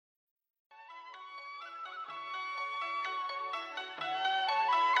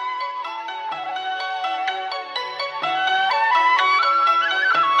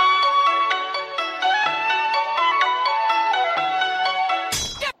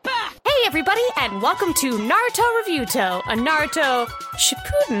everybody, and welcome to Naruto Reviewto, a Naruto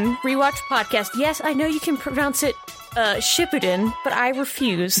Shippuden rewatch podcast. Yes, I know you can pronounce it Shippuden, but I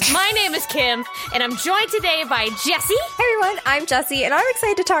refuse. My name is Kim, and I'm joined today by Jessie. Hey everyone, I'm Jessie, and I'm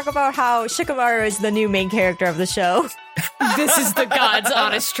excited to talk about how Shikamaru is the new main character of the show. This is the God's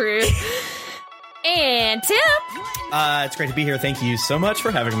honest truth. And Tim. It's great to be here. Thank you so much for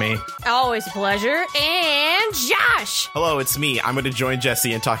having me. Always a pleasure. And Josh. Hello, it's me. I'm going to join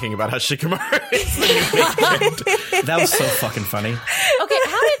Jesse in talking about how Shikamaru is the new main character. That was so fucking funny. Okay,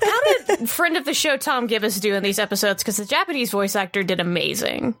 how did friend of the show Tom Gibbs do in these episodes? Because the Japanese voice actor did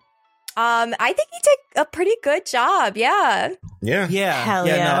amazing. I think he did a pretty good job. Yeah. Hell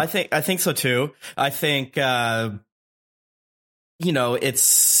yeah. No, I think so too. I think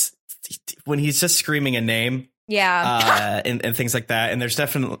it's when he's just screaming a name. Yeah. And things like that. And there's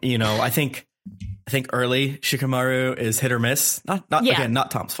definitely, I think early Shikamaru is hit or miss. Again,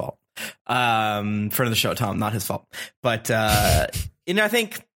 not Tom's fault. Friend of the show, Tom, not his fault. But I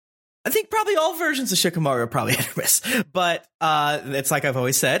think probably all versions of Shikamaru are probably hit or miss. But it's like I've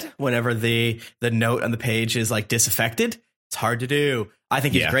always said, whenever the note on the page is like disaffected, it's hard to do. I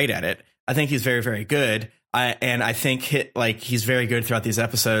think he's great at it. I think he's very, very good. I think he's very good throughout these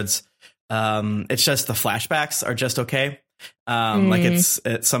episodes. It's just the flashbacks are just okay. Like it's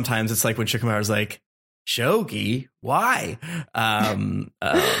sometimes it's like when Shikamaru's like, Shogi, why?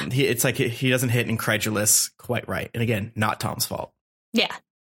 It's like he doesn't hit incredulous quite right. And again, not Tom's fault. Yeah.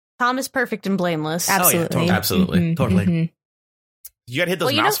 Tom is perfect and blameless. Absolutely. Absolutely. Totally. Mm-hmm. You got to hit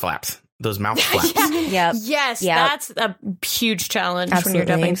those mouse flaps. Those mouth flaps. Yep. Yes, that's a huge challenge when you're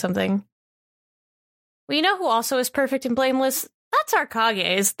dubbing something. Well, you know who also is perfect and blameless? That's our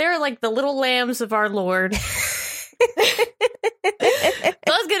Kages. They're like the little lambs of our Lord. So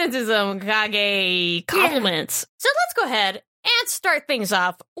let's get into some Kage compliments. So let's go ahead and start things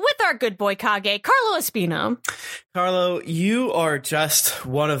off with our good boy Kage, Carlo Espino. Carlo, you are just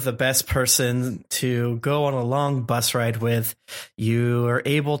one of the best person to go on a long bus ride with. You are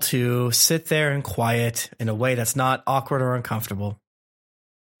able to sit there in quiet in a way that's not awkward or uncomfortable.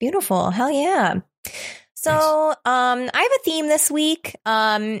 Beautiful. Hell yeah. So, I have a theme this week,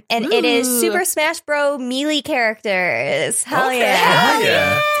 and it is Super Smash Bros. Melee characters. Hell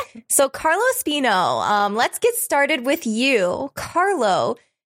yeah. So, Carlo Espino, let's get started with you. Carlo,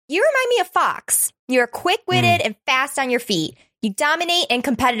 you remind me of Fox. You're quick-witted and fast on your feet. You dominate in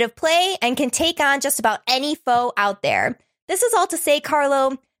competitive play and can take on just about any foe out there. This is all to say,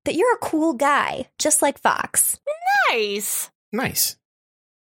 Carlo, that you're a cool guy, just like Fox. Nice.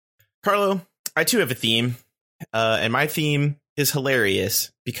 Carlo, I too have a theme, and my theme is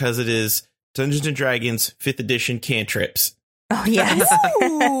hilarious because it is Dungeons & Dragons 5th edition cantrips. Oh, yes.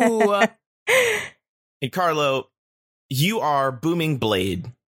 And Carlo, you are Booming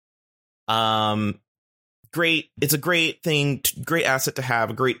Blade. Great. It's a great thing, great asset to have,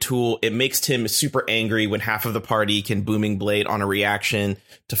 a great tool. It makes Tim super angry when half of the party can Booming Blade on a reaction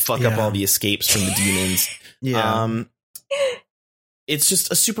to fuck up all the escapes from the demons. It's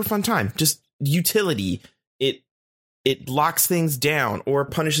just a super fun time. Just utility. It locks things down or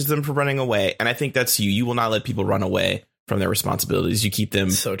punishes them for running away. And I think that's you. You will not let people run away from their responsibilities. You keep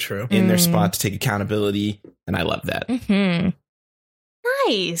them so true in their spot to take accountability. And I love that. Mm-hmm.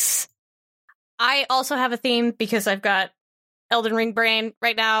 Nice. I also have a theme because I've got Elden Ring brain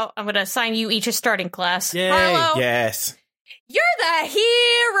right now. I'm going to assign you each a starting class. Yay. Carlo, Yes. you're the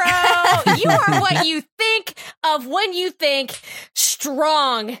hero. You are what you think of when you think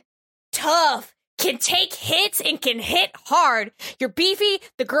strong, tough, can take hits and can hit hard. You're beefy.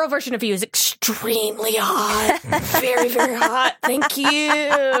 The girl version of you is extremely hot. Very, very hot. Thank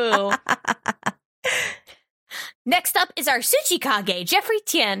you. Next up is our Tsuchikage, Jeffrey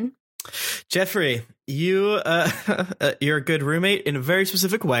Tien. Jeffrey, you're a good roommate in a very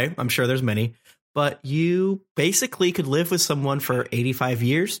specific way. I'm sure there's many, but you basically could live with someone for 85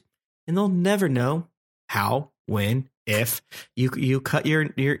 years and they'll never know how, when, if you cut your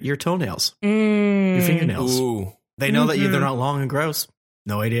toenails, your fingernails. Ooh. They know that they're not long and gross.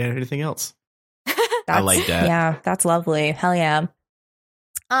 No idea anything else. I like that. Yeah, that's lovely. Hell yeah.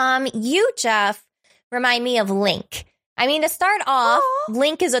 You, Jeff, remind me of Link. I mean, to start off,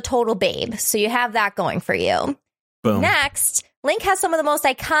 Link is a total babe, so you have that going for you. Boom. Next, Link has some of the most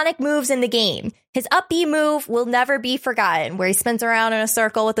iconic moves in the game. His up B move will never be forgotten, where he spins around in a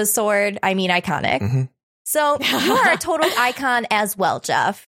circle with his sword. I mean, iconic. Mm-hmm. So you are a total icon as well,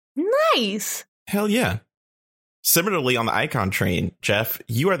 Jeff. Nice. Hell yeah. Similarly, on the icon train, Jeff,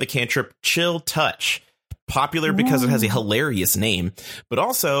 you are the cantrip Chill Touch. Popular because it has a hilarious name, but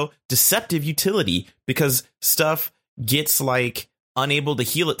also deceptive utility because stuff gets like unable to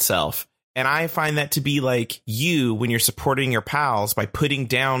heal itself. And I find that to be like you when you're supporting your pals by putting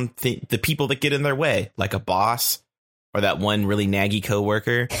down the people that get in their way, like a boss or that one really naggy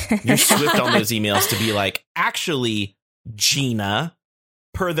coworker. You're swift on those emails to be like, actually, Gina,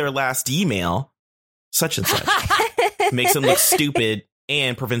 per their last email, such and such. Makes them look stupid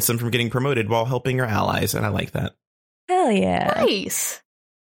and prevents them from getting promoted while helping your allies. And I like that. Hell yeah. Nice.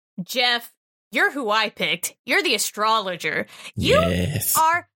 Jeff, you're who I picked. You're the astrologer. You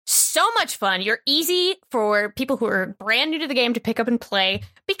are so much fun. You're easy for people who are brand new to the game to pick up and play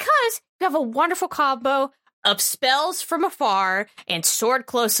because you have a wonderful combo of spells from afar and sword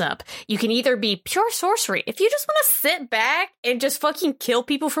close up. You can either be pure sorcery. If you just want to sit back and just fucking kill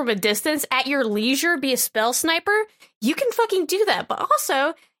people from a distance at your leisure, be a spell sniper, you can fucking do that. But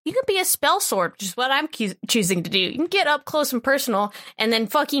also, you can be a spell sword, which is what I'm choosing to do. You can get up close and personal and then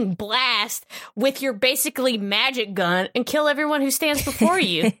fucking blast with your basically magic gun and kill everyone who stands before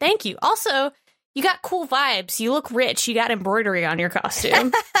you. Thank you. Also, you got cool vibes. You look rich. You got embroidery on your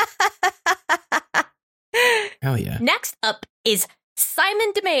costume. Hell yeah. Next up is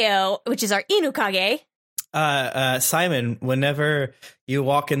Simon DeMeo, which is our Inukage. Simon, whenever you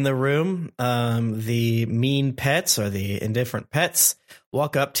walk in the room, the mean pets or the indifferent pets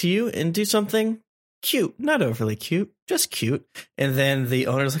walk up to you and do something cute, not overly cute, just cute. And then the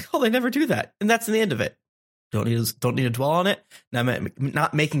owner's like, oh, they never do that. And that's the end of it. Don't need to dwell on it.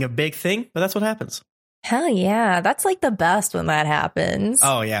 Not making a big thing, but that's what happens. Hell yeah. That's like the best when that happens.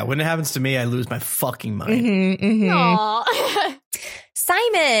 Oh, yeah. When it happens to me, I lose my fucking mind. Aww.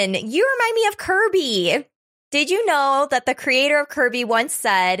 Simon, you remind me of Kirby. Did you know that the creator of Kirby once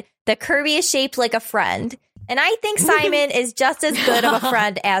said that Kirby is shaped like a friend? And I think Simon is just as good of a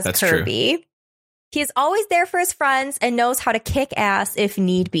friend as That's Kirby. True. He is always there for his friends and knows how to kick ass if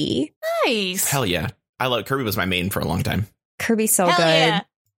need be. Nice. Hell yeah. I love Kirby was my main for a long time. Kirby's so Hell good. Yeah.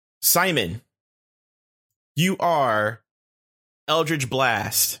 Simon, you are Eldritch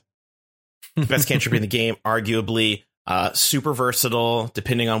Blast. Best cantrip in the game, arguably. Super versatile.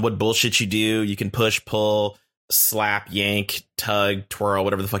 Depending on what bullshit you do, you can push, pull, slap, yank, tug, twirl,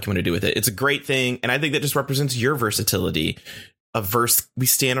 whatever the fuck you want to do with it. It's a great thing, and I think that just represents your versatility. We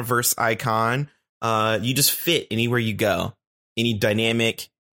stand a verse icon. You just fit anywhere you go. Any dynamic,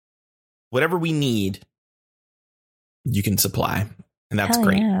 whatever we need, you can supply, and that's Hell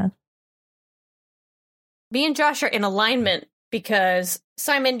great. Yeah. Me and Josh are in alignment because,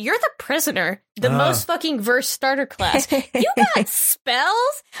 Simon, you're the prisoner, the most fucking verse starter class. You got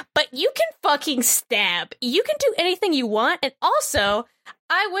spells, but you can fucking stab. You can do anything you want. And also,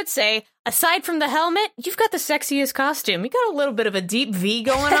 I would say, aside from the helmet, you've got the sexiest costume. You got a little bit of a deep V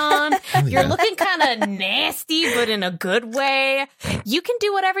going on. You're looking kind of nasty, but in a good way. You can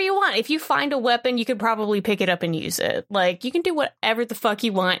do whatever you want. If you find a weapon, you could probably pick it up and use it. Like, you can do whatever the fuck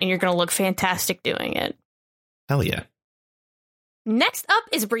you want, and you're going to look fantastic doing it. Hell yeah. Next up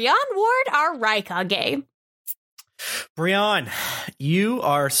is Brian Ward, our Raikage. Brian, you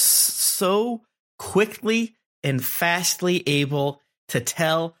are so quickly and fastly able to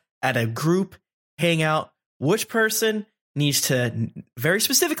tell at a group hangout which person needs to very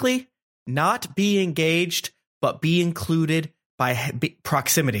specifically not be engaged, but be included by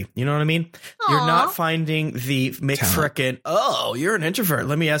proximity. You know what I mean? Aww. You're not finding the McFrickin', oh, you're an introvert.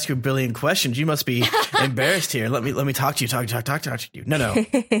 Let me ask you a billion questions. You must be embarrassed here. Let me talk to you, talk to you. No.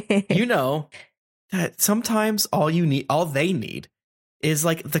 You know that sometimes all they need is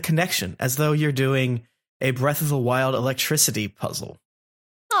like the connection, as though you're doing a Breath of the Wild electricity puzzle.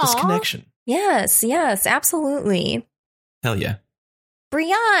 This connection. Yes, absolutely. Hell yeah.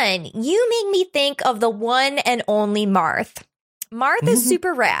 Brian, you make me think of the one and only Marth. Marth is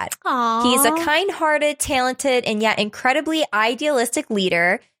super rad. Aww. He's a kind-hearted, talented, and yet incredibly idealistic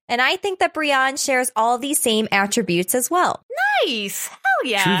leader. And I think that Brian shares all these same attributes as well. Nice. Hell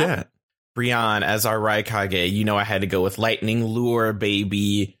yeah. True that. Brian, as our Raikage, you know I had to go with Lightning Lure,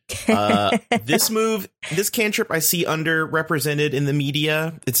 baby. This cantrip I see underrepresented in the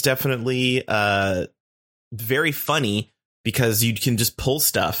media. It's definitely very funny because you can just pull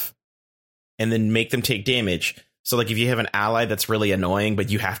stuff and then make them take damage. So like if you have an ally that's really annoying, but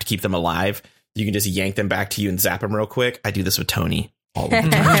you have to keep them alive, you can just yank them back to you and zap them real quick. I do this with Tony all the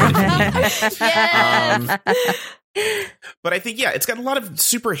time. But I think, yeah, it's got a lot of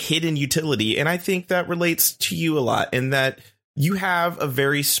super hidden utility. And I think that relates to you a lot in that you have a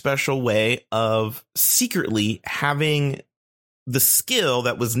very special way of secretly having the skill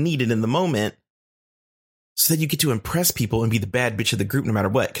that was needed in the moment so that you get to impress people and be the bad bitch of the group no matter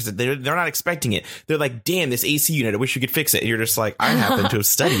what, because they're not expecting it. They're like, damn, this AC unit, I wish we could fix it. And you're just like, I happen to have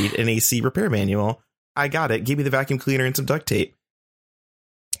studied an AC repair manual. I got it. Give me the vacuum cleaner and some duct tape.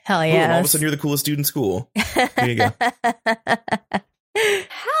 Hell Boom, yeah. all of a sudden you're the coolest dude in school. There you go.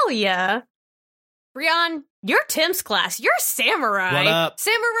 Hell yeah. Brian, you're Tim's class. You're a samurai. What up?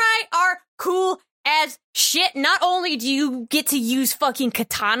 Samurai are cool as shit. Not only do you get to use fucking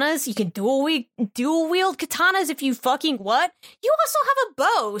katanas, you can dual wield katanas if you fucking what? You also have a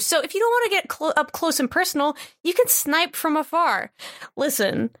bow. So if you don't want to get up close and personal, you can snipe from afar.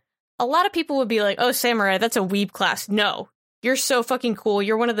 Listen, a lot of people would be like, oh, samurai, that's a weeb class. No, you're so fucking cool.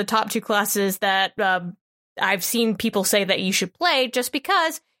 You're one of the top 2 classes that I've seen people say that you should play just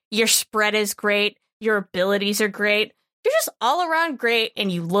because your spread is great. Your abilities are great. You're just all around great,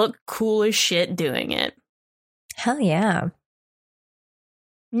 and you look cool as shit doing it. Hell yeah.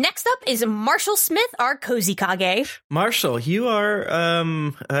 Next up is Marshall Smith, our Cozy Kage. Marshall, you are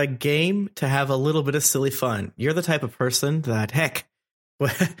a game to have a little bit of silly fun. You're the type of person that, heck,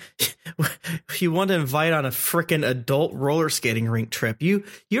 you want to invite on a frickin' adult roller skating rink trip.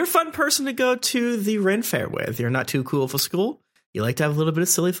 You're a fun person to go to the Ren Fair with. You're not too cool for school. You like to have a little bit of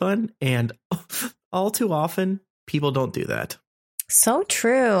silly fun, and all too often, people don't do that. So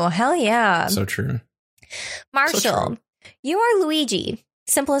true. Hell yeah. So true. Marshall, So true. you are Luigi.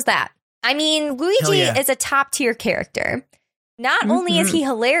 Simple as that. I mean, Luigi is a top tier character. Not only is he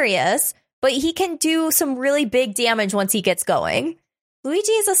hilarious, but he can do some really big damage once he gets going.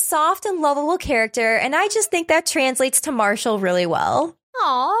 Luigi is a soft and lovable character, and I just think that translates to Marshall really well.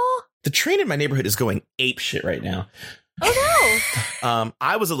 Aww. The train in my neighborhood is going ape shit right now. Oh no.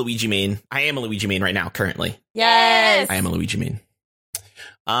 I was a Luigi main. I am a Luigi main right now, currently. Yes. I am a Luigi main.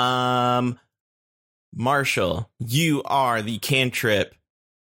 Marshall, you are the cantrip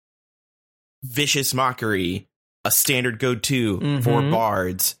Vicious Mockery, a standard go-to for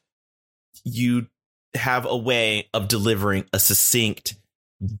bards. You have a way of delivering a succinct,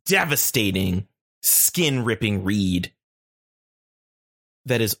 devastating, skin-ripping read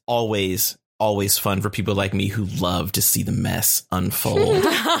that is always fun for people like me who love to see the mess unfold.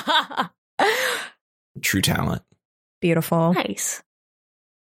 True talent. Beautiful. Nice.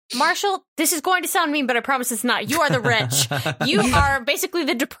 Marshall, this is going to sound mean, but I promise it's not. You are the rich. You are basically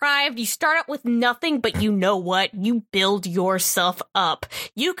the deprived. You start out with nothing, but you know what? You build yourself up.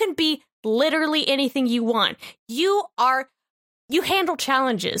 You can be literally anything you want. You handle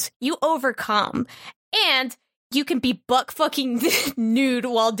challenges. You overcome. And you can be buck fucking nude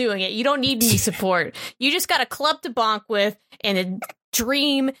while doing it. You don't need any support. You just got a club to bonk with and a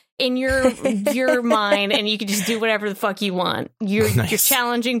dream in your mind, and you can just do whatever the fuck you want. You're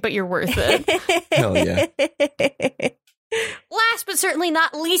challenging, but you're worth it. Hell yeah. Last but certainly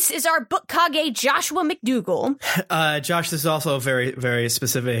not least is our book Kage, Joshua McDougal. Josh, this is also a very, very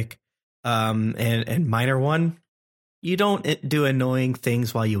specific and minor one. You don't do annoying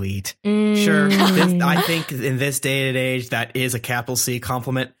things while you eat. Sure, I think in this day and age, that is a capital C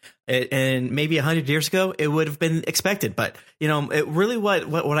compliment. And maybe 100 years ago, it would have been expected. But, you know, it really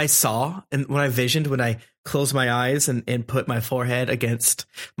what I saw and what I visioned when I closed my eyes and put my forehead against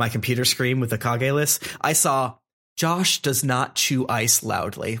my computer screen with the Kage list, I saw Josh does not chew ice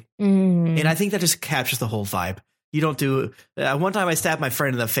loudly. And I think that just captures the whole vibe. You don't do. One time I stabbed my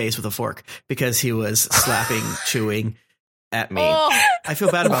friend in the face with a fork because he was slapping, chewing at me. Oh. I feel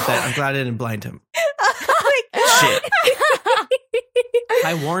bad about that. I'm glad I didn't blind him. Oh my God. Shit.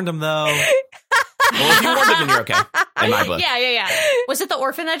 I warned him though. Well, if you warned him, then you're okay. In my book. Yeah. Was it the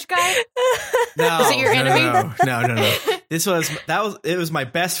orphanage guy? No, Was it your enemy? No. It was my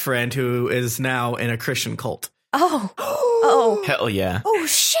best friend who is now in a Christian cult. Oh. Hell yeah. Oh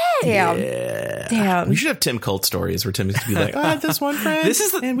shit! Damn. Yeah. Damn. We should have Tim cult stories where Tim used to be like, I had this one friend. This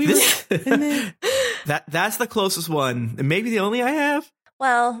is and we were, that's the closest one, and maybe the only I have.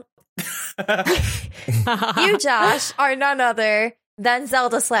 Well, you, Josh, are none other than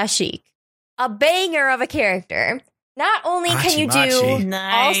Zelda/Sheik, a banger of a character. Not only can you do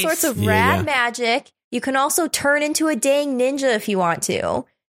Nice. all sorts of rad magic, you can also turn into a dang ninja if you want to,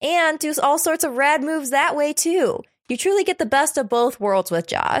 and do all sorts of rad moves that way too. You truly get the best of both worlds with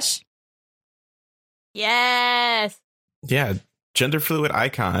Josh. Yes. yeah, gender fluid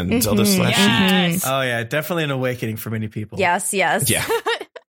icon, Zelda/Sheik. Yes. Oh yeah, definitely an awakening for many people. Yes. Yeah.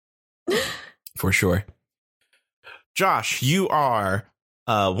 For sure. Josh, you are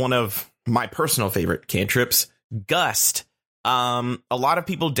one of my personal favorite cantrips, Gust. A lot of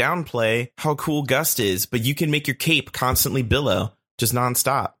people downplay how cool Gust is, but you can make your cape constantly billow, just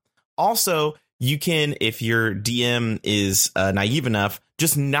nonstop. Also, you can, if your DM is naive enough,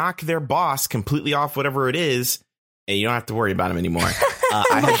 just knock their boss completely off whatever it is, and you don't have to worry about him anymore.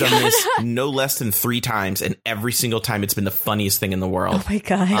 I have done this no less than 3 times, and every single time it's been the funniest thing in the world. Oh my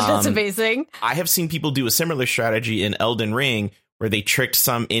god, That's amazing. I have seen people do a similar strategy in Elden Ring, where they tricked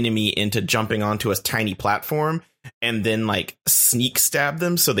some enemy into jumping onto a tiny platform and then like sneak stabbed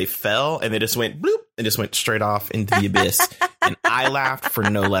them so they fell and they just went bloop and just went straight off into the abyss. And I laughed for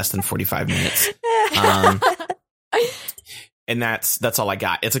no less than 45 minutes. And that's all I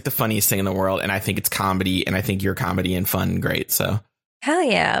got. It's like the funniest thing in the world. And I think it's comedy, and I think you're comedy and fun and great. So Hell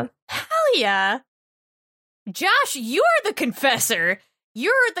yeah. Hell yeah. Josh, you're the confessor.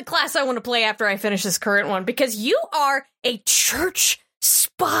 You're the class I want to play after I finish this current one, because you are a church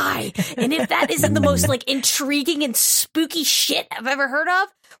spy. And if that isn't the most like intriguing and spooky shit I've ever heard of,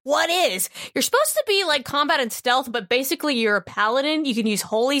 what is? You're supposed to be like combat and stealth, but basically you're a paladin. You can use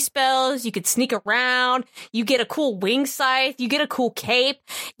holy spells. You could sneak around. You get a cool wing scythe. You get a cool cape.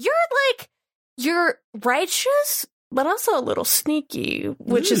 You're righteous, but also a little sneaky,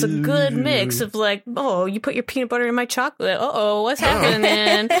 which is a good mix of like, oh, you put your peanut butter in my chocolate. Uh-oh, what's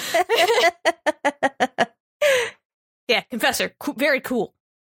happening? Yeah, Confessor. Very cool.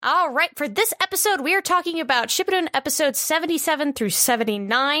 All right, for this episode, we are talking about Shippuden episodes 77 through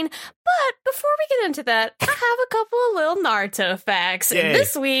 79. But before we get into that, I have a couple of little Naruto facts. And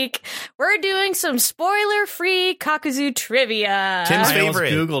this week, we're doing some spoiler-free Kakuzu trivia. Tim's I almost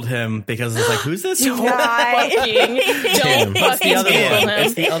favorite. Googled him because I was like, who's this? Don't fucking It's the other Google one. him.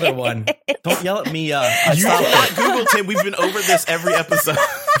 It's the other one. Don't yell at me. You cannot Google Tim. We've been over this every episode.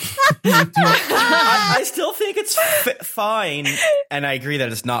 I still think it's fine, and I agree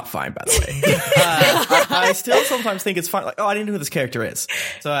that it's not fine, by the way. I still sometimes think it's fine. Like, oh, I didn't know who this character is.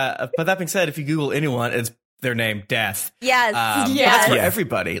 So, but that being said, if you Google anyone, it's their name, Death. Yes. That's for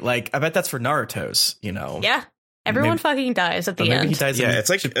everybody. Like, I bet that's for Naruto's, you know. Yeah. Everyone Maybe- fucking dies at the Maybe end. he dies. Yeah, in it's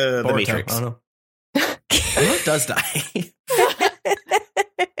like the Boruto. Matrix. I don't know. He does die.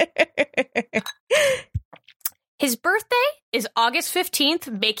 His birthday is August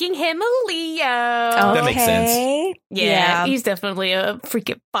 15th, making him a Leo. That makes sense. Okay. Yeah, he's definitely a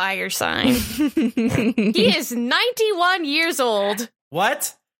freaking fire sign. He is 91 years old.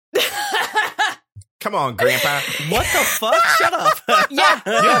 What? Come on, Grandpa. What the fuck? Shut up. Yeah,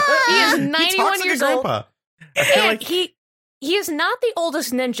 he is He 91 talks like a years old. grandpa. And he is not the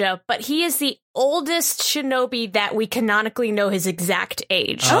oldest ninja, but he is the oldest shinobi that we canonically know his exact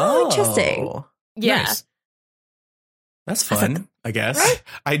age. Oh, interesting. Yeah. Nice. That's fun, I guess. Right?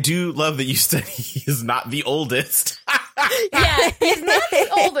 I do love that you said he is not the oldest. Yeah, he's not the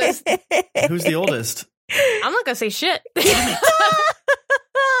oldest. Who's the oldest? I'm not gonna say shit.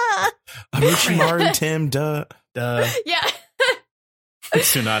 Orochimaru, Tim, duh. Yeah.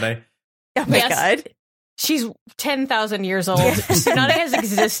 Tsunade. Oh my Yes. god. She's 10,000 years old. Tsunade has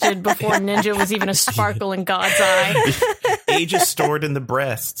existed before ninja was even a sparkle in God's eye. Age is stored in the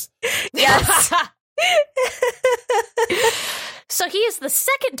breasts. Yes. So he is the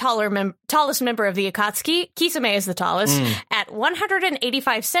second tallest member of the Akatsuki. Kisame is the tallest at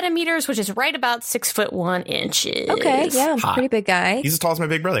 185 centimeters, which is right about 6'1". Okay, yeah, Hot. pretty big guy. He's as tall as my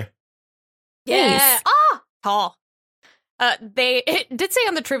big brother. Yeah. Nice. Tall. It did say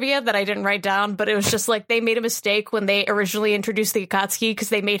on the trivia that I didn't write down, but it was just like they made a mistake when they originally introduced the Akatsuki because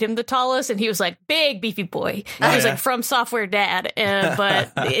they made him the tallest, and he was like big beefy boy. He was like from Software Dad,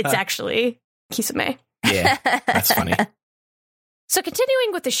 but it's actually Kisame. Yeah, that's funny. So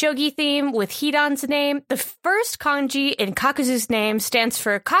continuing with the shogi theme with Hidan's name, the first kanji in Kakuzu's name stands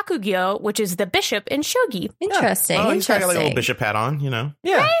for Kakugyo, which is the bishop in shogi. Interesting. Oh, he's got like a little interesting. bishop hat on, you know.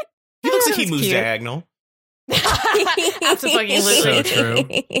 Yeah. He looks like he That's moves cute. diagonal. Absolutely. So true.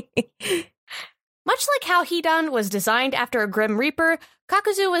 Much like how Hidan was designed after a Grim Reaper,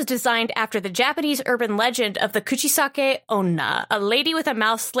 Kakuzu was designed after the Japanese urban legend of the Kuchisake Onna, a lady with a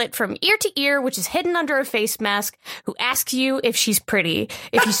mouth slit from ear to ear, which is hidden under a face mask, who asks you if she's pretty.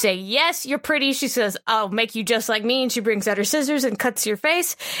 If you say, yes, you're pretty, she says, I'll make you just like me, and she brings out her scissors and cuts your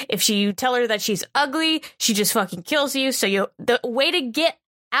face. If you tell her that she's ugly, she just fucking kills you. So the way to get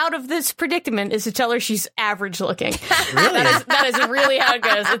out of this predicament is to tell her she's average looking. Really? That is really how it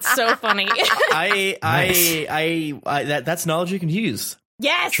goes. It's so funny. That's knowledge you can use.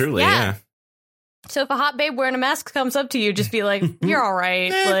 Yes. Truly, yeah. So if a hot babe wearing a mask comes up to you, just be like, you're all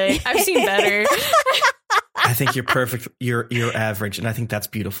right. Like, I've seen better. I think you're perfect. You're average, and I think that's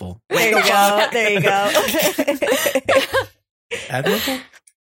beautiful. There you go. There you go. Admirable?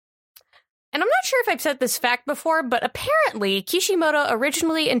 And I'm not sure if I've said this fact before, but apparently Kishimoto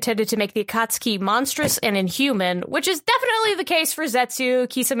originally intended to make the Akatsuki monstrous and inhuman, which is definitely the case for Zetsu,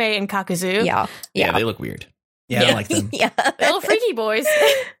 Kisame, and Kakuzu. Yeah. Yeah, they look weird. Yeah, I don't like them. Yeah. Little freaky boys.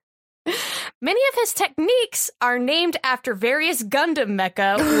 Many of his techniques are named after various Gundam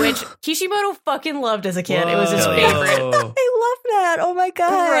mecha, which Kishimoto fucking loved as a kid. It was his Whoa. favorite. I love that. Oh my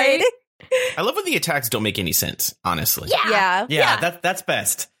god. Right? I love when the attacks don't make any sense, honestly. Yeah. That's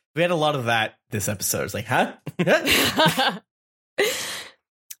best. We had a lot of that this episode. It's like, huh?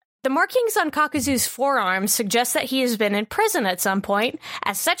 The markings on Kakuzu's forearms suggest that he has been in prison at some point,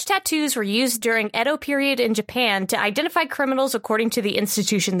 as such tattoos were used during Edo period in Japan to identify criminals according to the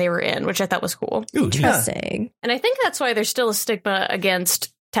institution they were in, which I thought was cool. Ooh, Interesting. And I think that's why there's still a stigma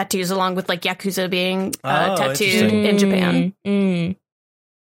against tattoos, along with like Yakuza being tattooed in Japan.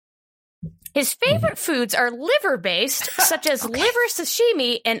 His favorite foods are liver-based, such as liver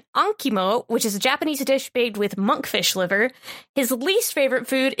sashimi and ankimo, which is a Japanese dish made with monkfish liver. His least favorite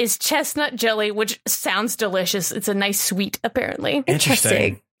food is chestnut jelly, which sounds delicious. It's a nice sweet, apparently.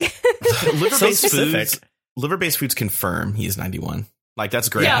 Interesting. Liver-based foods confirm he's 91. Like, that's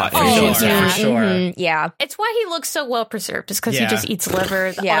great. Yeah. Hot Oh, for yeah. sure. Yeah. It's why he looks so well preserved, is because he Yeah. just eats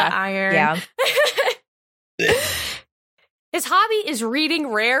liver, all that iron. Yeah. His hobby is reading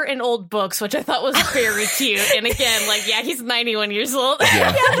rare and old books, which I thought was very cute. And again, like, yeah, he's 91 years old.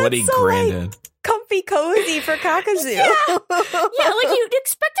 Yeah, what a so, granddad. Comfy cozy for Kakuzu. Yeah, like you'd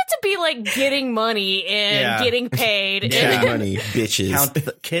expect it to be like getting money and getting paid. Getting And, money, bitches.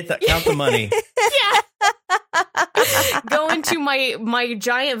 Count the money. go into my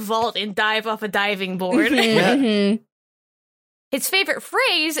giant vault and dive off a diving board. His favorite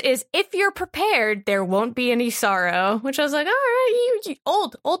phrase is, "If you're prepared, there won't be any sorrow," which I was like, all right, you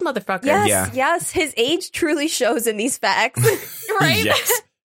old motherfucker. Yes. His age truly shows in these facts. Right? Yes.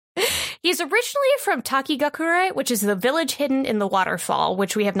 He's originally from Takigakure, which is the village hidden in the waterfall,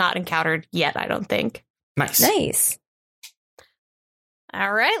 which we have not encountered yet, I don't think. Nice.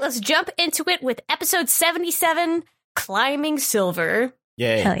 All right, let's jump into it with episode 77, Climbing Silver.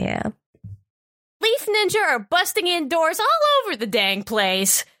 Yay. Hell yeah. Leaf Ninja are busting in doors all over the dang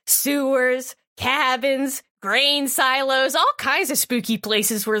place. Sewers, cabins, grain silos, all kinds of spooky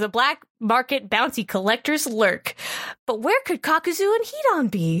places where the black market bounty collectors lurk. But where could Kakuzu and Hidan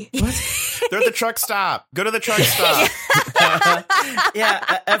be? They're at the truck stop. Go to the truck stop.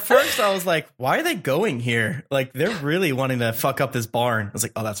 At first I was like, why are they going here? Like, they're really wanting to fuck up this barn. I was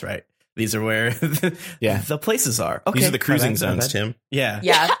like, oh, that's right. These are where the places are. Okay. These are the cruising zones, Tim. Yeah.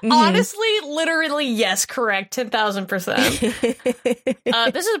 Honestly, literally, yes, correct,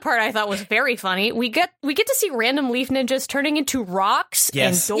 10,000%. This is a part I thought was very funny. We get to see random leaf ninjas turning into rocks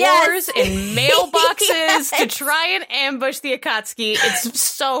and doors and mailboxes to try and ambush the Akatsuki. It's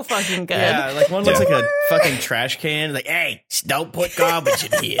so fucking good. Yeah, like one looks like a fucking trash can. Like, hey, don't put garbage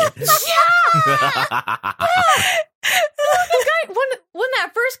in here. When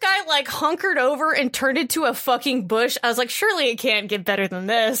that first guy like hunkered over and turned into a fucking bush, I was like, surely it can't get better than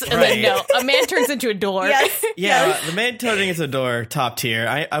this. And then no, a man turns into a door. The man turning into a door, top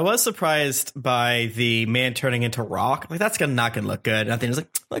tier. I was surprised by the man turning into rock. Like, that's not gonna look good. And I think it was like,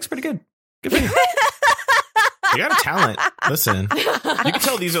 looks pretty good. Good for you. You got a talent. Listen, you can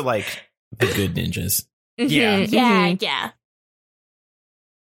tell these are like the good ninjas. Yeah.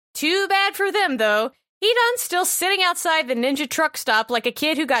 Too bad for them, though. Hidan's still sitting outside the ninja truck stop like a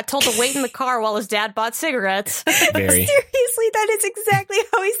kid who got told to wait in the car while his dad bought cigarettes. Seriously, that is exactly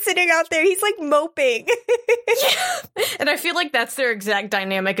how he's sitting out there. He's like moping. And I feel like that's their exact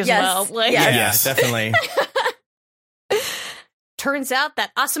dynamic as well. Like, Yeah, definitely. Turns out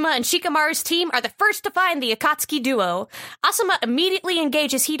that Asuma and Shikamaru's team are the first to find the Akatsuki duo. Asuma immediately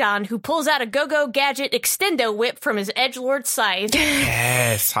engages Hidan, who pulls out a go-go gadget extendo whip from his edgelord scythe.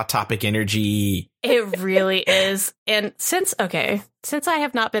 Yes, Hot Topic energy. It really is. And since I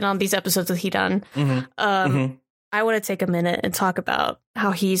have not been on these episodes with Hidan, I want to take a minute and talk about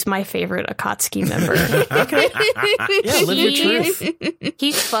how he's my favorite Akatsuki member. Okay. Yeah, live your truth.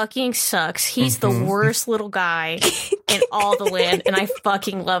 He fucking sucks. He's the worst little guy in all the land, and I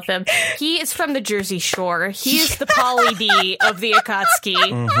fucking love him. He is from the Jersey Shore. He is the Pauly D of the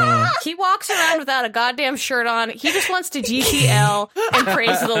Akatsuki. He walks around without a goddamn shirt on. He just wants to GTL and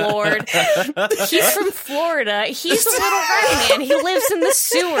praise the Lord. He's from Florida. He's a little red man. He lives in the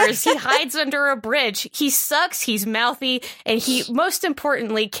sewers. He hides under a bridge. He sucks. He's mouthy, and he, most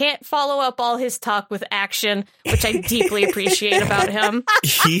importantly, can't follow up all his talk with action, which I deeply appreciate about him.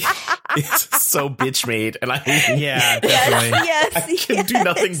 He is so bitch made, and definitely. I can do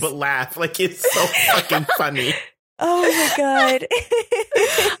nothing but laugh. Like, it's so fucking funny. Oh my god.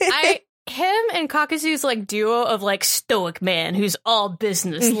 Him and Kakuzu's like duo of like stoic man who's all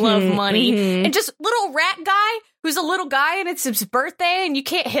business, love money, and just little rat guy who's a little guy and it's his birthday and you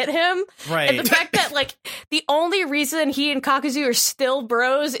can't hit him. Right. And the fact that like the only reason he and Kakuzu are still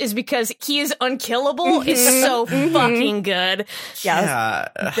bros is because he is unkillable is so fucking good. Yeah.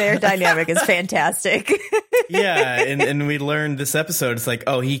 Their dynamic is fantastic. Yeah, and we learned this episode, it's like,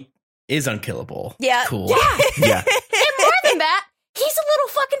 oh, he is unkillable. Yeah. Cool. Yeah. And more than that, he's a little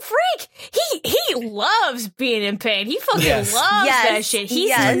fucking freak. He loves being in pain. He fucking loves that shit. He's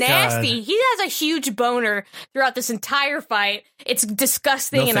nasty. He has a huge boner throughout this entire fight. It's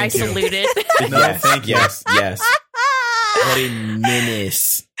disgusting, and I salute it. No, thank you. Yes. What a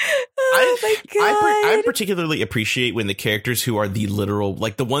menace. Oh my god. I particularly appreciate when the characters who are the literal,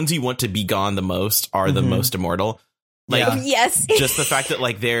 like the ones you want to be gone the most, are the most immortal. Like, yes. Just the fact that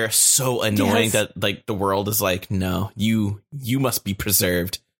like they're so annoying that like the world is like, no, you must be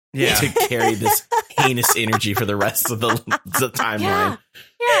preserved to carry this heinous energy for the rest of the timeline.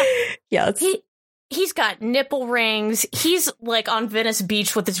 Yes. He's got nipple rings. He's like on Venice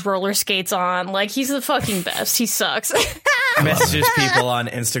Beach with his roller skates on. Like, he's the fucking best. He sucks. Messages people on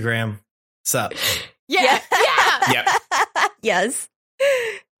Instagram. Sup? Yeah. Yep. Yes.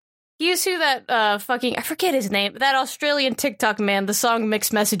 He's who that I forget his name, that Australian TikTok man the song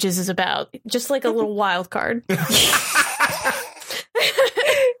Mixed Messages is about. Just like a little wild card.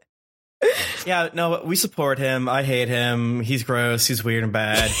 Yeah, no, we support him. I hate him. He's gross. He's weird and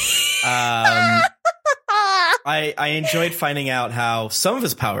bad. I enjoyed finding out how some of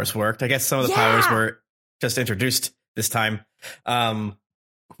his powers worked. I guess some of the powers were just introduced this time.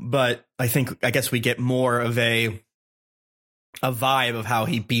 But I guess we get more of a vibe of how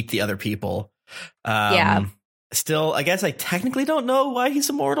he beat the other people. Still, I guess I technically don't know why he's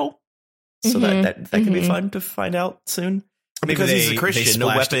immortal. So that could be fun to find out soon. Because he's a Christian, no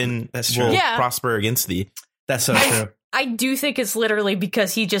weapon will prosper against thee. That's so true. I do think it's literally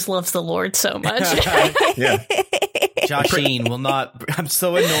because he just loves the Lord so much. Joshine will not. I'm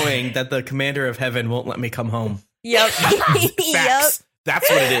so annoying that the commander of heaven won't let me come home. Yep. Facts. That's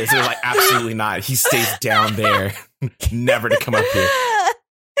what it is. They're like, absolutely not. He stays down there, never to come up here.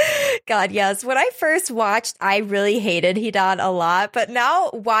 God, yes. When I first watched, I really hated Hidan a lot, but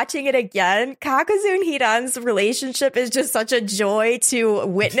now watching it again, Kakuzu and Hidan's relationship is just such a joy to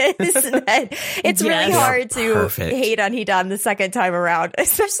witness that it's really hard to hate on Hidan the second time around,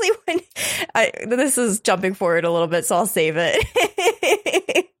 especially when this is jumping forward a little bit, so I'll save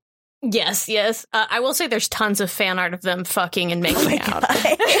it. Yes. I will say there's tons of fan art of them fucking and making out.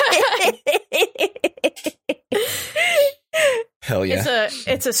 Hell yeah.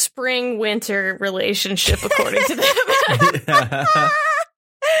 It's a spring-winter relationship, according to them.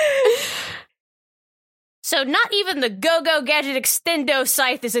 So not even the Go-Go Gadget Extendo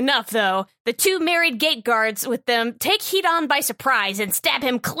Scythe is enough, though. The two married gate guards with them take Hidan by surprise and stab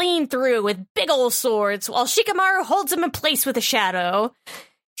him clean through with big ol' swords, while Shikamaru holds him in place with a shadow.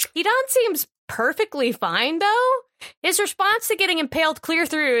 Hidan seems perfectly fine, though. His response to getting impaled clear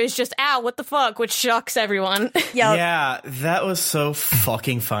through is just, ow, what the fuck, which shocks everyone. Yep. Yeah, that was so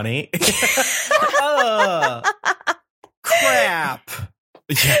fucking funny. Crap.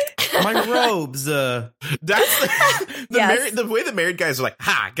 My robes. That's the way the married guys are like,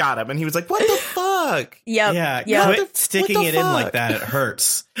 ha, got him. And he was like, what the fuck? Yep. Yeah, quit sticking it in like that. It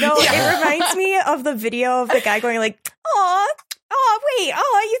hurts. No, it reminds me of the video of the guy going like, aw. Oh, wait.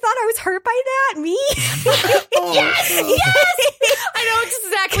 Oh, you thought I was hurt by that? Me? Yes! I know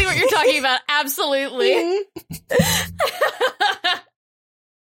exactly what you're talking about. Absolutely.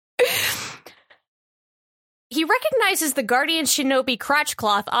 He recognizes the Guardian Shinobi crotch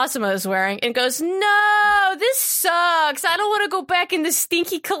cloth Asuma is wearing and goes, no, this sucks. I don't want to go back in the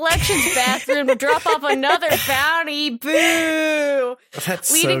stinky collections bathroom to drop off another bounty. Boo. That's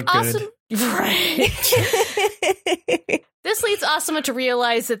so good. Right. This leads Asuma to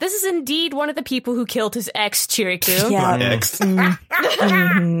realize that this is indeed one of the people who killed his ex, Chiriku. Yeah.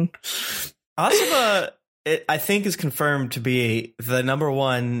 Asuma, I think, is confirmed to be the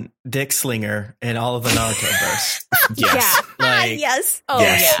 #1 dick slinger in all of the Naruto verse. Yes. Like, yes. Oh,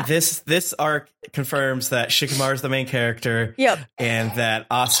 yes. yeah. This arc confirms that Shikamaru is the main character. Yep. And that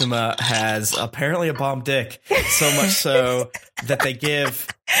Asuma has apparently a bomb dick. So much so that they give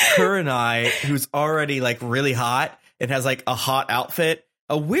Kurenai, who's already like really hot and has like a hot outfit,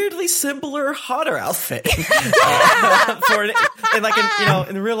 a weirdly simpler, hotter outfit. For it. And like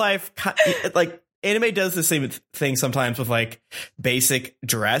in real life, like anime does the same thing sometimes with like basic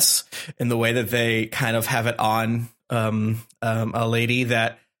dress in the way that they kind of have it on a lady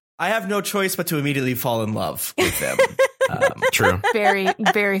that I have no choice but to immediately fall in love with them. True. Very,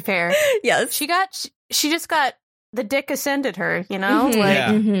 very fair. Yes. She just got the dick ascended her, you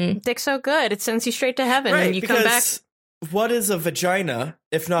know? Dick's so good. It sends you straight to heaven and you come back. What is a vagina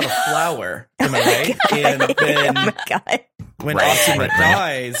if not a flower? Am I right? And then when Asuma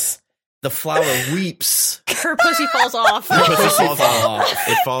dies, the flower weeps. Her pussy falls off. The pussy falls off.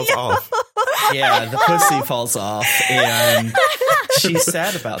 It falls off. Yeah, the pussy falls off, and she's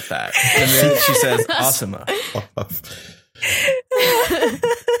sad about that. And then she says, Asuma.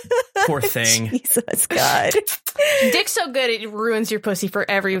 Poor thing. Jesus, God. Dick's so good it ruins your pussy for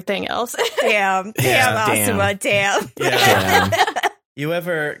everything else. Damn, Asuma, damn. Yeah. Damn. You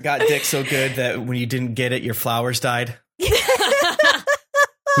ever got dick so good that when you didn't get it, your flowers died? We've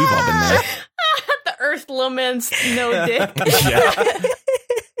all been there. The earth laments no dick. Yeah.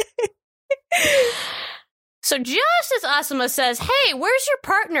 So just as Asuma says, hey, where's your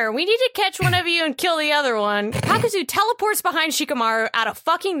partner? We need to catch one of you and kill the other one, Kakuzu teleports behind Shikamaru out of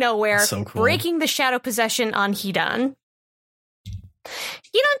fucking nowhere, so cool. breaking the shadow possession on Hidan.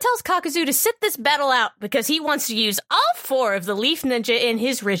 Hidan tells Kakuzu to sit this battle out because he wants to use all 4 of the Leaf Ninja in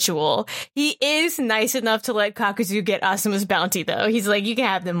his ritual. He is nice enough to let Kakuzu get Asuma's bounty, though. He's like, you can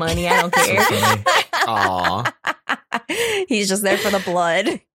have the money, I don't care. Aw. He's just there for the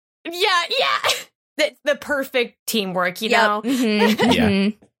blood. Yeah. The perfect teamwork, you know? Mm-hmm. Yeah.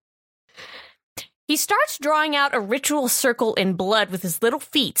 He starts drawing out a ritual circle in blood with his little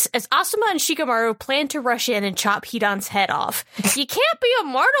feet as Asuma and Shikamaru plan to rush in and chop Hidan's head off. You can't be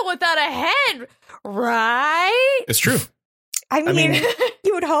immortal without a head, right? It's true. I mean,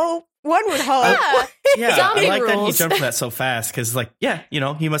 you would hope. One would hope. Yeah, Zombie I like that he rules. jumped that so fast because, like, yeah, you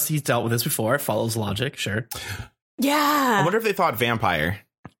know, he's dealt with this before. It follows logic, sure. Yeah. I wonder if they thought vampire.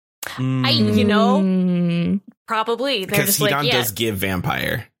 Probably. They're Because just Hidan like, yeah. does give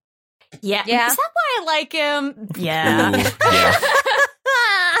vampire. Yeah. Yeah. Is that why I like him? Yeah.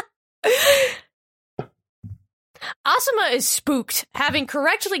 Yeah. Asuma is spooked, having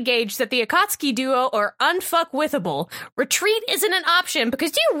correctly gauged that the Akatsuki duo are unfuckwithable. Retreat isn't an option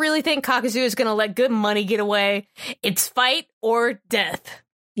because do you really think Kakuzu is going to let good money get away? It's fight or death.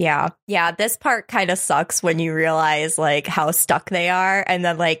 Yeah. This part kind of sucks when you realize like how stuck they are, and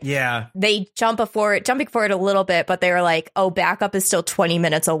then like they jumping forward a little bit, but they were like, "Oh, backup is still 20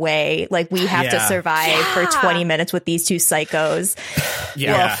 minutes away. Like we have to survive for 20 minutes with these 2 psychos."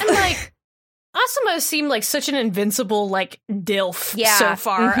 Yeah. And like Asuma seemed like such an invincible like dilf so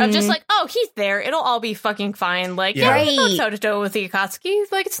far. Mm-hmm. Of just like, oh, he's there. It'll all be fucking fine. Like, we can go toe to toe with the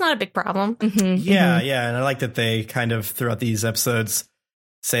Akatsuki. Like, it's not a big problem. Yeah, and I like that they kind of throughout these episodes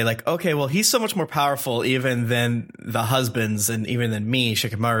say like, okay, well, he's so much more powerful even than the husbands and even than me,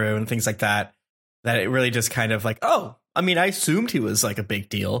 Shikamaru, and things like that, that it really just kind of like, oh, I mean, I assumed he was like a big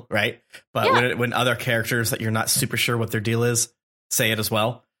deal, right? But when other characters that you're not super sure what their deal is say it as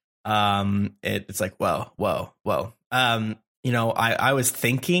well, it's like, whoa. You know, I was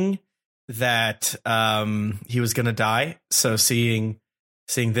thinking that he was gonna die, so seeing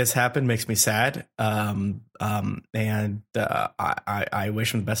this happen makes me sad. And I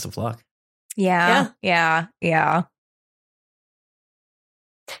wish him the best of luck. Yeah.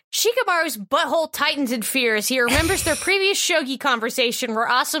 Shikamaru's butthole tightens in fear as he remembers their previous shogi conversation where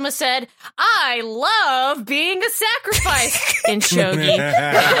Asuma said, I love being a sacrifice in shogi.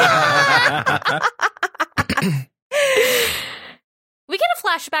 We get a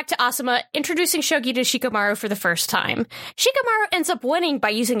flashback to Asuma introducing shogi to Shikamaru for the first time. Shikamaru ends up winning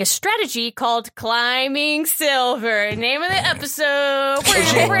by using a strategy called Climbing Silver, name of the episode,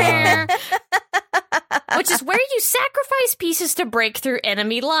 which is where you sacrifice pieces to break through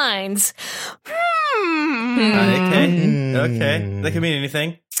enemy lines. Okay. That could mean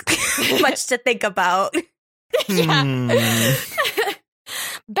anything. Much to think about. Yeah.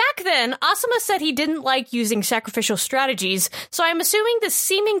 Back then, Asuma said he didn't like using sacrificial strategies, so I'm assuming the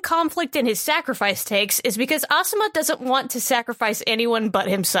seeming conflict in his sacrifice takes is because Asuma doesn't want to sacrifice anyone but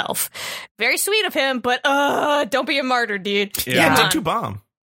himself. Very sweet of him, but don't be a martyr, dude. Yeah, dick to bomb.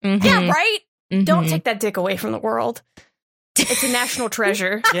 Mm-hmm. Yeah, right? Mm-hmm. Don't take that dick away from the world. It's a national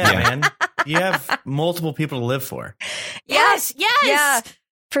treasure. Yeah, man. You have multiple people to live for. Yes. Yeah,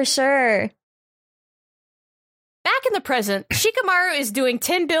 for sure. Back in the present, Shikamaru is doing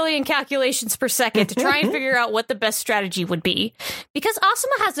 10 billion calculations per second to try and figure out what the best strategy would be. Because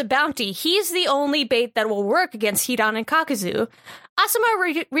Asuma has a bounty, he's the only bait that will work against Hidan and Kakuzu.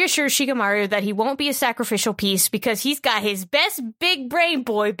 Asuma reassures Shikamaru that he won't be a sacrificial piece because he's got his best big brain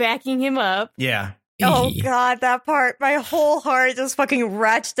boy backing him up. Yeah. Oh, God, that part. My whole heart just fucking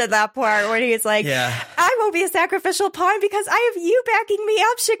retched at that part where he's like, I won't be a sacrificial pawn because I have you backing me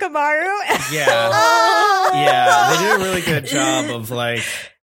up, Shikamaru. Yeah. Yeah, they do a really good job of like,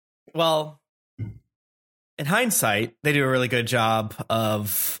 well, in hindsight, they do a really good job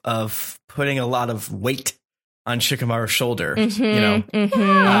of putting a lot of weight on Shikamaru's shoulder, you know?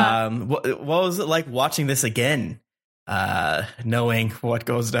 What was it like watching this again? knowing what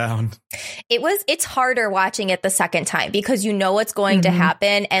goes down. It's harder watching it the second time because you know what's going to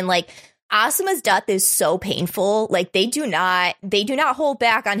happen, and like Asuma's death is so painful. Like they do not hold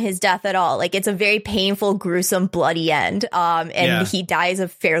back on his death at all. Like it's a very painful, gruesome, bloody end. And he dies a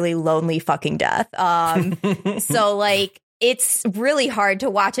fairly lonely fucking death. So like it's really hard to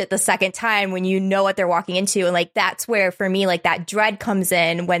watch it the second time when you know what they're walking into, and like that's where for me like that dread comes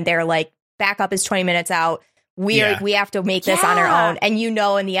in when they're like backup is 20 minutes out. We have to make this on our own, and you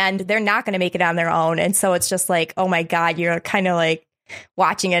know in the end they're not going to make it on their own, and so it's just like, oh my god, you're kind of like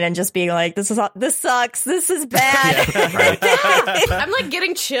watching it and just being like, this sucks, this is bad. I'm like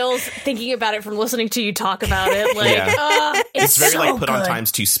getting chills thinking about it from listening to you talk about it. Like, it's very so like put on good.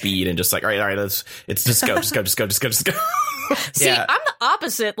 times 2 speed and just like, all right, let's just go. See, I'm the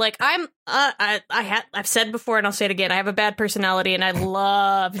opposite. Like I've said before and I'll say it again. I have a bad personality and I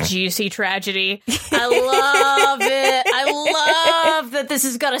love juicy tragedy. I love it. I love that this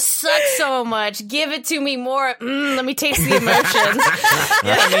is gonna suck so much. Give it to me more. Let me taste the emotions.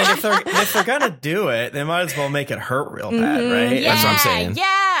 Yeah, I mean, if they're gonna do it, they might as well make it hurt real bad, right? Yeah, that's what I'm saying.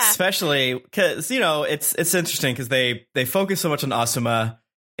 Yeah, especially because it's interesting because they focus so much on Asuma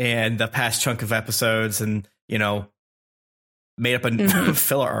and the past chunk of episodes, and made up a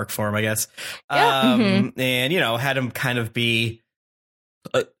filler arc for him, I guess. And had him kind of be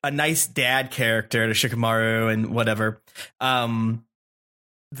a nice dad character to Shikamaru and whatever.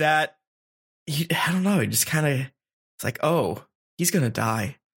 That I don't know, it just kind of, it's like, oh, he's gonna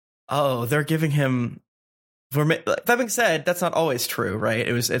die. Oh, they're giving him. That being said, that's not always true, right?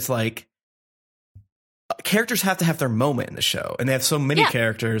 It's like characters have to have their moment in the show, and they have so many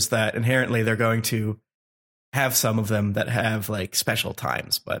characters that inherently they're going to have some of them that have like special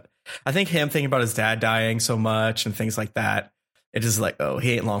times. But I think him thinking about his dad dying so much and things like that, it is like, oh,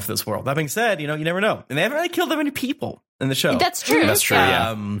 he ain't long for this world. That being said, you never know, and they haven't really killed that many people in the show. That's true. That's true.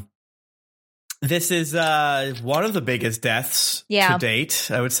 Yeah. This is one of the biggest deaths to date,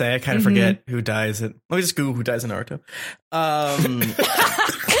 I would say. I kind of forget who dies. Let me just Google who dies in Naruto. I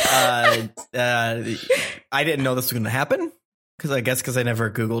didn't know this was going to happen because I never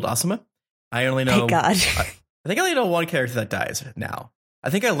Googled Asuma. I only know. Thank God. I think I only know one character that dies now. I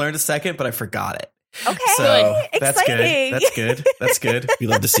think I learned a second, but I forgot it. Okay, so that's exciting. good. That's good. That's good. We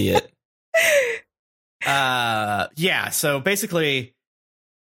love to see it. So basically,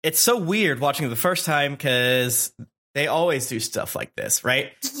 it's so weird watching it the first time because they always do stuff like this,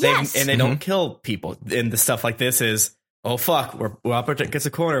 right? Yes. They don't kill people. And the stuff like this is, oh, fuck, we're up against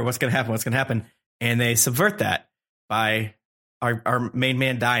a corner. What's going to happen? What's going to happen? And they subvert that by our main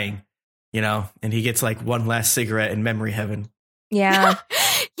man dying, and he gets like one last cigarette in memory heaven. Yeah.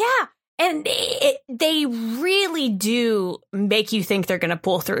 Yeah. And they really do make you think they're going to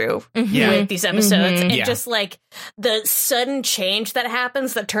pull through with these episodes. And just like the sudden change that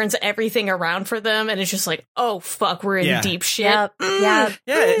happens that turns everything around for them. And it's just like, oh, fuck, we're in deep shit. Yep. And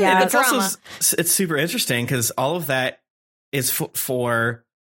it's drama. also it's super interesting because all of that is for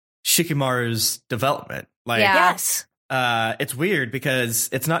Shikamaru's development. Like, yes. It's weird because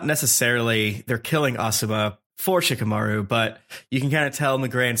it's not necessarily they're killing Asuma for Shikamaru, but you can kind of tell in the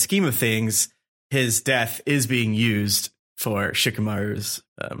grand scheme of things, his death is being used for Shikamaru's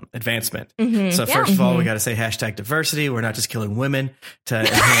advancement. So first of all, we got to say #diversity. We're not just killing women to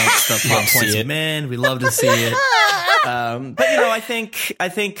enhance the plot points of men. We love to see it. But I think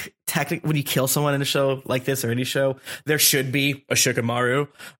technically when you kill someone in a show like this or any show, there should be a Shikamaru.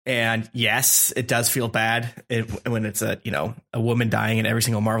 And yes, it does feel bad when it's a woman dying in every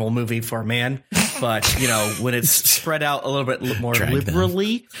single Marvel movie for a man. But when it's spread out a little bit more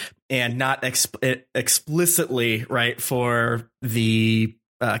liberally and not explicitly right for the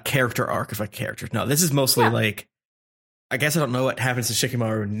character arc of a character. No, this is mostly like, I guess I don't know what happens to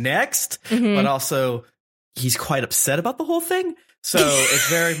Shikamaru next, but also he's quite upset about the whole thing. So it's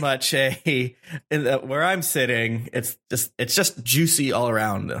very much where I'm sitting, it's just juicy all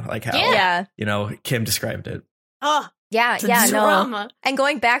around, like how Kim described it. Oh, yeah, drama. No. And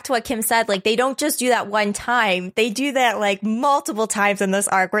going back to what Kim said, like they don't just do that one time; they do that like multiple times in this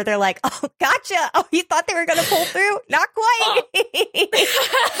arc, where they're like, "Oh, gotcha! Oh, you thought they were going to pull through? Not quite."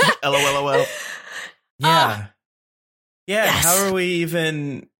 LOL. Yeah. Yes. How are we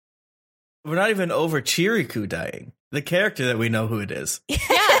even? We're not even over Chiriku dying. The character that we know who it is. Yeah,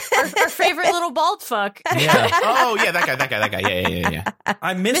 our favorite little bald fuck. Yeah. Oh yeah, that guy. Yeah.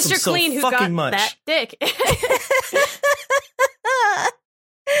 I miss Mr. him so Clean, who fucking got much. that dick.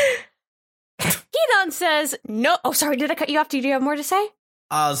 Hedon says no. Oh, sorry. Did I cut you off? Do you have more to say?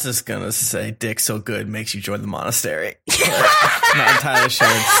 I was just gonna say, dick so good makes you join the monastery. Not entirely sure.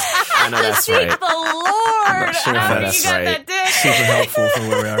 I know that's Seek right. the Lord. sure How that's you got right. that dick? Super helpful for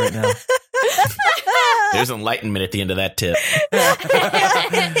where we are right now. There's enlightenment at the end of that tip.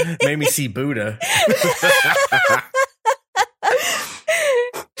 Made me see Buddha.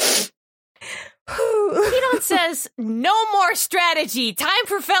 Hidon says, no more strategy. Time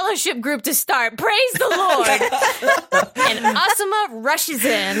for fellowship group to start. Praise the Lord. And Asuma rushes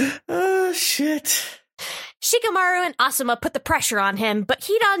in. Oh, shit. Shikamaru and Asuma put the pressure on him, but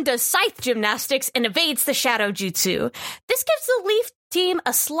Hidon does scythe gymnastics and evades the shadow jutsu. This gives the Leaf team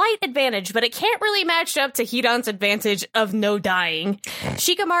a slight advantage, but it can't really match up to Hidon's advantage of no dying.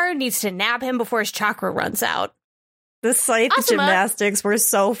 Shikamaru needs to nab him before his chakra runs out. The scythe Asuma. gymnastics were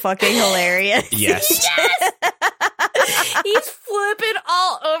so fucking hilarious. Yes. He's flipping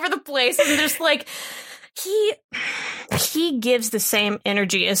all over the place, and there's like he gives the same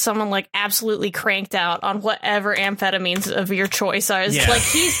energy as someone like absolutely cranked out on whatever amphetamines of your choice are. It's Yeah. like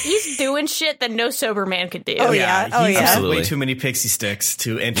he's doing shit that no sober man could do. Oh, yeah. Oh, He's yeah. got way too many pixie sticks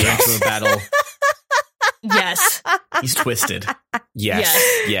to enter into a battle. Yes. He's twisted.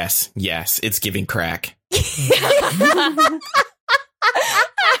 Yes. It's giving crack.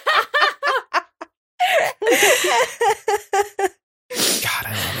 God,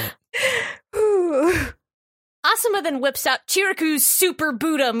 I love it. Asuma then whips out Chiraku's super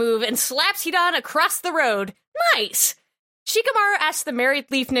Buddha move and slaps Hidon across the road. Nice! Shikamaru asks the married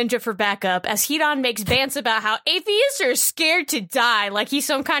Leaf Ninja for backup as Hidon makes bants about how atheists are scared to die like he's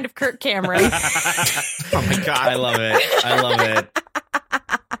some kind of Kirk Cameron. Oh my god, I love it.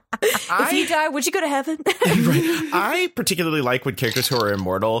 If you die, would you go to heaven? I particularly like when characters who are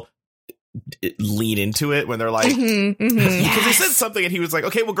immortal lean into it when they're like, because he said something and he was like,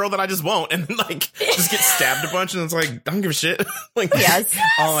 okay, well, girl, then I just won't, and then like just get stabbed a bunch, and it's like, I don't give a shit. Like, Yes.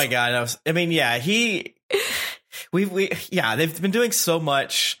 Oh my god, they've been doing so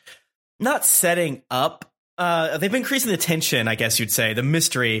much, not setting up. They've been increasing the tension, I guess you'd say, the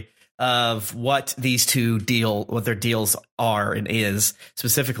mystery of what these two what their deals are and is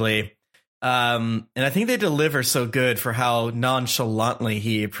specifically. And I think they deliver so good for how nonchalantly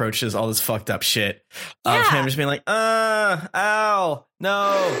he approaches all this fucked up shit. Of him just being like, ow,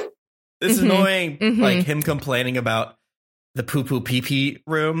 no, this is annoying. Like him complaining about the poo-poo pee-pee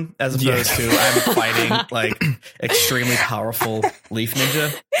room as opposed to I'm fighting like extremely powerful Leaf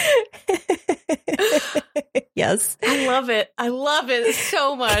Ninja. Yes. I love it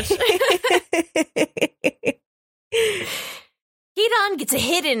so much. Hidon gets a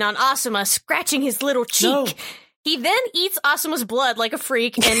hit in on Asuma, scratching his little cheek. No. He then eats Asuma's blood like a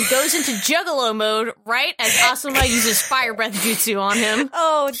freak and goes into Juggalo mode right as Asuma uses fire breath jutsu on him.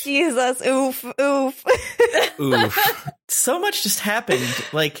 Oh, Jesus. Oof. oof. So much just happened.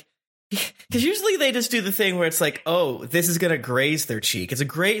 Like, because usually they just do the thing where it's like, oh, this is going to graze their cheek. It's a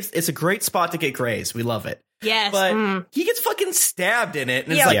great spot to get grazed. We love it. Yes. But he gets fucking stabbed in it,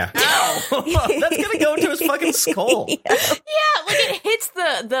 and Yeah. it's like, Yeah. ow! That's gonna go into his fucking skull. Yeah, like it hits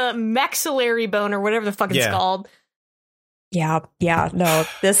the maxillary bone or whatever the fuck it's called. Yeah. No,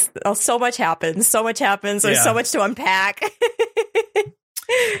 so much happens. There's Yeah. so much to unpack.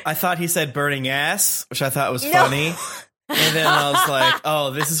 I thought he said burning ass, which I thought was funny. And then I was like,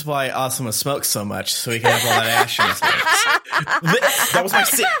 oh, this is why Asuma smokes so much, so he can have all that ash in his face. That was my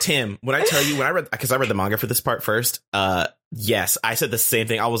sit, Tim. When I tell you, because I read the manga for this part first, yes, I said the same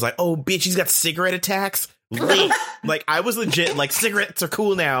thing. I was like, oh, bitch, he's got cigarette attacks. Like, I was legit, like, cigarettes are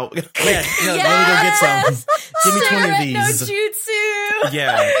cool now. Yeah, let me go get some. Give me 20 of these. No jutsu.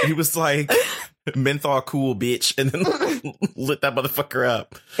 Yeah, he was like, menthol cool, bitch, and then lit that motherfucker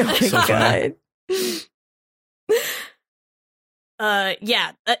up. Oh my So funny.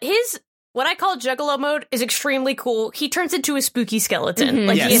 God. His what I call Juggalo mode is extremely cool. He turns into a spooky skeleton. Mhm.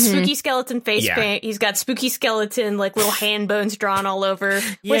 Like he has Yes. spooky skeleton face Yeah. paint. He's got spooky skeleton like little hand bones drawn all over.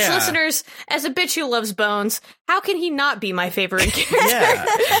 Which Yeah. listeners, as a bitch who loves bones, how can he not be my favorite character? Yeah.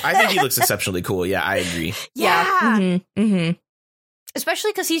 I think he looks exceptionally cool. Yeah, I agree. Yeah. Mm-hmm.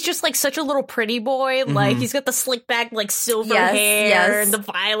 Especially because he's just like such a little pretty boy. Like he's got the slick back, like silver Yes, hair yes. and the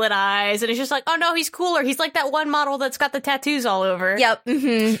violet eyes. And it's just like, oh no, he's cooler. He's like that one model that's got the tattoos all over. Yep.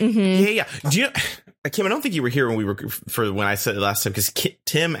 Yeah. Do you know, Kim, I don't think you were here when I said it last time, because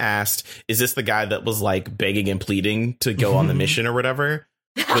Tim asked, is this the guy that was like begging and pleading to go on the mission or whatever?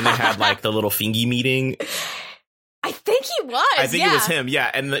 When they had like the little fingy meeting. I think he was. I think it was him,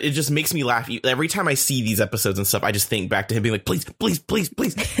 yeah, and it just makes me laugh every time I see these episodes and stuff. I just think back to him being like, "Please, please, please,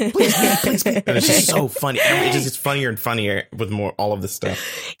 please, please, please," and it's just so funny. And it just gets funnier and funnier with more all of this stuff.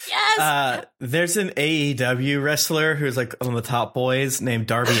 Yes. There's an AEW wrestler who's like one of the top boys named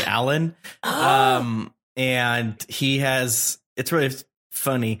Darby Allin, and he has. It's really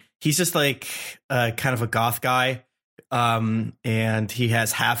funny. he's just like kind of a goth guy. And he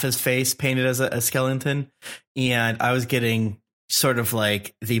has half his face painted as a skeleton. And I was getting sort of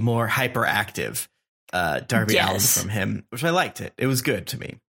like the more hyperactive Darby Allin from him, which I liked it. It was good to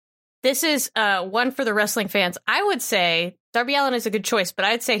me. This is one for the wrestling fans. I would say Darby Allin is a good choice, but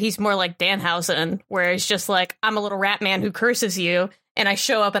I'd say he's more like Danhausen, where he's just like, I'm a little rat man who curses you, and I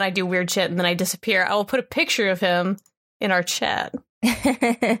show up and I do weird shit, and then I disappear. I will put a picture of him in our chat.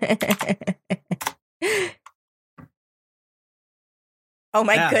 Oh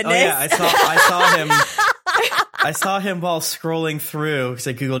my goodness! Oh yeah, I saw him. I saw him while scrolling through because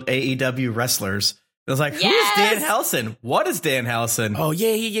I googled AEW wrestlers. I was like, "Who's Danhausen? What is Danhausen?" Oh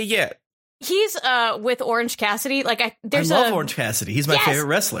yeah. He's with Orange Cassidy. Like I love Orange Cassidy. He's my favorite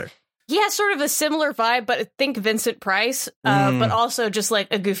wrestler. He has sort of a similar vibe, but think Vincent Price, but also just like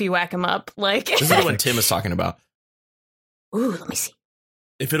a goofy whack 'em up. Like this is the one Tim is talking about. Ooh, let me see.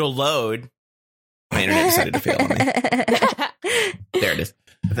 If it'll load, my internet decided to fail on me. There it is.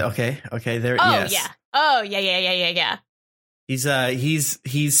 Okay. There. Oh yes. yeah. Oh yeah. He's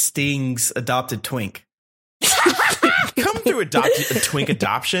Sting's adopted twink. Come through twink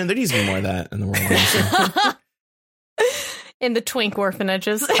adoption. There needs to be more of that in the world. Honestly. In the twink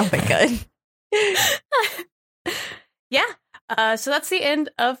orphanages. Oh my god. Yeah. So that's the end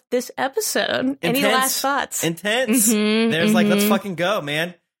of this episode. Any last thoughts? Intense. There's like, let's fucking go,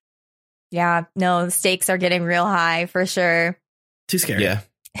 man. Yeah. No, the stakes are getting real high for sure. Too scary. Yeah.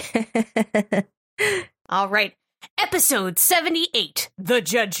 All right. Episode 78, The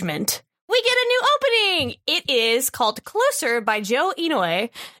Judgment. We get a new opening. It is called Closer by Joe Inoue.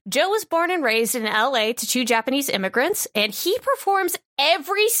 Joe was born and raised in LA to two Japanese immigrants, and he performs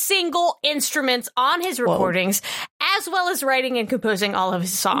every single instrument on his recordings, as well as writing and composing all of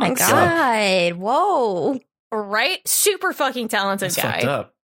his songs. Oh my god. Whoa. Right? Super fucking talented That's guy. fucked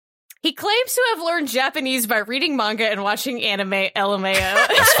up. He claims to have learned Japanese by reading manga and watching anime LMAO.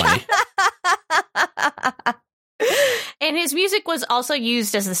 That's funny. And his music was also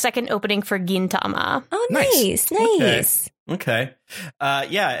used as the second opening for Gintama. Oh, nice. Okay.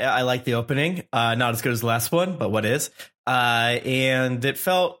 Yeah, I like the opening. Not as good as the last one, but what is? And it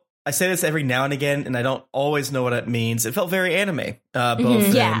felt, I say this every now and again, and I don't always know what it means. It felt very anime,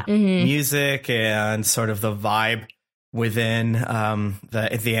 both in music and sort of the vibe within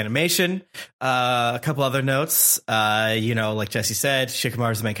the animation. A couple other notes, like Jesse said,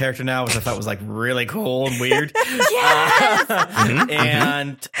 Shikamaru's the main character now, which I thought was like really cool and weird.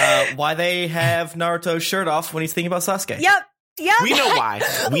 And why they have Naruto's shirt off when he's thinking about Sasuke. Yep. We know why.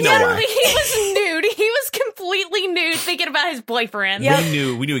 We know why. He was nude. He was completely nude thinking about his boyfriend. Yep.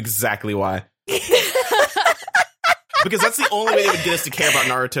 We knew exactly why. Because that's the only way they would get us to care about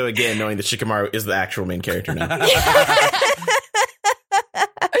Naruto again, knowing that Shikamaru is the actual main character now.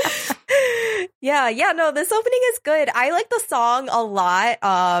 Yeah, no, this opening is good. I like the song a lot.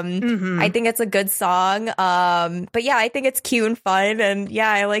 I think it's a good song. But yeah, I think it's cute and fun. And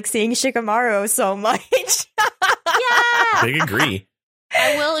yeah, I like seeing Shikamaru so much. Yeah. Big agree.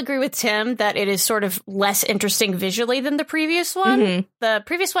 I will agree with Tim that it is sort of less interesting visually than the previous one. The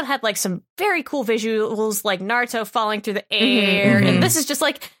previous one had like some very cool visuals, like Naruto falling through the air. And this is just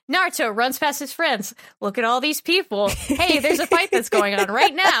like Naruto runs past his friends. Look at all these people. Hey, there's a fight that's going on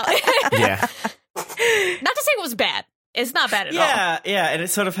right now. Yeah. Not to say it was bad. It's not bad at all. Yeah. And it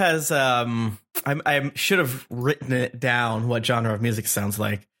sort of has, I should have written it down what genre of music sounds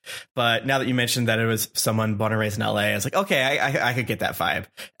like. But now that you mentioned that it was someone born and raised in LA, I was like, okay, I could get that vibe.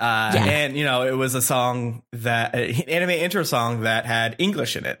 And, it was a song that, an anime intro song that had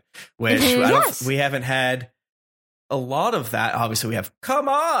English in it, which we haven't had a lot of that. Obviously, we have Come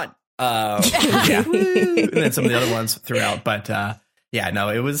On! And then some of the other ones throughout. But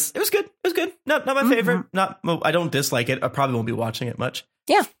it was good. It was good. Not my favorite. I don't dislike it. I probably won't be watching it much.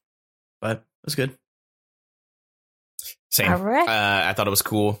 Yeah. But it was good. Same. All right. I thought it was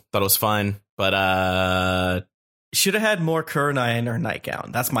cool. Thought it was fun. But should have had more Kurenai in her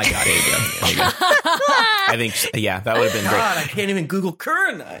nightgown. That's my god. I think, that would have been great. God, I can't even Google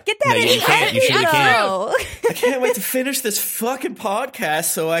Kurenai. Get that in you can't. You surely can't. I can't wait to finish this fucking podcast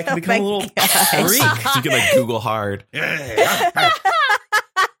so I can become a little freak. You can like Google hard. But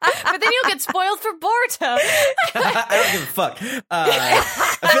then you'll get spoiled for Boruto. I don't give a fuck. I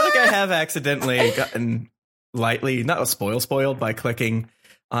feel like I have accidentally gotten lightly, not spoiled by clicking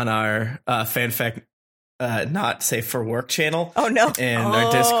on our fanfic not safe for work channel. Oh no. In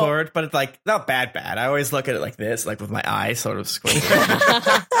our Discord, but it's like not bad. I always look at it like this, like with my eye sort of squinting.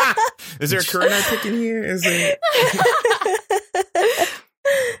 Is there a Kurenai pick in here? Is there?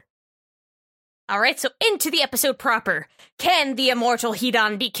 All right, so into the episode proper. Can the immortal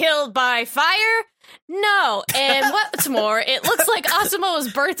Hidan be killed by fire? No. And what's more, it looks like Asuma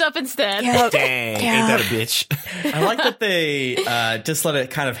was burnt up instead. Dang, ain't that a bitch? I like that they just let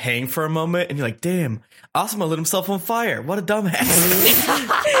it kind of hang for a moment, and you're like, damn, Asuma lit himself on fire. What a dumbass.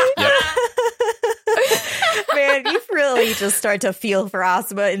 Yep. Man, you really just start to feel for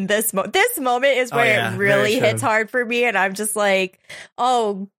Asuma in this moment. This moment is where it really hits hard for me, and I'm just like,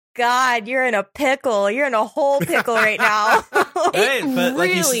 oh, God, you're in a pickle. You're in a whole pickle right now. Right, but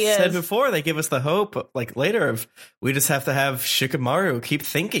like you really said is. before, they give us the hope, like later, of we just have to have Shikamaru keep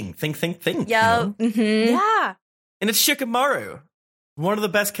thinking. Think. Yeah. You know? Mm-hmm. Yeah. And it's Shikamaru. One of the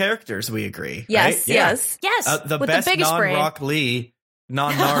best characters, we agree. Yes, right? yes. Yes. The with best the biggest brain. non-Rock Lee,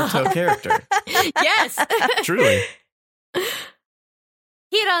 non-Naruto character. Yes. Truly.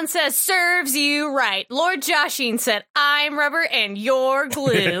 Hidan says, serves you right. Lord Jashin said, I'm rubber and you're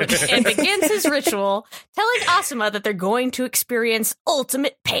glue, and begins his ritual, telling Asuma that they're going to experience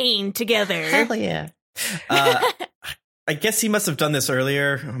ultimate pain together. Hell yeah. I guess he must have done this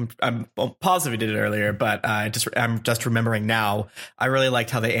earlier. I'm positive he did it earlier, but I'm just remembering now. I really liked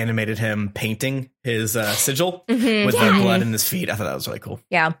how they animated him painting his sigil with the blood in his feet. I thought that was really cool.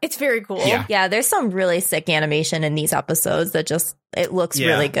 Yeah. It's very cool. Yeah, there's some really sick animation in these episodes that just, it looks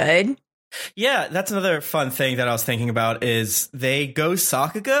really good. Yeah, that's another fun thing that I was thinking about is they go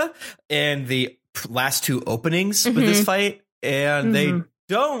Sakuga in the last two openings with this fight, and they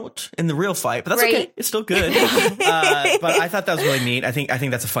don't in the real fight, but that's okay. It's still good. But I thought that was really neat. I think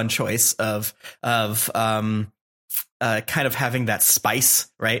that's a fun choice of kind of having that spice,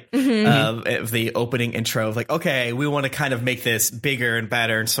 right? Of the opening intro of like, okay, we want to kind of make this bigger and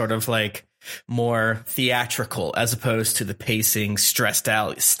better and sort of like more theatrical as opposed to the pacing, stressed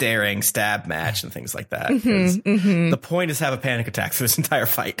out, staring stab match and things like that. The point is have a panic attack through this entire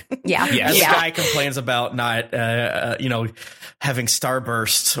fight. Yeah. As the guy complains about not, having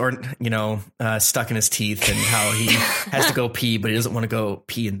starbursts or, stuck in his teeth and how he has to go pee, but he doesn't want to go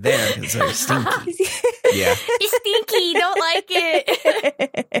pee in there because they're stinky. Yeah. It's stinky. Don't like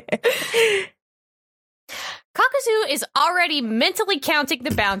it. Kakuzu is already mentally counting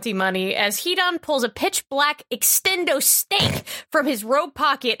the bounty money as Hidan pulls a pitch black extendo stake from his robe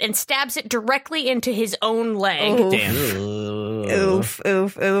pocket and stabs it directly into his own leg. Oof. Damn.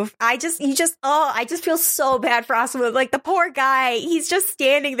 Oof. I just feel so bad for Asuma. Like the poor guy, he's just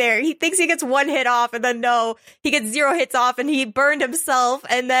standing there. He thinks he gets one hit off and then no, he gets 0 hits off and he burned himself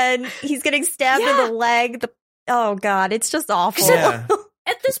and then he's getting stabbed in the leg. Oh God, it's just awful. Yeah.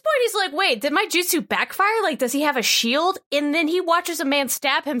 At this point, he's like, wait, did my jutsu backfire? Like, does he have a shield? And then he watches a man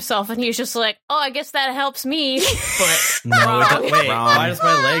stab himself, and he's just like, oh, I guess that helps me. But Wait, why does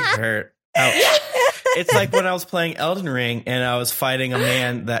my leg hurt? Ouch. It's like when I was playing Elden Ring, and I was fighting a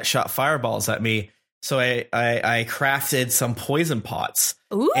man that shot fireballs at me. So I crafted some poison pots,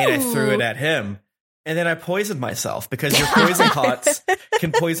 and I threw it at him. And then I poisoned myself because your poison pots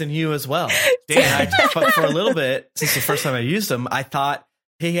can poison you as well. But for a little bit, since the first time I used them, I thought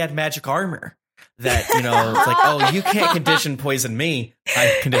he had magic armor that, it's like, oh, you can't condition poison me.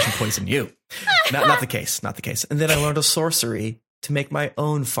 I condition poison you. Not the case. And then I learned a sorcery to make my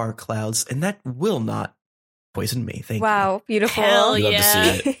own fart clouds, and that will not poison me. Thank you. Wow, beautiful. Hell Love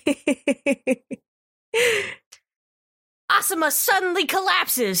yeah. to see it. Asuma suddenly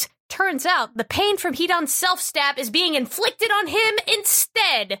collapses. Turns out the pain from Hidan's self-stab is being inflicted on him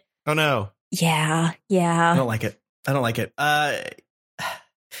instead. Oh no. Yeah. I don't like it.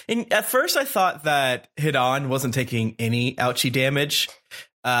 And at first I thought that Hidan wasn't taking any ouchie damage,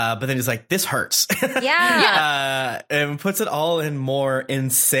 but then he's like, this hurts. Yeah. And puts it all in more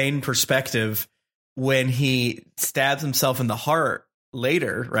insane perspective when he stabs himself in the heart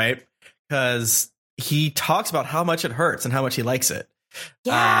later, right? Because he talks about how much it hurts and how much he likes it.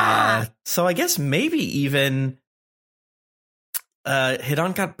 Yeah. So I guess maybe even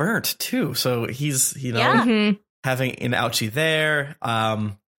Hidan got burnt too. So he's, having an ouchie there.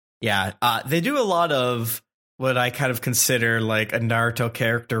 They do a lot of what I kind of consider like a Naruto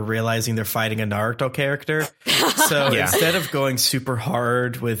character realizing they're fighting a Naruto character. So instead of going super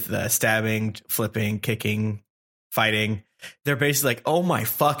hard with stabbing, flipping, kicking, fighting, they're basically like, oh my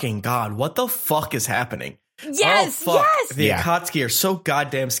fucking God, what the fuck is happening? Yes, oh, fuck. yes. The Akatsuki are so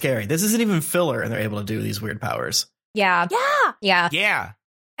goddamn scary. This isn't even filler, and they're able to do these weird powers. Yeah.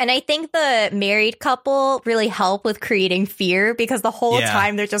 And I think the married couple really help with creating fear because the whole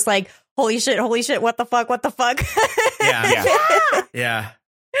time they're just like, holy shit, what the fuck? Yeah.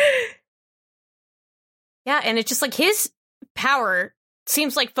 Yeah, and it's just like his power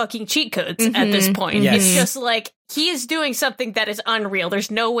seems like fucking cheat codes at this point. Yes. It's just like, he is doing something that is unreal.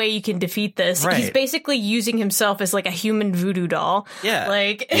 There's no way you can defeat this. Right. He's basically using himself as like a human voodoo doll. Yeah.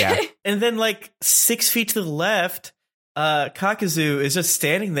 Like, And then like 6 feet to the left, Kakuzu is just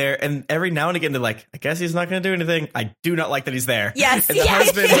standing there, and every now and again they're like, I guess he's not going to do anything. I do not like that he's there. Yes. And the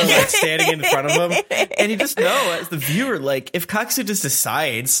husband is like standing in front of him, and you just know as the viewer, like, if Kakuzu just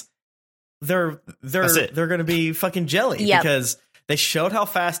decides, they're going to be fucking jelly because they showed how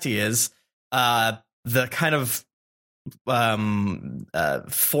fast he is. The kind of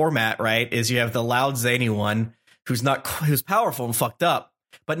format, right, is you have the loud zany one who's powerful and fucked up,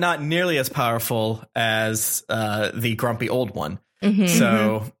 but not nearly as powerful as the grumpy old one.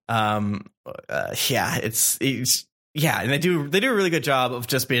 So and they do a really good job of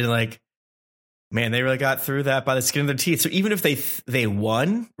just being like, man, they really got through that by the skin of their teeth. So even if they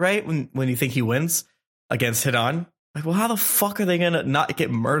won, right, when you think he wins against Hidan, like, well, how the fuck are they gonna not get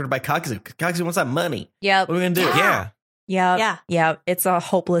murdered by Kakuzu? Kakuzu wants that money. Yep. What are we gonna do? Yeah. It's a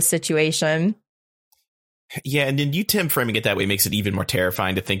hopeless situation. Yeah, and then you, Tim, framing it that way makes it even more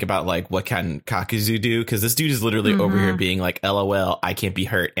terrifying to think about, like, what can Kakuzu do? Because this dude is literally over here being like, LOL, I can't be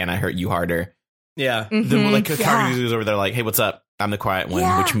hurt, and I hurt you harder. Yeah. Then, like, Kakuzu's over there like, hey, what's up? I'm the quiet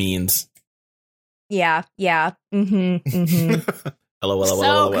one, which means... Yeah. LOL,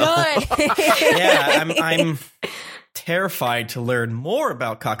 so good. Yeah, I'm terrified to learn more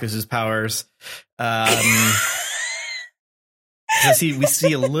about Kakuzu's powers. We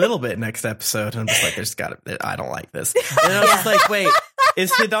see a little bit next episode, and I'm just like, I don't like this. And I was just like, wait,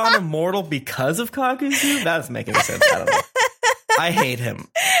 is Hidan immortal because of Kakuzu? That doesn't make any sense. I don't know. I hate him.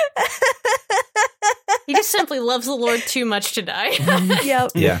 He just simply loves the Lord too much to die.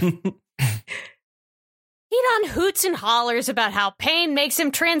 Yep. Yeah. Hidan hoots and hollers about how pain makes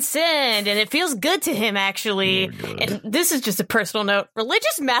him transcend, and it feels good to him, actually. And this is just a personal note.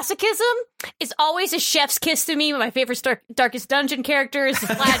 Religious masochism is always a chef's kiss to me. My favorite Darkest Dungeon character is the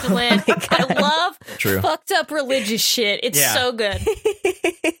Flagellant. I love fucked up religious shit. It's so good.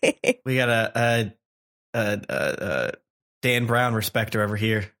 We got a Dan Brown respecter over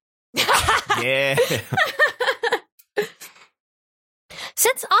here. Yeah.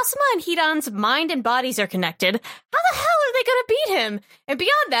 Since Asuma and Hidan's mind and bodies are connected, how the hell are they going to beat him? And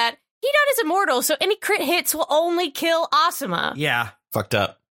beyond that, Hidan is immortal, so any crit hits will only kill Asuma. Yeah. Fucked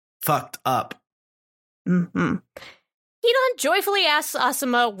up. Mm-hmm. Hidan joyfully asks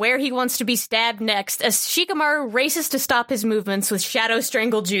Asuma where he wants to be stabbed next as Shikamaru races to stop his movements with Shadow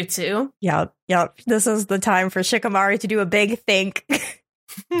Strangle Jutsu. Yep. This is the time for Shikamaru to do a big think.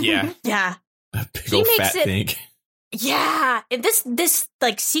 Yeah. Yeah. A big old fat think. Yeah, and this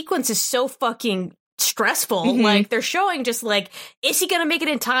like sequence is so fucking stressful. Like, they're showing just like, is he gonna make it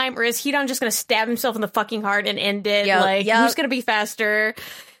in time, or is Hidan just gonna stab himself in the fucking heart and end it? Who's gonna be faster?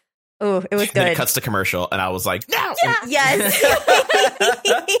 Oh, it was good. Then it cuts to commercial, and I was like, no! Yeah. Yes!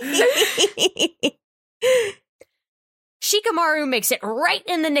 Shikamaru makes it right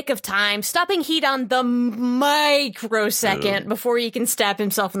in the nick of time, stopping Hidan the microsecond before he can stab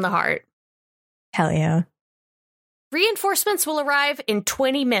himself in the heart. Hell yeah. Reinforcements will arrive in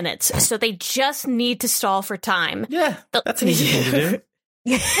 20 minutes, so they just need to stall for time. Yeah, that's an easy thing to do.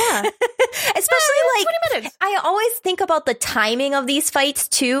 Yeah. Especially 20 minutes. I always think about the timing of these fights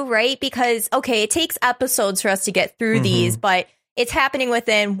too, right? Because, okay, it takes episodes for us to get through these, but it's happening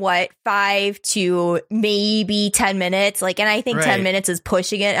within 5 to maybe 10 minutes. Like, and I think 10 minutes is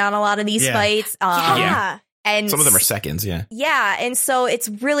pushing it on a lot of these fights. And some of them are seconds, yeah. Yeah, and so it's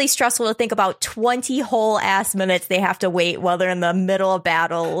really stressful to think about 20 whole ass minutes they have to wait while they're in the middle of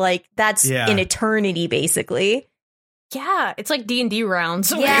battle. Like, that's an eternity, basically. Yeah, it's like D&D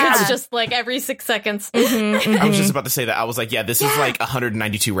rounds. Yeah. It's just like every 6 seconds. I was just about to say that. I was like, yeah, this is like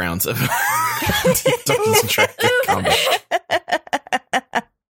 192 rounds of Dungeons & Dragons combat.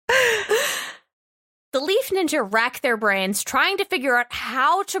 The Leaf Ninja rack their brains trying to figure out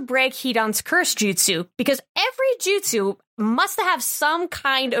how to break Hidan's curse jutsu, because every jutsu must have some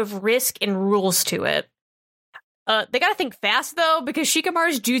kind of risk and rules to it. They gotta think fast, though, because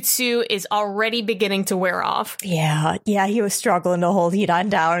Shikamaru's jutsu is already beginning to wear off. Yeah, he was struggling to hold Hidan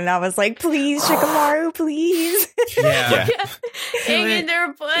down, and I was like, please, Shikamaru, please. Yeah. Hang in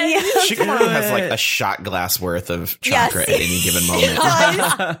there, bud. Yeah. Shikamaru has like a shot glass worth of chakra at any given moment.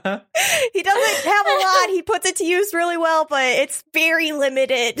 He doesn't have a lot. He puts it to use really well, but it's very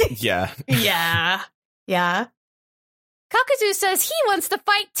limited. Yeah. Kakuzu says he wants to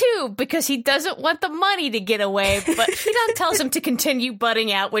fight too because he doesn't want the money to get away, but Hidan tells him to continue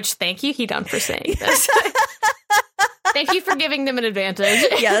butting out, which thank you, Hidan, for saying this. Thank you for giving them an advantage.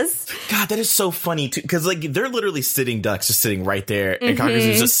 Yes. God, that is so funny too, because like they're literally sitting ducks, just sitting right there, and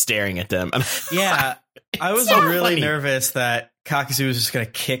Kakuzu's just staring at them. Yeah, I was really nervous that Kakuzu was just gonna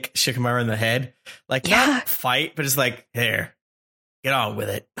kick Shikamaru in the head, like not fight, but just like, here, get on with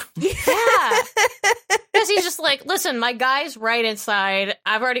it. Yeah. Because he's just like, listen, my guy's right inside.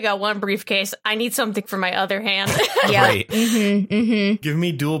 I've already got one briefcase. I need something for my other hand. Yeah. Right. Give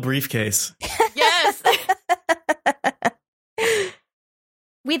me dual briefcase. Yes.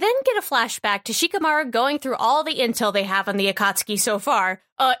 We then get a flashback to Shikamaru going through all the intel they have on the Akatsuki so far.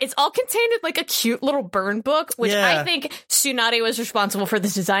 It's all contained in like a cute little burn book, which I think Tsunade was responsible for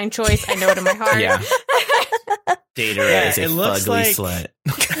this design choice. I know it in my heart. Yeah. Datara is a fugly slut.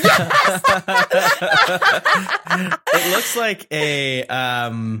 It looks like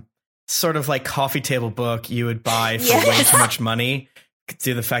a sort of like coffee table book you would buy for way too much money.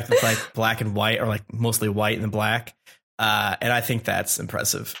 Due to the fact that it's like black and white, or like mostly white and black. And I think that's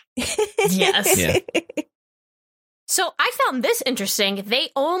impressive. Yes. Yeah. So I found this interesting. They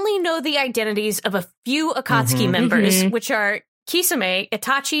only know the identities of a few Akatsuki members, which are Kisame,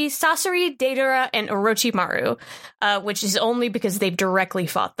 Itachi, Sasori, Datara, and Orochimaru, which is only because they've directly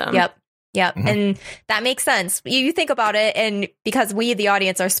fought them. Yep. And that makes sense. You think about it, and because we, the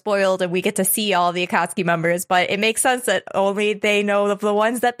audience, are spoiled and we get to see all the Akatsuki members, but it makes sense that only they know of the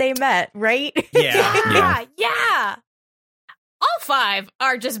ones that they met, right? Yeah. All 5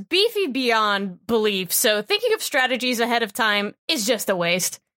 are just beefy beyond belief, so thinking of strategies ahead of time is just a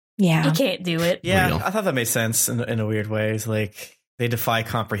waste. Yeah. You can't do it. Yeah, Real. I thought that made sense in a weird way. It's like they defy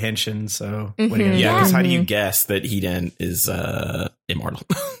comprehension, so what are you gonna Yeah, do? because how do you guess that Hiden is immortal?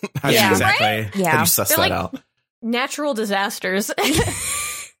 How do you- Exactly. How do Yeah. you suss They're that like- out? Natural disasters.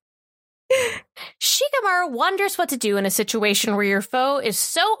 Shikamaru wonders what to do in a situation where your foe is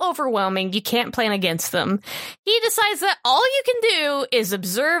so overwhelming you can't plan against them. He decides that all you can do is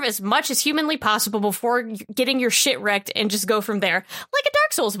observe as much as humanly possible before getting your shit wrecked and just go from there. Like a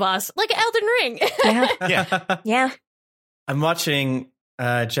Dark Souls boss, like Elden Ring. Yeah. I'm watching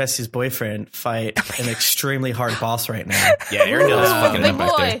Jesse's boyfriend fight an extremely hard boss right now. Yeah, Arendelle is Ooh, fucking big up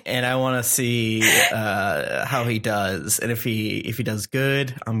back there. boy. And I want to see how he does, and if he does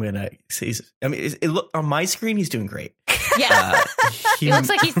good, I'm gonna see. I mean, it look on my screen, he's doing great. Yeah. He looks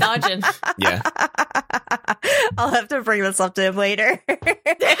like he's dodging. Yeah. I'll have to bring this up to him later.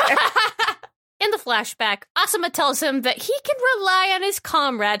 In the flashback, Asuma tells him that he can rely on his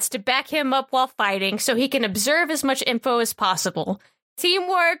comrades to back him up while fighting so he can observe as much info as possible.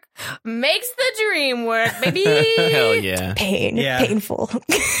 Teamwork makes the dream work, baby. Hell yeah. Painful.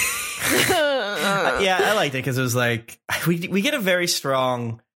 Yeah, I liked it because it was like we get a very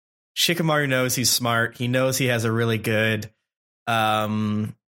strong. Shikamaru knows he's smart. He knows he has a really good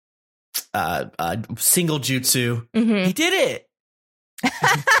single jutsu. He did it.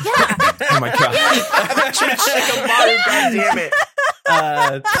 Oh my god. Shikamaru, god damn it.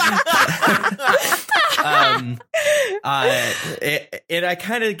 And I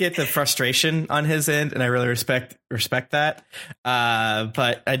kind of get the frustration on his end, and I really respect that.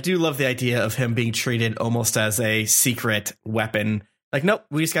 But I do love the idea of him being treated almost as a secret weapon. Like, nope,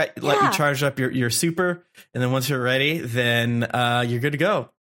 we just got let you charge up your super, and then once you're ready, then you're good to go.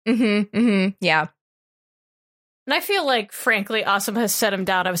 Yeah. And I feel like, frankly, Asuma has set him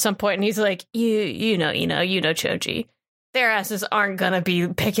down at some point, and he's like, you know, Choji. Their asses aren't gonna be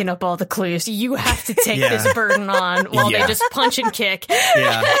picking up all the clues. You have to take this burden on while they just punch and kick.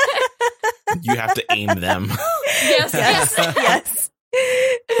 Yeah. You have to aim them. Yes.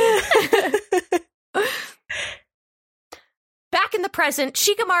 Back in the present,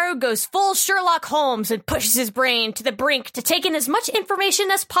 Shikamaru goes full Sherlock Holmes and pushes his brain to the brink to take in as much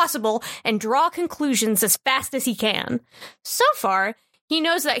information as possible and draw conclusions as fast as he can. So far, he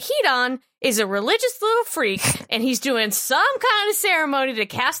knows that Hiden is a religious little freak, and he's doing some kind of ceremony to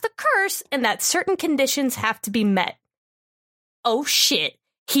cast a curse, and that certain conditions have to be met. Oh shit.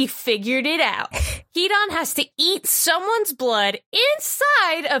 He figured it out. Hiden has to eat someone's blood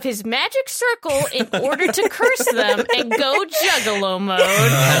inside of his magic circle in order to curse them and go juggalo mode.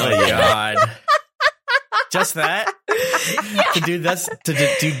 Oh my god. Just that?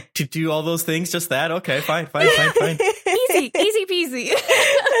 To do all those things, just that? Okay, fine. Easy peasy.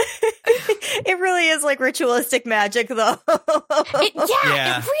 It really is like ritualistic magic, though.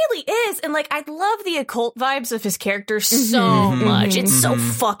 It really is. And like, I love the occult vibes of his character so much. It's so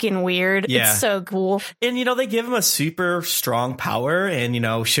fucking weird. Yeah. It's so cool. And, they give him a super strong power, and,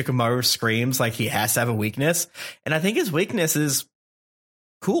 Shikamaru screams like he has to have a weakness. And I think his weakness is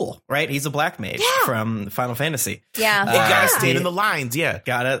cool, right? He's a black mage from Final Fantasy. Yeah. You gotta stand in the lines,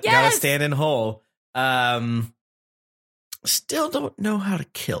 Gotta stand in whole. Still don't know how to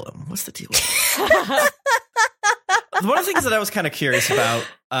kill him. What's the deal with that? One of the things that I was kind of curious about,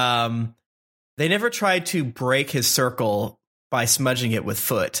 they never tried to break his circle by smudging it with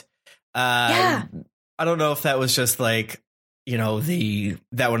foot. I don't know if that was just like,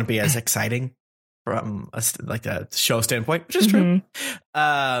 that wouldn't be as exciting from a show standpoint, which is true.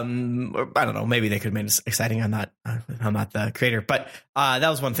 I don't know. Maybe they could have made it exciting. I'm not the creator, but that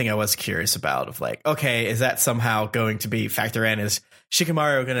was one thing I was curious about. Of like, okay, is that somehow going to be factor in? Is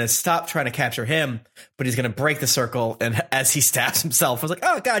Shikamaru going to stop trying to capture him, but he's going to break the circle? And as he stabs himself, I was like,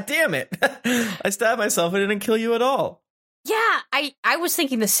 oh god damn it! I stabbed myself and it didn't kill you at all. Yeah, I was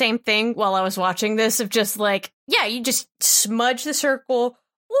thinking the same thing while I was watching this. Of just like, yeah, you just smudge the circle,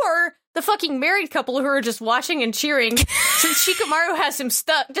 or the fucking married couple who are just watching and cheering, since Shikamaru has him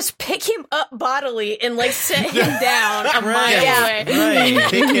stuck, just pick him up bodily and like set him down a mile away.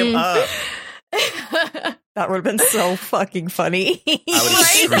 Right, pick him up. That would have been so fucking funny. I would have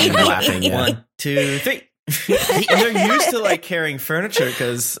screamed laughing. Yeah. 1, 2, 3. And they're used to like carrying furniture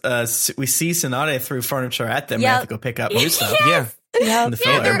because we see Tsunade through furniture at them. They have to go pick up new stuff. Yeah. In the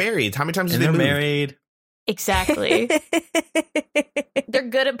filler. They're married. How many times And have they they're moved? married. Exactly. They're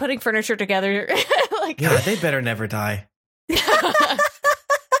good at putting furniture together. Like, Yeah, they better never die. they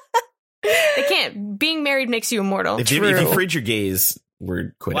can't. Being married makes you immortal. If you fridge your gaze,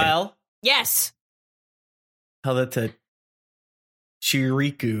 we're quitting. Well, Yes. tell that to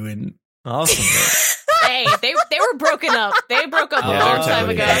Chiriku and Awesome. Hey, they were broken up. They broke up a long time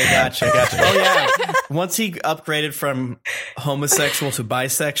ago. Gotcha. Oh, yeah. Once he upgraded from homosexual to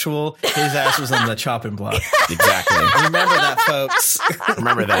bisexual, his ass was on the chopping block. Exactly. Remember that, folks.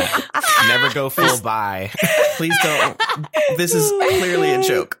 Remember that. Never go full bi. Please don't. This is clearly a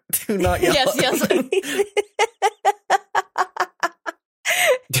joke. Do not yell. Yes.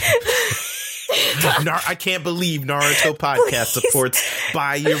 I can't believe Naruto podcast supports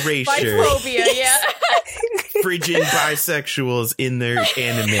bi-erasure. Biphobia, yeah. Frigid bisexuals in their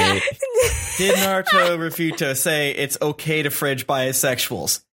anime. Did Naruto Reviewto say it's okay to fridge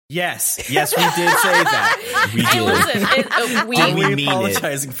bisexuals? Yes, we did say that. We Hey, did. listen, we We're mean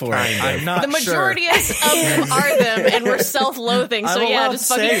apologizing for it. Kind of. I'm not the majority sure. of them are them, and we're self-loathing, so I'm yeah, allowed just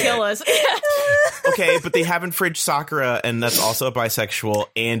to fucking say kill us. Okay, but they haven't fridged Sakura, and that's also a bisexual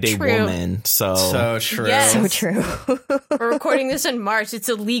and a True. woman. So true. Yes. So true. We're recording this in March. It's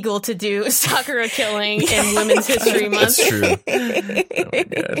illegal to do Sakura killing in Women's History Month. That's true. Oh my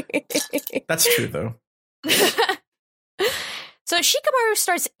God. That's true, though. So Shikamaru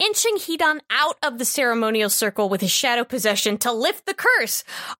starts inching Hidan out of the ceremonial circle with his shadow possession to lift the curse.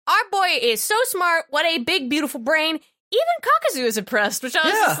 Our boy is so smart. What a big, beautiful brain. Even Kakazu is impressed, which I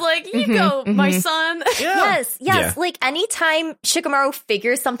was just like, you go, my son. Yeah. Yes. Yeah. Like anytime Shikamaru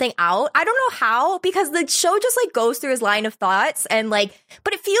figures something out, I don't know how, because the show just like goes through his line of thoughts and like,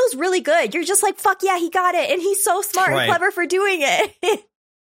 but it feels really good. You're just like, fuck yeah, he got it. And he's so smart Right. and clever for doing it.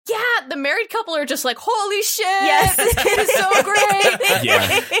 Yeah, the married couple are just like, holy shit. Yes. This kid is so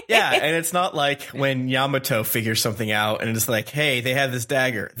great. Yeah, and it's not like when Yamato figures something out and it's like, hey, they have this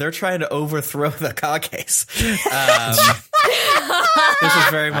dagger. They're trying to overthrow the Kages. This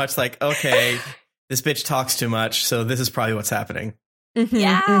is very much like, okay, this bitch talks too much, so this is probably what's happening.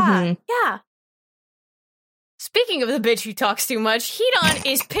 Yeah. Speaking of the bitch who talks too much, Hidan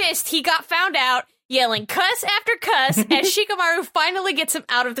is pissed he got found out, yelling cuss after cuss as Shikamaru finally gets him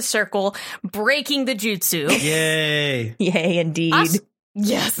out of the circle, breaking the jutsu. Yay. Yay, indeed.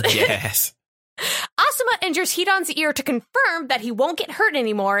 Yes. Yes. Asuma injures Hidan's ear to confirm that he won't get hurt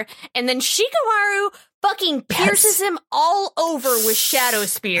anymore, and then Shikamaru fucking pierces him all over with shadow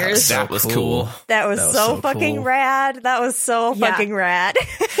spears. That was cool. That was so fucking cool. rad. That was so fucking rad.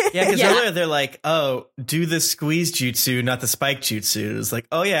 Yeah, because Yeah. earlier they're like, oh, do the squeeze jutsu, not the spike jutsu. It's like,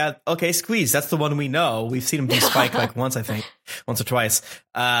 oh yeah, okay, squeeze. That's the one we know. We've seen him do spike like once, I think. Once or twice.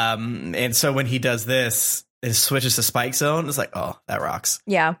 And so when he does this, it switches to spike zone. It's like, oh, that rocks.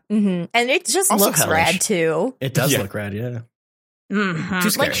 Yeah. And it just Also looks hellish. rad too. It does Yeah. look rad, yeah. Mhm.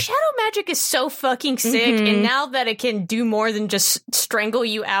 Too scary. Like, shadow magic is so fucking sick, and now that it can do more than just strangle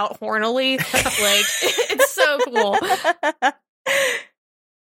you out hornily, like, it's so cool.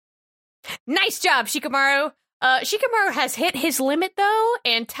 Nice job, Shikamaru. Shikamaru has hit his limit, though,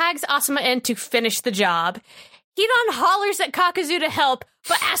 and tags Asuma in to finish the job. Hidan hollers at Kakazu to help,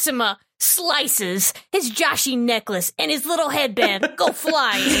 but Asuma slices his Joshi necklace and his little headband go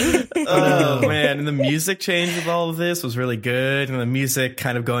flying. Oh man, and the music change with all of this was really good, and the music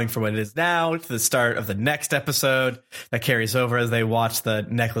kind of going from what it is now to the start of the next episode that carries over as they watch the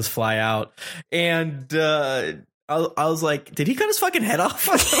necklace fly out. And I was like, did he cut his fucking head off?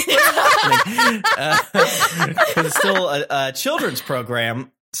 Because it's still a children's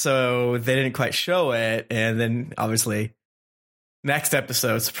program, so they didn't quite show it. And then obviously, next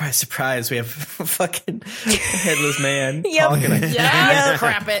episode, surprise, surprise, we have a fucking headless man.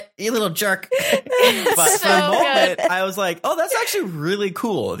 Crap it, you little jerk. But So for the moment, good. I was like, oh, that's actually really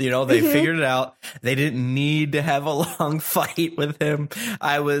cool. They figured it out. They didn't need to have a long fight with him.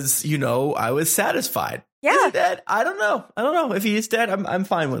 I was satisfied. Yeah. Is he dead? I don't know. If he is dead, I'm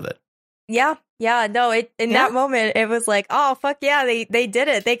fine with it. Yeah. No, that moment, it was like, oh, fuck yeah, they did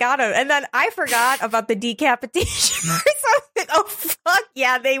it. They got him. And then I forgot about the decapitation or something. Oh, fuck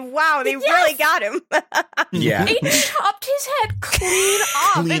yeah, they really got him. Yeah. They chopped his head clean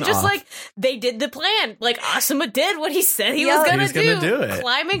off. And just like, they did the plan. Like, Asuma did what he said he was gonna do it.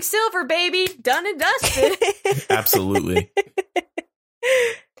 Climbing silver, baby. Done and dusted. Absolutely.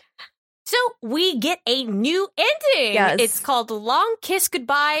 So we get a new ending. Yes. It's called Long Kiss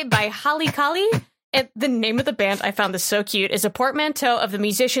Goodbye by Hali Kali. And the name of the band, I found this so cute, is a portmanteau of the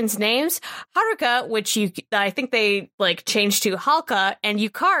musicians' names. Haruka, which I think they like changed to Halka, and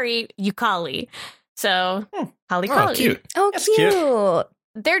Yukali. So Hali Kali. Cute. Oh, That's cute.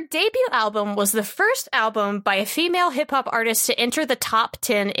 Their debut album was the first album by a female hip-hop artist to enter the top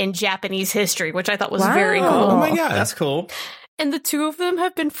 10 in Japanese history, which I thought was very cool. Oh my god, That's cool. And the two of them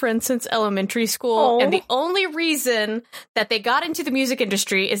have been friends since elementary school. And the only reason that they got into the music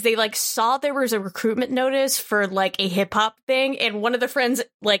industry is they like saw there was a recruitment notice for like a hip hop thing. And one of the friends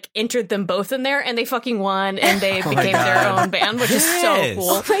like entered them both in there and they fucking won and they became their own band, which is so cool.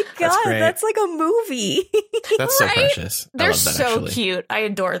 Oh my god, great. that's like a movie. that's so Right? precious. I They're love that, so actually. cute. I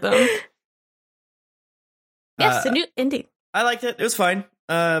adore them. Yes, the new ending. I liked it. It was fine.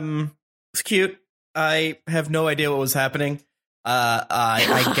 It's cute. I have no idea what was happening.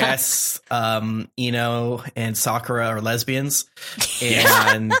 I guess Ino and Sakura are lesbians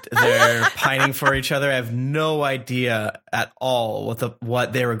and they're pining for each other. I have no idea at all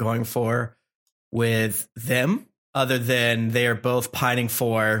what they were going for with them, other than they are both pining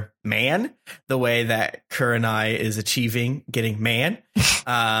for man, the way that Kurenai is achieving getting man.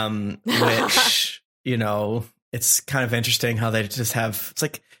 Which, it's kind of interesting how they just have, it's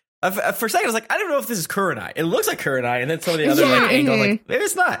like, for a second, I was like, I don't know if this is Kurenai. It looks like Kurenai, and then some of the other angle, like, maybe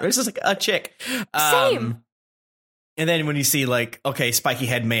it's not. It's just like a chick. Same. And then when you see like, okay, spiky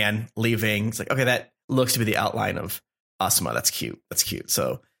head man leaving, it's like, okay, that looks to be the outline of Asuma. That's cute.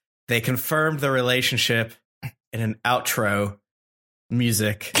 So they confirmed the relationship in an outro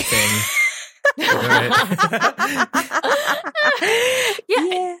music thing.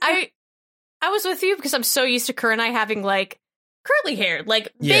 I was with you because I'm so used to Kurenai having like curly hair,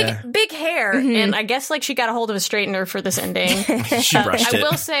 like big hair, and I guess like she got a hold of a straightener for this ending. She brushed it. I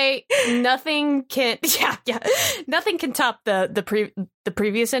will say nothing can nothing can top the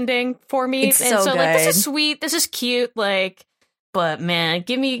previous ending for me. It's and so like this good. is sweet, this is cute, like, but man,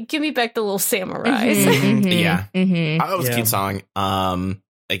 give me back the little samurais. Yeah. Mm-hmm. That was a cute song.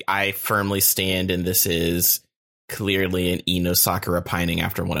 Like I firmly stand, and this is clearly an Ino Sakura pining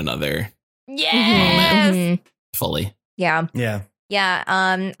after one another. Yes. Fully. Yeah.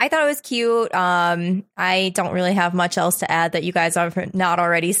 I thought it was cute. I don't really have much else to add that you guys have not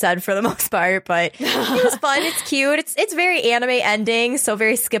already said for the most part, but it was fun. It's cute. It's very anime ending, so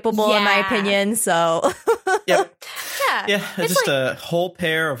very skippable in my opinion. So Yep. Yeah. It's just like a whole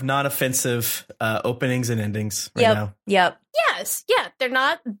pair of non-offensive openings and endings right now. Yep. Yes. Yeah. They're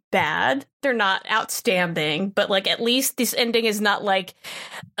not bad. They're not outstanding, but like at least this ending is not like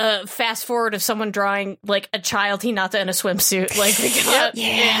fast forward of someone drawing like a child Hinata in a swimsuit. Like we got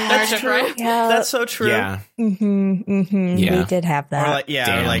in That's Naruto, true. right? Yeah. That's so true. Yeah. Yeah. We did have that. Or like,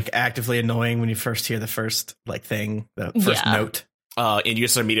 Damn. like actively annoying when you first hear the first like thing, the first note. And you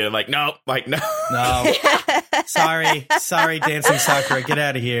just immediately like, no. No. Sorry, Dancing Sakura, get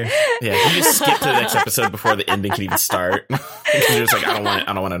out of here. Yeah, you just skip to the next episode before the ending can even start. You're just like, I don't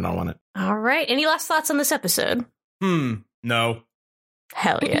want it. All right. Any last thoughts on this episode? No.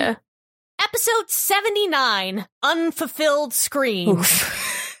 Hell yeah. Episode 79, Unfulfilled Scream.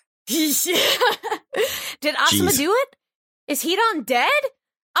 Did Asuma do it? Is Hidan dead?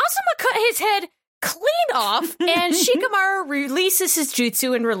 Asuma cut his head clean off, and Shikamaru releases his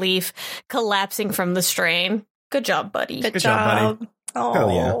jutsu in relief, collapsing from the strain. Good job, buddy. Good job, buddy. Oh,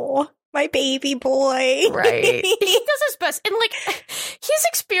 Hell yeah. My baby boy. Right. He does his best. And, like, he's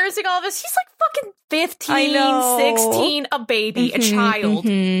experiencing all this. He's, like, fucking 15, I know. 16, a baby, a child.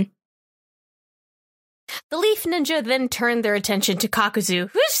 The Leaf Ninja then turned their attention to Kakuzu,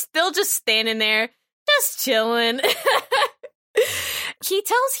 who's still just standing there, just chilling. he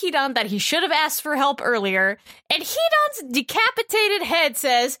tells Hidan that he should have asked for help earlier, and Hidan's decapitated head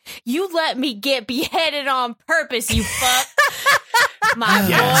says, "You let me get beheaded on purpose, you fuck." My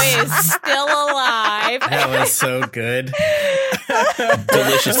boy is still alive. That was so good.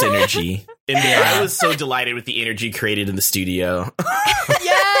 Delicious energy. And I was so delighted with the energy created in the studio.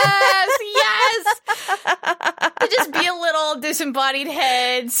 Yes. To just be a little disembodied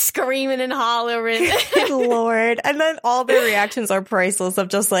head screaming and hollering. Lord. And then all their reactions are priceless of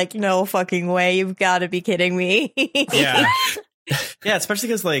just like, no fucking way. You've got to be kidding me. Yeah. Yeah, especially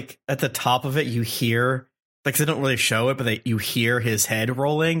because like at the top of it, you hear, like they don't really show it, but you hear his head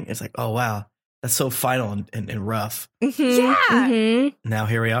rolling. It's like, oh, wow. That's so final and rough. Mm-hmm. Yeah. Mm-hmm. Now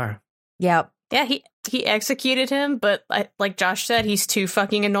here we are. Yep. Yeah, he executed him, but like Josh said, he's too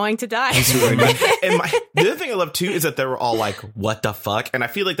fucking annoying to die. And the other thing I love too is that they were all like, "What the fuck?" And I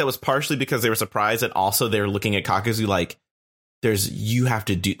feel like that was partially because they were surprised, and also they were looking at Kakuzu like, you have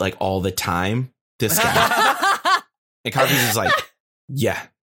to do like all the time this guy." And Kakuzu's like, "Yeah."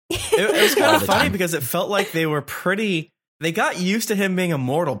 It was kind of funny because it felt like they got used to him being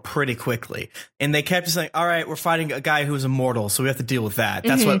immortal pretty quickly, and they kept saying, "All right, we're fighting a guy who's immortal, so we have to deal with that."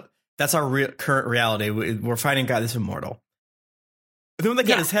 That's our current reality. We're fighting a guy that's immortal. But then when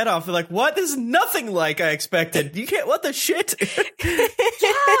they cut his head off, they're like, "What? This is nothing like I expected. You can't. What the shit?"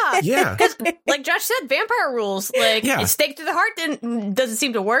 Yeah. Because, like Josh said, vampire rules. Like, stake through the heart doesn't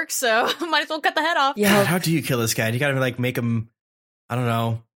seem to work, so might as well cut the head off. Yeah. How do you kill this guy? You gotta like make him, I don't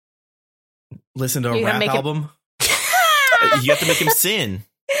know, listen to a rap album. You have to make him sin.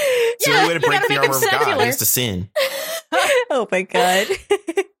 So the only way to break the armor of God is to sin. Oh my god.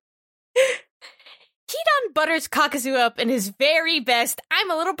 Hidan butters Kakuzu up in his very best "I'm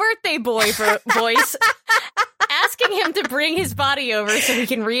a little birthday boy" voice, asking him to bring his body over so he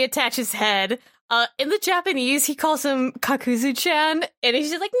can reattach his head. In the Japanese, he calls him Kakuzu-chan, and he's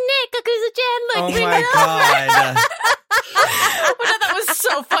just like, "Nee, Kakuzu-chan, look, bring it over." Which I thought was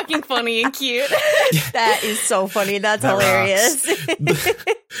so fucking funny and cute. That is so funny. That's hilarious.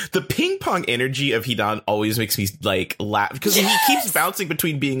 The ping pong energy of Hidan always makes me like laugh because he keeps bouncing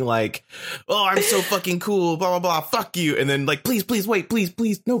between being like, "Oh, I'm so fucking cool, blah blah blah, fuck you," and then like, "Please, wait, please,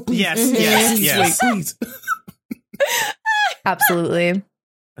 no, please, yes, wait, please." Absolutely.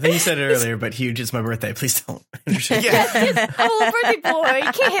 I think you said it earlier, but huge, it's my birthday. Please don't. Yeah. Oh, birthday boy,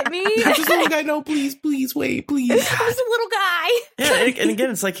 you can't hit me. I'm just a little guy. No, please, wait, please. I'm just a little guy. Yeah, and again,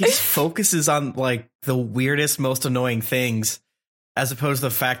 it's like he just focuses on like the weirdest, most annoying things, as opposed to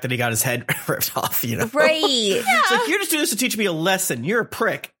the fact that he got his head ripped off. You know, right? It's like, you're just doing this to teach me a lesson. You're a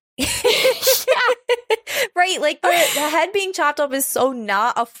prick. Right, like the head being chopped up is so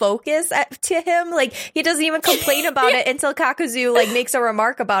not a focus to him. Like he doesn't even complain about it until Kakuzu like makes a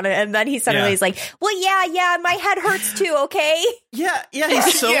remark about it, and then he suddenly is like, "Well, yeah, my head hurts too, okay?" Yeah,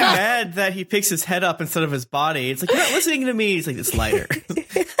 he's so mad that he picks his head up instead of his body. It's like, "You're not listening to me." He's like, "It's lighter."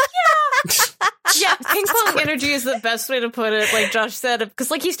 Yeah, ping pong energy is the best way to put it, like Josh said, because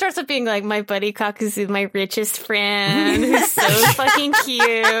like he starts up being like, "My buddy Kakuzu, my richest friend, who's so fucking cute,"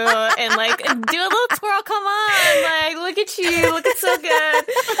 and like, "Do a little twirl, come on, like, look at you, looking so good."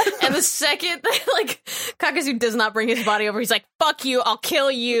 And the second like Kakuzu does not bring his body over, he's like, "Fuck you, I'll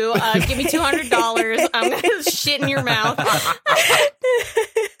kill you, give me $200, I'm gonna shit in your mouth."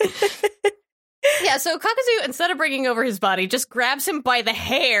 Yeah, so Kakuzu, instead of bringing over his body, just grabs him by the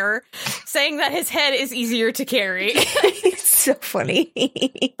hair, saying that his head is easier to carry. It's so funny.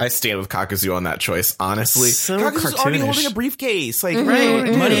 I stand with Kakuzu on that choice, honestly. So Kakuzu's already cartoonish. holding a briefcase. Like,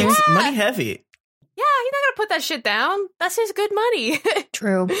 Right, money heavy. Yeah, he's not gonna put that shit down. That's his good money.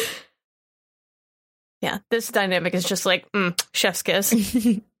 True. Yeah, this dynamic is just like, chef's kiss.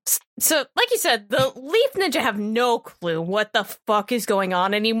 So, like you said, the Leaf Ninja have no clue what the fuck is going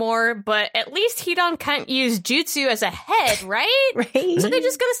on anymore, but at least Hidan can't use jutsu as a head, right? Right. So they're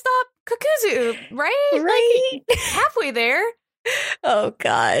just gonna stop Kakuzu, right? Right. Like, halfway there. Oh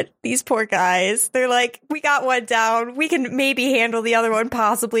god, these poor guys. They're like, "We got one down. We can maybe handle the other one,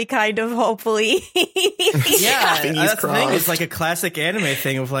 possibly, kind of, hopefully." Yeah, Fingers that's the thing. crossed. It's like a classic anime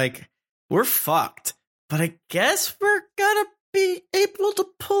thing of like, we're fucked, but I guess we're gonna be able to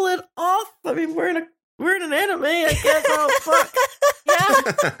pull it off. I mean, we're in an anime, I guess. Oh fuck.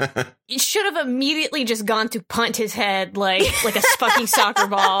 Yeah. You should have immediately just gone to punt his head like a fucking soccer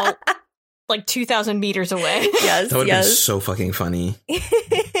ball, like 2,000 meters away. Yes, that would have been so fucking funny.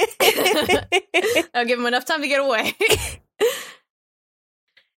 I'll give him enough time to get away.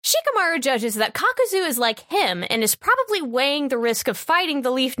 Shikamaru judges that Kakuzu is like him and is probably weighing the risk of fighting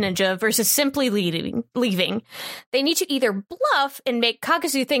the Leaf Ninja versus simply leaving. They need to either bluff and make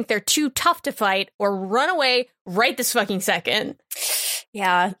Kakuzu think they're too tough to fight or run away right this fucking second.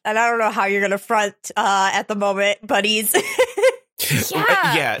 Yeah, and I don't know how you're gonna front at the moment, buddies.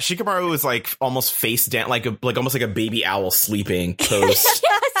 Yeah, Shikamaru was like almost face down, like almost like a baby owl sleeping post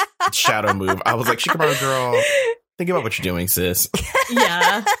shadow move. I was like, Shikamaru girl, think about what you're doing, sis.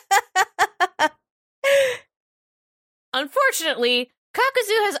 Yeah. Unfortunately,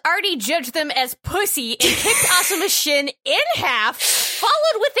 Kakuzu has already judged them as pussy and kicked Asuma's shin in half,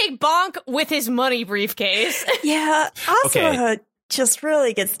 followed with a bonk with his money briefcase. Yeah, Asuma just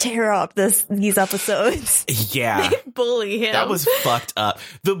really gets tear up these episodes. Yeah. They bully him. That was fucked up.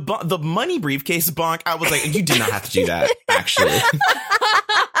 The money briefcase bonk, I was like, you did not have to do that, actually.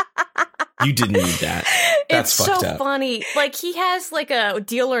 You didn't need that. That's it's fucked so up. funny. Like, he has like a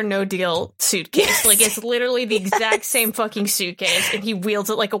Deal or No Deal suitcase. Yes. Like, it's literally the exact same fucking suitcase, and he wields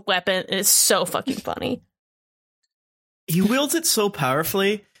it like a weapon. It's so fucking funny. He wields it so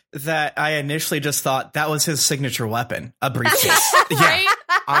powerfully that I initially just thought that was his signature weapon, a briefcase. Right?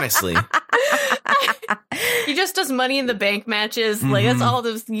 Honestly. He just does Money in the Bank matches. Like, that's all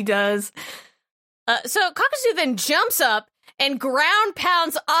he does. So Kakuzu then jumps up and ground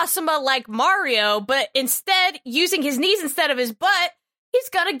pounds Asuma like Mario, but instead, using his knees instead of his butt, he's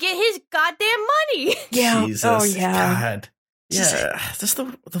gonna get his goddamn money. Yeah. Jesus. Oh, yeah. God. Yeah. Just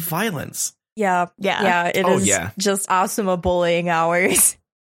the violence. Yeah. It is just Asuma bullying hours.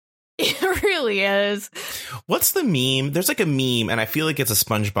 It really is. What's the meme? There's like a meme, and I feel like it's a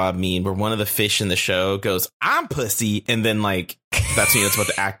SpongeBob meme where one of the fish in the show goes, "I'm pussy," and then like that's when it's about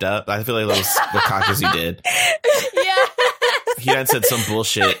to act up. I feel like that was what Kakuzu did. Yeah. He had said some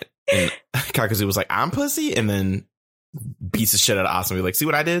bullshit, and Kakuzu was like, "I'm pussy," and then beats the shit out of Asuma. Be like, "See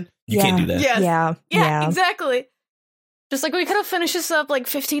what I did? You can't do that." Yes. Yeah. Yeah, exactly. Just like, we could have finished this up like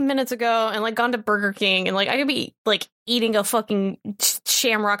 15 minutes ago and like gone to Burger King, and like I could be like eating a fucking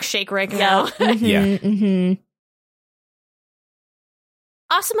Shamrock Shake right now. Mm-hmm.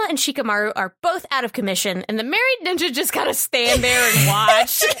 Asuma and Shikamaru are both out of commission, and the married ninja just gotta stand there and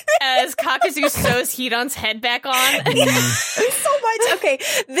watch as Kakuzu sews Hidan's head back on.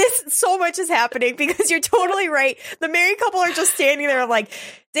 So much is happening because you're totally right. The married couple are just standing there like,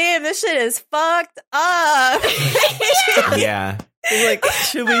 damn, this shit is fucked up. Yeah. Like,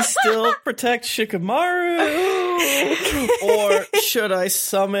 should we still protect Shikamaru? Or should I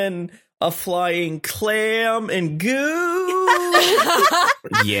summon a flying clam and goo?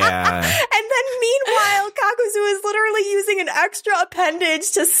 Yeah. And then meanwhile, Kakuzu is literally using an extra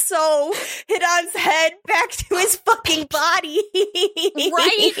appendage to sew Hidan's head back to his fucking body.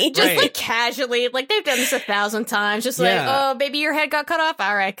 Right? Just like casually. Like, they've done this 1,000 times. Just like, oh, baby, your head got cut off?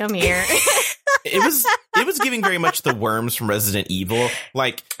 All right, come here. It was giving very much the worms from Resident Evil.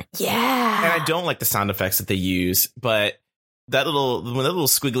 Like, yeah. And I don't like the sound effects that they use, but when that little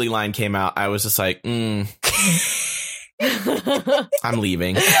squiggly line came out, I was just like, I'm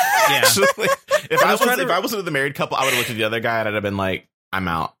leaving. Yeah. If I was with the married couple, I would have looked at the other guy and I'd have been like, I'm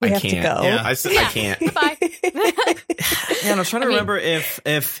out. I can't. Go. Yeah. I can't. Bye. Yeah, I was trying to remember if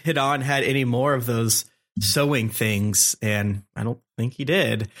Hidan had any more of those sewing things, and I don't think he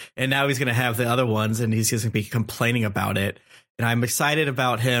did. And now he's going to have the other ones, and he's going to be complaining about it. And I'm excited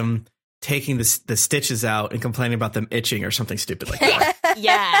about him taking the stitches out and complaining about them itching or something stupid like that.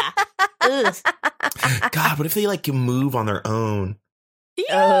 Yeah. Ugh. God, what if they like move on their own?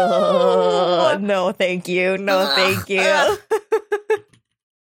 Oh, no, thank you. No, thank you.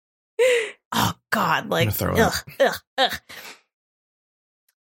 Oh, God. Like, I'm gonna throw ugh.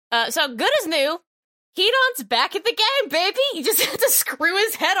 So good as new. Hidan's back at the game, baby. You just have to screw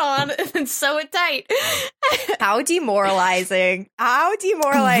his head on and sew it tight. How demoralizing. Right?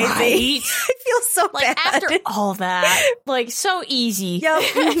 I feel so like, bad. after all that, like, so easy.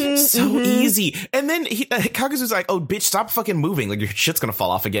 Yep. So easy. And then Kakuzu's like, oh, bitch, stop fucking moving. Like, your shit's gonna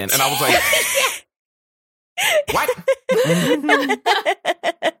fall off again. And I was like, what?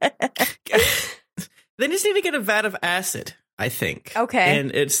 They just need to get a vat of acid, I think. Okay.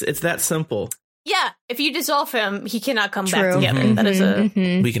 And it's that simple. Yeah, if you dissolve him, he cannot come back True. together. That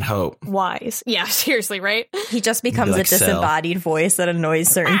is We can hope. wise. Yeah, seriously, right? He just becomes Like a disembodied voice that annoys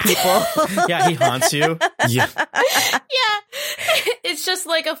certain people. Yeah, he haunts you. Yeah. Yeah. It's just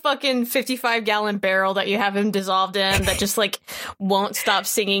like a fucking 55-gallon barrel that you have him dissolved in that just like won't stop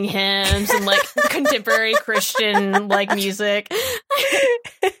singing hymns and like contemporary Christian like music.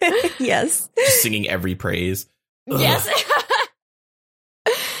 Yes. Just singing every praise. Yes.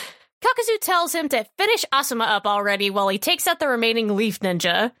 Kakuzu tells him to finish Asuma up already while he takes out the remaining leaf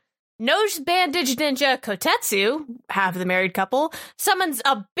ninja. Nose bandage ninja Kotetsu, half the married couple, summons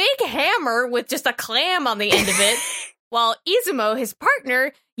a big hammer with just a clam on the end of it, while Izumo, his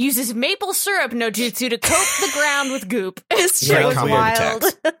partner, uses maple syrup no jutsu to coat the ground with goop. This shit was wild.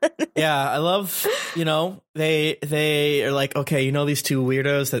 Yeah, I love, they are like, okay, these two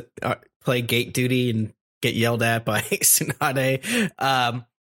weirdos that play gate duty and get yelled at by Tsunade.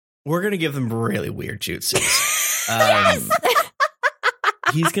 We're going to give them really weird jutsus.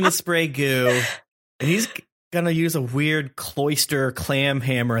 He's going to spray goo, and he's going to use a weird cloister clam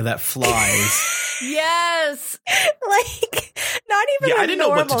hammer that flies. Yes. Like, not even I didn't know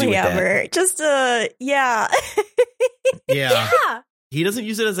what to do with hammer. that. Just Yeah. Yeah. He doesn't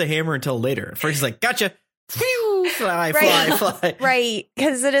use it as a hammer until later. First, he's like, gotcha. Phew, fly. Right,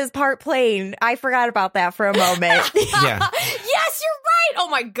 because it is part plane. I forgot about that for a moment. Yeah. Yes, you're right. Oh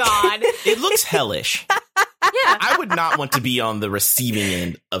my God. It looks hellish. Yeah. I would not want to be on the receiving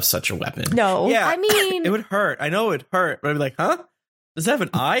end of such a weapon. No. Yeah. I mean, it would hurt. I know it would hurt, but I'd be like, huh? Does it have an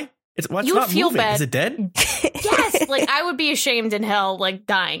eye? It's you would not feel moving. bad. Is it dead? Yes, like I would be ashamed in hell, like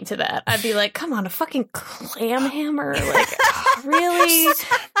dying to that. I'd be like, come on, a fucking clam hammer? Like, really?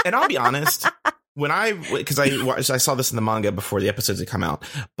 And I'll be honest, because I saw this in the manga before the episodes had come out,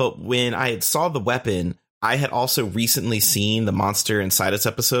 but when I saw the weapon, I had also recently seen the Monster Inside Us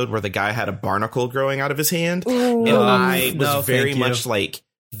episode where the guy had a barnacle growing out of his hand. Ooh. And I was very thank you. much like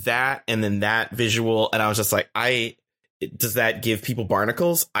that, and then that visual, and I was just like, does that give people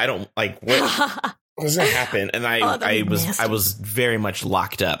barnacles? I don't like what does that happen? And I was very much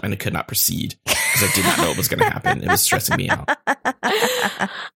locked up and I could not proceed because I did not know what was going to happen. It was stressing me out.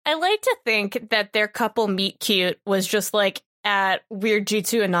 I like to think that their couple meet cute was just like at Weird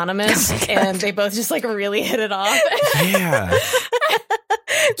Jutsu Anonymous, and they both just like really hit it off. Yeah.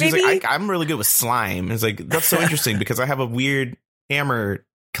 She's Maybe like, I'm really good with slime. It's like, that's so interesting because I have a weird hammer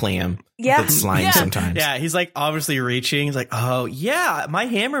clam that's slime sometimes. Yeah, he's like obviously reaching. He's like, oh yeah, my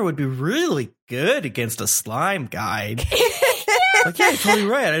hammer would be really good against a slime guy. Like, yeah, you're totally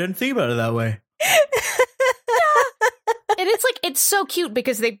right. I didn't think about it that way. And it's like, it's so cute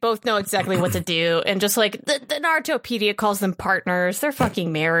because they both know exactly what to do. And just like the Narutopedia calls them partners. They're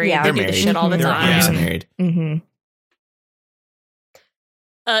fucking married. Yeah. They They're do married. this shit all the They're time. 100% married. Mm-hmm.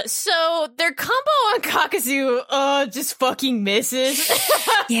 So their combo on Kakazu just fucking misses.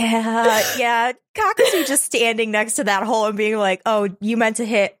 Yeah. Kakazu just standing next to that hole and being like, "Oh, you meant to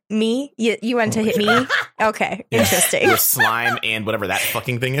hit me? You meant to hit me? Okay, Yeah. interesting." With slime and whatever that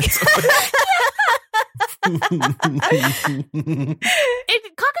fucking thing is.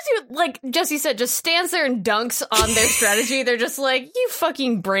 Kakazu, like Jesse said, just stands there and dunks on their strategy. They're just like, you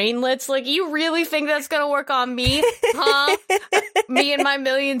fucking brainlets. Like, you really think that's going to work on me? Huh? Me and my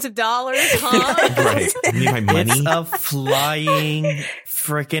millions of dollars? Huh? Right. Me and my money. It's a flying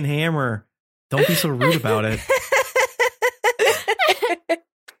freaking hammer. Don't be so rude about it.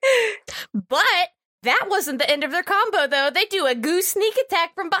 But that wasn't the end of their combo, though. They do a goose sneak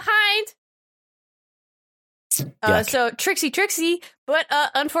attack from behind. So Trixie, but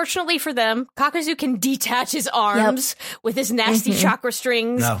unfortunately for them, Kakazu can detach his arms with his nasty chakra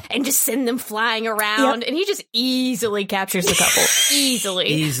strings and just send them flying around, and he just easily captures the couple.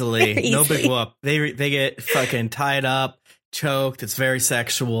 Easily. No big whoop. They get fucking tied up, choked. It's very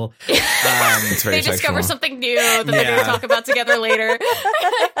sexual. It's very They discover sexual. something new that they're going to talk about together later.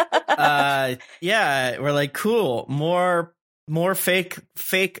 We're like, cool. More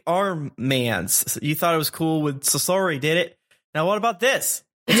fake arm mans. You thought it was cool with Sasori, did it? Now what about this?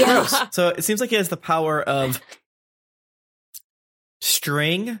 It's gross. So it seems like he has the power of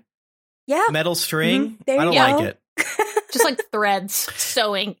string. Yeah. Metal string. There I don't you go. like it. Just like threads,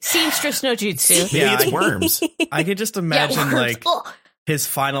 sewing, seamstress no jutsu. Maybe it's worms. I could just imagine worms. like Ugh. his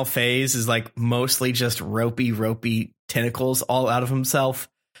final phase is like mostly just ropey tentacles all out of himself.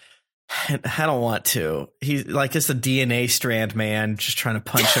 I don't want to. He's like just a DNA strand man just trying to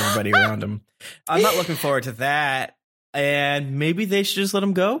punch everybody around him. I'm not looking forward to that. And maybe they should just let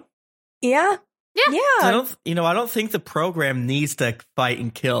him go. Yeah. I don't think the program needs to fight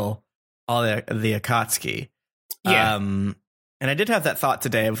and kill all the Akatsuki. Yeah. And I did have that thought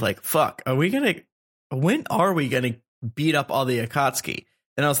today of like, fuck, when are we gonna beat up all the Akatsuki?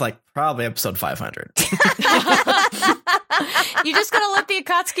 And I was like, probably episode 500. You just gotta let the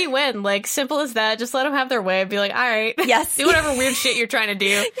Akatsuki win. Like, simple as that. Just let them have their way. Be like, all right. Yes. Do whatever weird shit you're trying to do.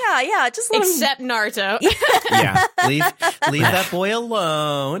 Yeah. Just let him. Except Naruto. Yeah. leave that boy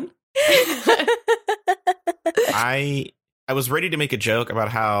alone. I was ready to make a joke about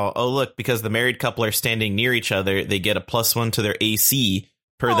how, oh, look, because the married couple are standing near each other, they get a +1 to their AC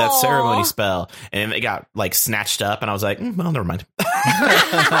per that Aw. ceremony spell. And they got like snatched up. And I was like, well, never mind.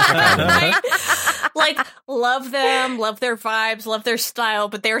 Right? Like, love them, love their vibes, love their style,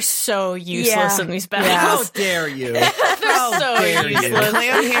 but they're so useless in these battles. How dare you? They're so useless.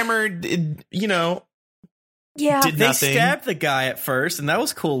 Clamhammer, you know, did they nothing. stabbed the guy at first, and that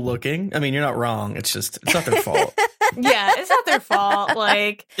was cool looking. I mean, you're not wrong. It's not their fault. Yeah, it's not their fault.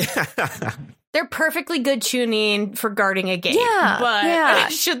 Like, they're perfectly good tuning for guarding a gate. Yeah, but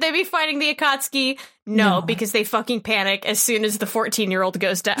should they be fighting the Akatsuki? No, because they fucking panic as soon as the 14-year-old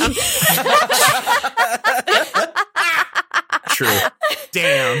goes down. True.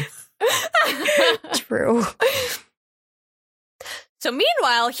 Damn. True. So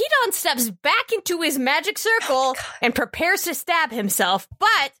meanwhile, Hidon steps back into his magic circle and prepares to stab himself,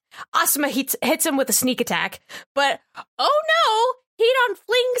 but Asuma hits him with a sneak attack. But, oh no! Hidon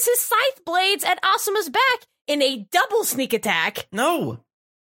flings his scythe blades at Asuma's back in a double sneak attack. No.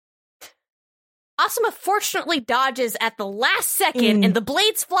 Asuma fortunately dodges at the last second, and the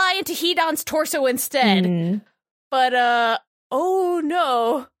blades fly into Hidon's torso instead. But, oh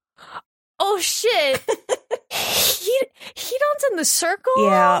no. Oh shit. Hidon's in the circle?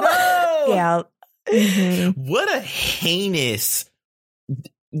 Yeah. No! Yeah. Mm-hmm.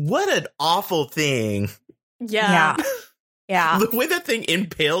 What an awful thing. Yeah. Yeah. The way that thing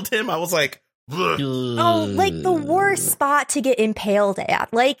impaled him, I was like, ugh. Oh, like the worst spot to get impaled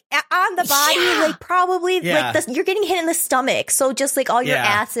at. Like on the body, like probably like you're getting hit in the stomach. So just like all your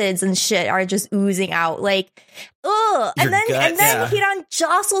acids and shit are just oozing out. Like, ugh. And then Hidon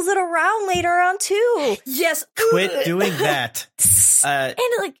jostles it around later on too. Yes. Quit doing that. And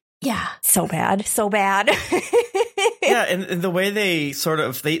like, yeah. So bad. So bad. Yeah, and the way they sort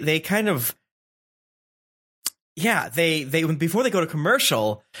of they kind of they before they go to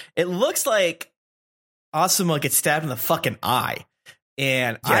commercial, it looks like Asuma gets stabbed in the fucking eye,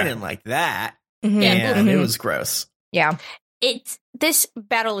 and I didn't like that. And it was gross. Yeah, this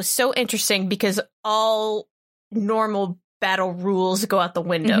battle is so interesting because all normal battle rules go out the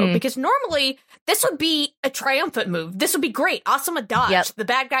window. Because normally this would be a triumphant move. This would be great. Asuma dodged. Yep. The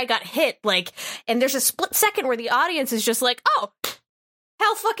bad guy got hit. Like, and there's a split second where the audience is just like, oh.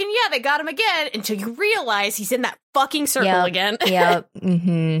 Hell fucking yeah, they got him again, until you realize he's in that fucking circle again. Yeah.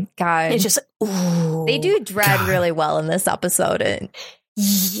 God. It's just, ooh. They do dread really well in this episode. And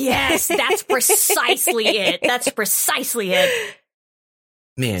yes, that's precisely it. That's precisely it.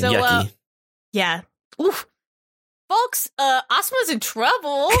 Man, so, yucky. Yeah. Oof. Folks, Asuma's in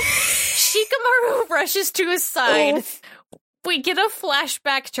trouble. Shikamaru rushes to his side. Oof. We get a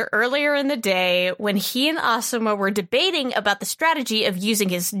flashback to earlier in the day when he and Asuma were debating about the strategy of using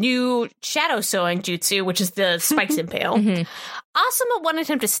his new shadow sewing jutsu, which is the spikes impale. Asuma wanted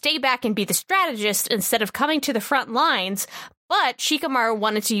him to stay back and be the strategist instead of coming to the front lines, but Shikamaru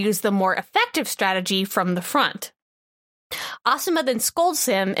wanted to use the more effective strategy from the front. Asuma then scolds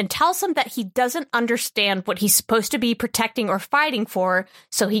him and tells him that he doesn't understand what he's supposed to be protecting or fighting for,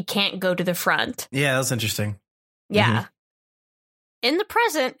 so he can't go to the front. Yeah, that was interesting. Yeah. In the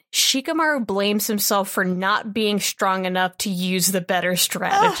present, Shikamaru blames himself for not being strong enough to use the better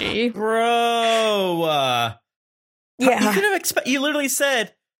strategy. Bro! You could have you literally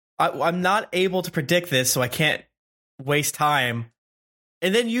said, I'm not able to predict this, so I can't waste time.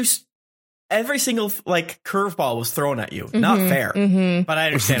 And then every single, like, curveball was thrown at you. Not fair. But I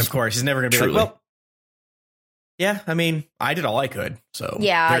understand, of course. He's never going to be like, well, yeah, I mean, I did all I could. So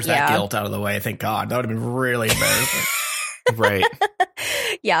there's that guilt out of the way. Thank God. That would have been really embarrassing. Right.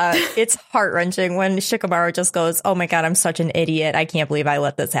 Yeah, it's heart-wrenching when Shikamaru just goes, oh my God, I'm such an idiot. I can't believe I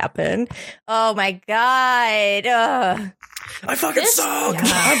let this happen. Oh my God. I fucking suck. Yeah.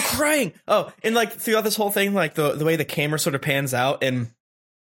 I'm crying. Oh, and like throughout this whole thing, like the way the camera sort of pans out and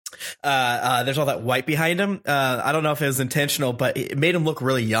there's all that white behind him. I don't know if it was intentional, but it made him look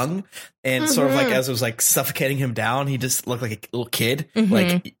really young, and sort of like as it was like suffocating him down, he just looked like a little kid,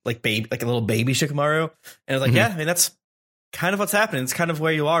 like baby, like a little baby Shikamaru. And I was like, yeah, I mean that's kind of what's happening. It's kind of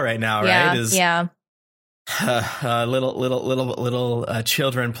where you are right now, right? Little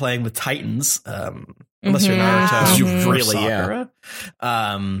children playing with titans. Unless you're Naruto, you really, Sakura.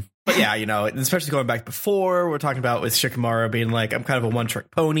 But yeah, you know, especially going back before, we're talking about with Shikamaru being like, I'm kind of a one-trick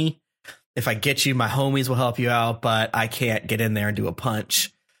pony. If I get you, my homies will help you out, but I can't get in there and do a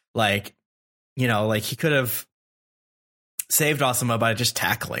punch. Like, you know, like he could have saved Asuma by just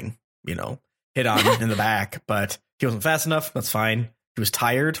tackling, you know, hit on in the back, but he wasn't fast enough. That's fine. He was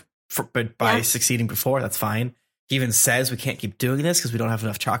tired, but by succeeding before, that's fine. He even says we can't keep doing this because we don't have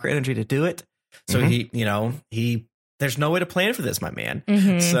enough chakra energy to do it. So there's no way to plan for this, my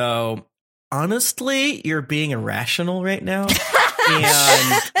man. So honestly, you're being irrational right now.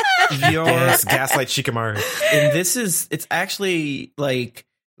 And you're gaslight Shikamaru. And it's actually like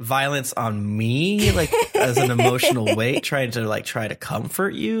violence on me, like as an emotional weight, trying to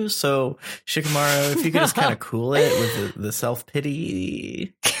comfort you. So Shikamaru, if you could just kind of cool it with the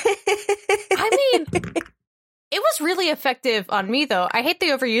self-pity. I mean, it was really effective on me, though. I hate the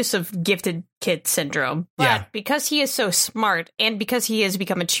overuse of gifted kid syndrome, but because he is so smart and because he has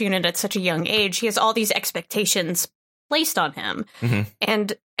become a chunin at such a young age, he has all these expectations placed on him. Mm-hmm.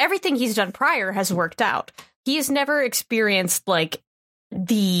 And everything he's done prior has worked out. He has never experienced, like,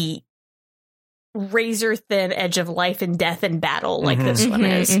 the razor-thin edge of life and death and battle like this one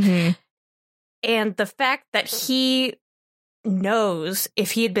is. Mm-hmm. And the fact that he knows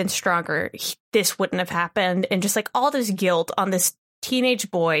if he had been stronger, this wouldn't have happened. And just, like, all this guilt on this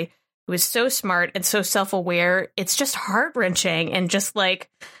teenage boy who is so smart and so self-aware, it's just heart-wrenching. And just, like,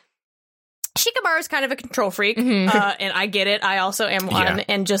 Shikamaru is kind of a control freak, and I get it. I also am one. Yeah.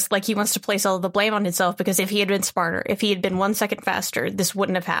 And just, like, he wants to place all the blame on himself because if he had been smarter, if he had been 1 second faster, this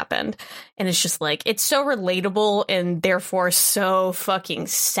wouldn't have happened. And it's just, like, it's so relatable and therefore so fucking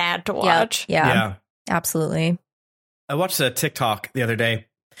sad to watch. Yeah. Absolutely. I watched a TikTok the other day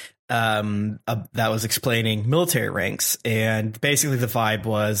that was explaining military ranks. And basically the vibe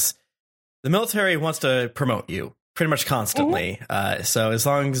was the military wants to promote you pretty much constantly. So as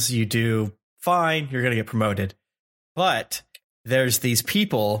long as you do fine, you're going to get promoted. But there's these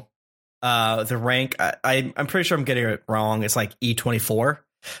people, the rank, I'm pretty sure I'm getting it wrong. It's like E24,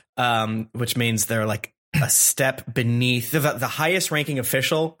 which means they're like a step beneath the highest ranking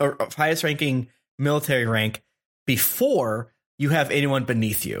official or highest ranking military rank before you have anyone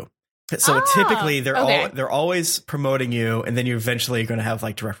beneath you. So typically they're always promoting you, and then you're eventually going to have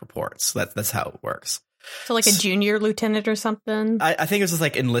like direct reports. That's how it works. So like a junior lieutenant or something? I think it was just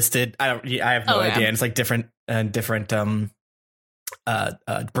like enlisted. I have no idea. And it's like different branches.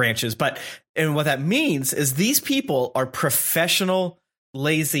 And what that means is these people are professional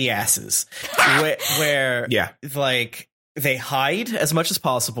lazy asses where like they hide as much as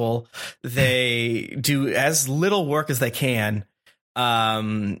possible. They do as little work as they can.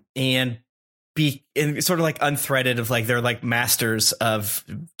 And sort of like unthreaded of like they're like masters of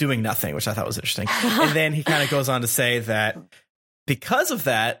doing nothing, which I thought was interesting. And then he kind of goes on to say that because of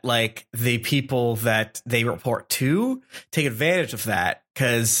that, like the people that they report to take advantage of that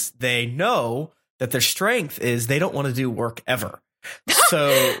because they know that their strength is they don't want to do work ever.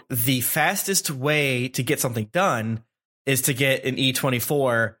 So the fastest way to get something done is to get an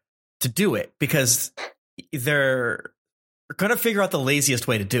E24 to do it because they're going to figure out the laziest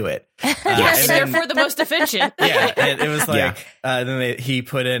way to do it. Yes, and therefore the most efficient. Yeah, and it was like, he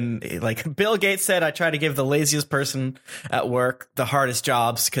put in, like, Bill Gates said, I try to give the laziest person at work the hardest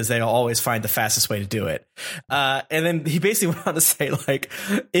jobs because they'll always find the fastest way to do it. And then he basically went on to say, like,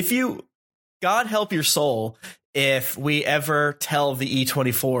 God help your soul if we ever tell the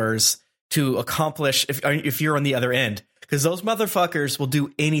E24s to accomplish, if you're on the other end, because those motherfuckers will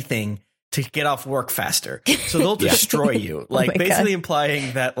do anything to get off work faster. So they'll destroy you. Like basically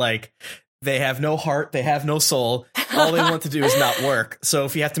implying that like they have no heart, they have no soul. All they want to do is not work. So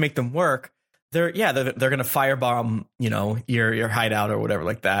if you have to make them work, they're going to firebomb, your hideout or whatever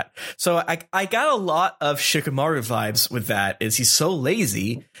like that. So I got a lot of Shikamaru vibes with that. Is he's so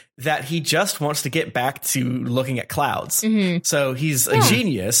lazy that he just wants to get back to looking at clouds. Mm-hmm. So he's a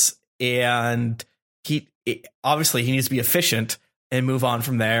genius, and obviously he needs to be efficient and move on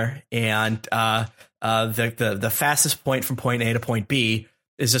from there. And the fastest point from point A to point B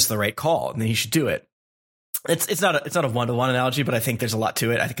is just the right call, and then he should do it. It's not a one-to-one analogy, but I think there's a lot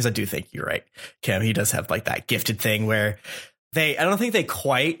to it. Because I do think you're right, Kim. He does have like that gifted thing where I don't think they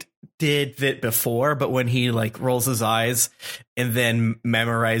quite did it before, but when he like rolls his eyes and then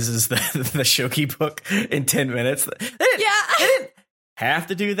memorizes the Shoki book in 10 minutes, they didn't have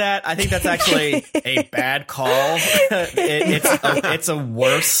to do that. I think that's actually a bad call. It's a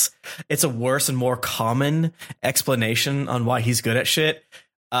worse and more common explanation on why he's good at shit,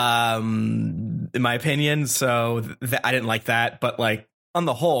 in my opinion. So I didn't like that, but like on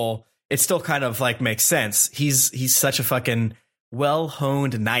the whole, it still kind of like makes sense. He's such a fucking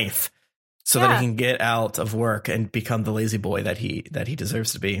well-honed knife, so that he can get out of work and become the lazy boy that he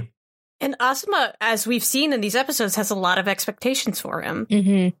deserves to be. And Asuma, as we've seen in these episodes, has a lot of expectations for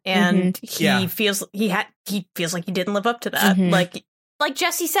him, and he feels feels like he didn't live up to that. Like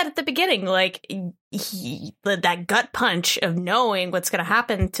Jesse said at the beginning, like that gut punch of knowing what's going to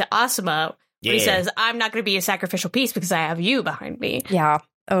happen to Asuma. When he says, "I'm not going to be a sacrificial piece because I have you behind me." Yeah.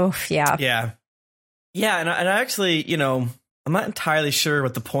 Oh, yeah. Yeah. Yeah, and I actually, I'm not entirely sure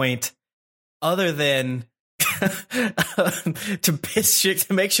what the point, other than to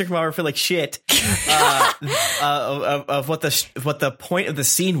make Shikamaru feel like shit of what the point of the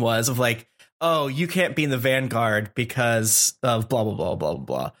scene was of like, oh, you can't be in the vanguard because of blah blah blah blah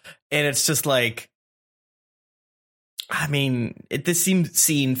blah, and it's just like, I mean, this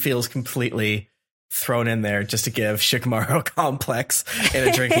scene feels completely thrown in there just to give Shikamaru a complex and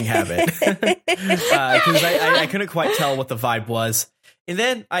a drinking habit, because I couldn't quite tell what the vibe was. And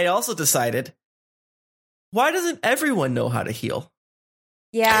then I also decided, why doesn't everyone know how to heal?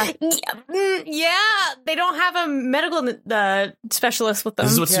 Yeah. Yeah, they don't have a medical specialist with them.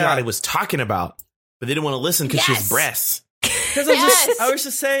 This is what Tsunade was talking about, but they didn't want to listen because she has breasts. Because I was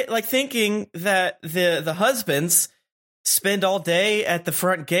just saying, like, thinking that the husbands spend all day at the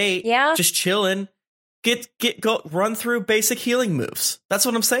front gate, just chilling. Go run through basic healing moves. That's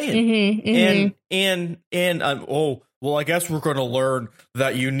what I'm saying. Well, I guess we're going to learn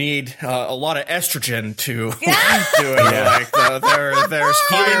that you need a lot of estrogen to do it. Like there's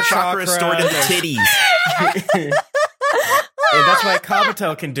healing chakra stored in the titties, and that's why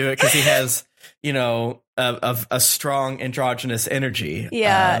Kabuto can do it, because he has, a strong androgynous energy.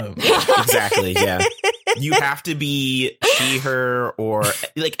 Yeah, exactly. Yeah, you have to be she, her, or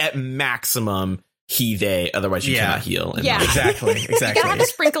like at maximum he, they, otherwise you cannot heal. Exactly. You gotta have a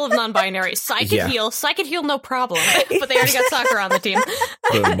sprinkle of non-binary. Psy could heal. Psy could heal, no problem. But they already got Sakura on the team.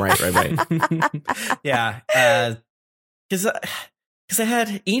 Boom, right. Yeah. Because I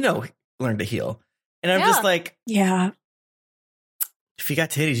had Ino learn to heal. And I'm just like... Yeah. If you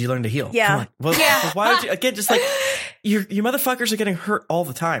got titties, you learn to heal. Yeah. Come on. Well, why would you... Again, just like... You motherfuckers are getting hurt all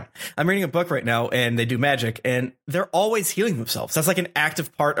the time. I'm reading a book right now, and they do magic, and they're always healing themselves. That's like an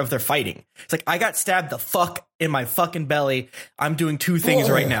active part of their fighting. It's like, I got stabbed the fuck in my fucking belly. I'm doing two things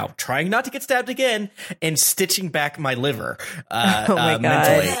right now. Trying not to get stabbed again, and stitching back my liver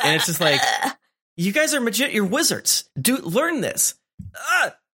mentally. And it's just like, you guys are legit, you're wizards. Learn this.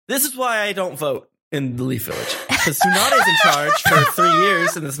 This is why I don't vote in the Leaf Village. Because Tsunade's in charge for 3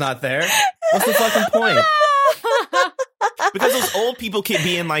 years, and it's not there. What's the fucking point? Because those old people keep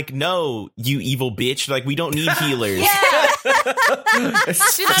being like, no, you evil bitch. Like, we don't need healers.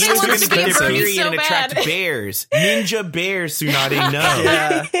 Tsunade Healers are going wants to to be get a their Bernie period so and attract bad. bears. Ninja bears, Tsunade, no.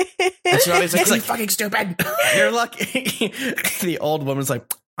 Yeah. And Tsunade's like, you fucking stupid. You're lucky. The old woman's like,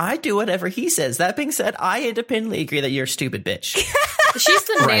 I do whatever he says. That being said, I independently agree that you're a stupid bitch. She's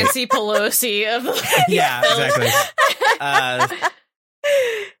the Nancy Pelosi of the Yeah, exactly.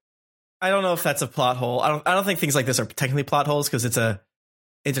 I don't know if that's a plot hole. I don't think things like this are technically plot holes, because it's a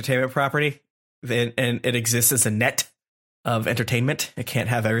entertainment property and it exists as a net of entertainment. It can't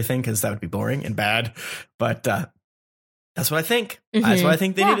have everything, because that would be boring and bad. But that's what I think. That's what I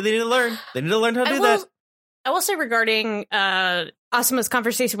think they need to learn. They need to learn how to do that. I will say regarding Asuma's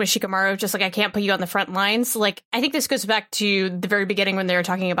conversation with Shikamaru, just like, I can't put you on the front lines. Like, I think this goes back to the very beginning when they were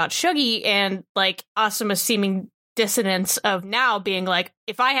talking about Shogi and like Asuma's seeming dissonance of now being like,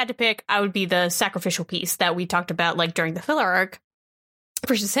 if I had to pick, I would be the sacrificial piece that we talked about like during the filler arc,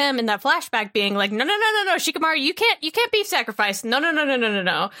 versus him in that flashback being like, no, Shikamaru, you can't be sacrificed. No.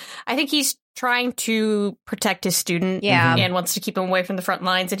 I think he's trying to protect his student and wants to keep him away from the front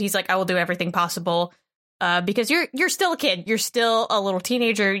lines, and he's like, I will do everything possible. Because you're still a kid. You're still a little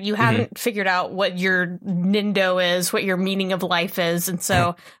teenager. You haven't figured out what your nindo is, what your meaning of life is. And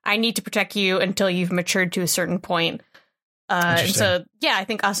so I need to protect you until you've matured to a certain point. And so, yeah, I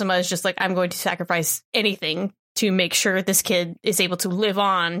think Asuma is just like, I'm going to sacrifice anything to make sure this kid is able to live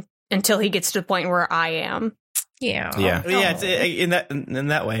on until he gets to the point where I am. Yeah. It's, in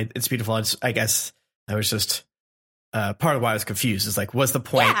that way, it's beautiful. I guess I was just... part of why I was confused is like, was the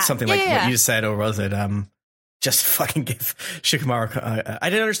point something like what you said, or was it just fucking give Shikamaru? I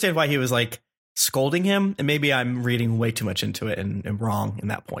didn't understand why he was like scolding him, and maybe I'm reading way too much into it and wrong in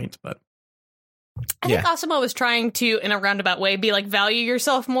that point. But I think Asuma was trying to, in a roundabout way, be like, value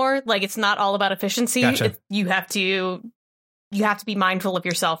yourself more. Like, it's not all about efficiency. Gotcha. You have to be mindful of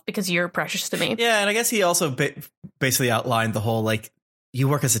yourself because you're precious to me. Yeah, and I guess he also basically outlined the whole like, you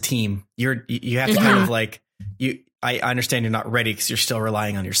work as a team. You have to kind of like I understand you're not ready because you're still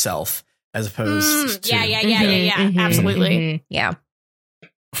relying on yourself as opposed to... Yeah. Absolutely. Yeah.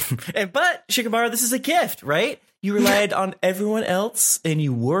 But Shikamaru, this is a gift, right? You relied on everyone else, and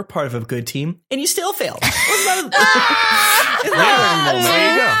you were part of a good team, and you still failed. There you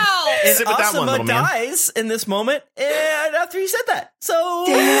go. And Sit with that one, Asuma little man. dies in this moment, and after he said that. So,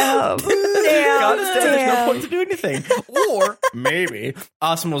 Damn. there's no point to do anything. Or maybe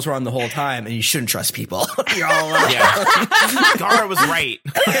Asuma was wrong the whole time, and you shouldn't trust people. You're all alone. Yeah. Gara was right.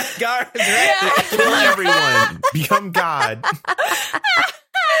 Gara was right. Kill everyone. Become God.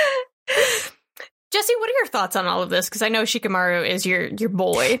 Jesse, what are your thoughts on all of this? Because I know Shikamaru is your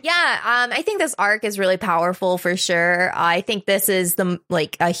boy. Yeah, I think this arc is really powerful for sure. I think this is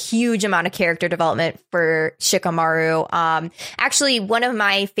a huge amount of character development for Shikamaru. Actually, one of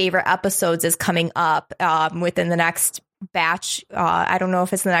my favorite episodes is coming up within the next batch. I don't know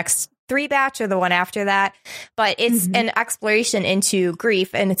if it's the next 3 batch or the one after that, but it's an exploration into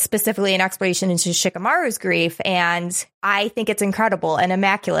grief, and it's specifically an exploration into Shikamaru's grief, and I think it's incredible and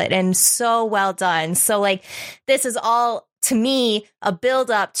immaculate and so well done. So like, this is all to me a build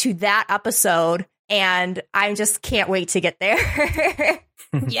up to that episode, and I just can't wait to get there.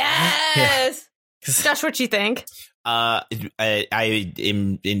 Yes. Josh, what you think? I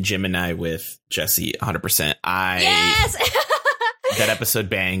am in Gemini with Jesse 100%. Yes. That episode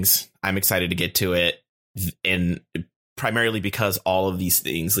bangs. I'm excited to get to it, and primarily because all of these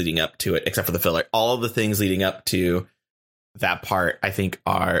things leading up to it, except for the filler, all of the things leading up to that part, I think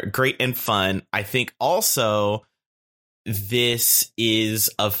are great and fun. I think also this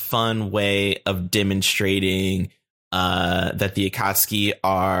is a fun way of demonstrating that the Akatsuki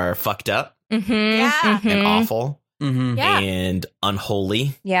are fucked up and awful and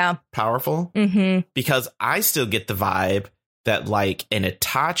unholy, powerful, because I still get the vibe that like an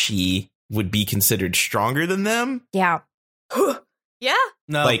Itachi would be considered stronger than them. Yeah. Yeah.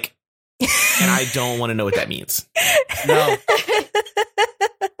 No. Like, and I don't want to know what that means. No.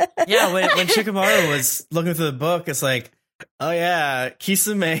 Yeah, when Shikamaru was looking through the book, it's like, oh yeah,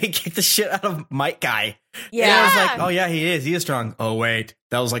 Kisame kicked the shit out of Might Guy. Yeah. And I was like, oh yeah, he is strong. Oh wait,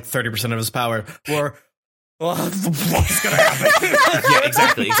 that was like 30% of his power. Or, well, what's gonna happen? Yeah,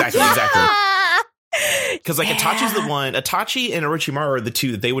 exactly. Because like Itachi's the one, Itachi and Orochimaru are the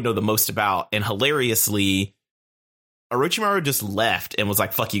two that they would know the most about. And hilariously, Orochimaru just left and was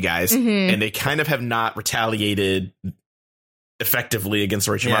like, fuck you guys. And they kind of have not retaliated effectively against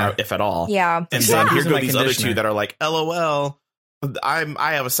Orochimaru, if at all. Yeah. And then here go these other two that are like, LOL,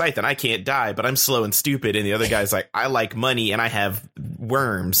 I have a scythe and I can't die, but I'm slow and stupid. And the other guy's like, I like money and I have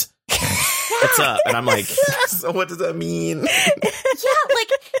worms. What's up? And I'm like, so what does that mean? Yeah, like,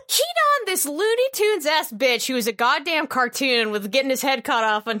 Kidon, this Looney Tunes ass bitch who is a goddamn cartoon with getting his head cut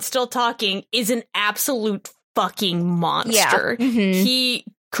off and still talking, is an absolute fucking monster. Yeah. He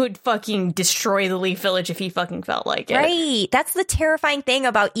could fucking destroy the Leaf Village if he fucking felt like it. Right. That's the terrifying thing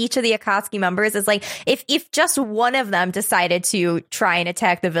about each of the Akatsuki members is like, if just one of them decided to try and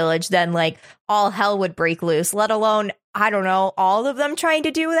attack the village, then like all hell would break loose, let alone, I don't know, all of them trying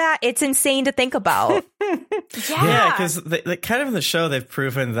to do that. It's insane to think about. Yeah, because they kind of in the show, they've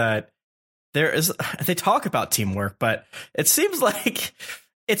proven that they talk about teamwork, but it seems like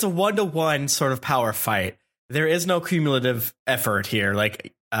it's a 1-to-1 sort of power fight. There is no cumulative effort here.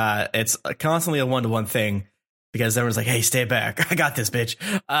 Like, it's constantly a 1-to-1 thing because everyone's like, hey, stay back. I got this, bitch.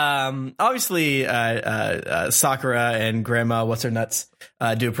 Obviously, Sakura and Grandma, what's her nuts,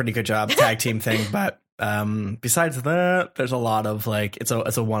 do a pretty good job, tag team thing. But besides that, there's a lot of like, it's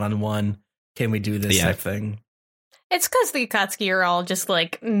a one-on-one. Can we do this type thing? It's because the Akatsuki are all just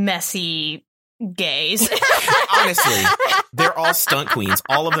like messy gays. Honestly, they're all stunt queens.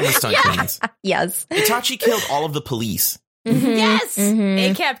 All of them are stunt queens. Yes. Itachi killed all of the police. Yes.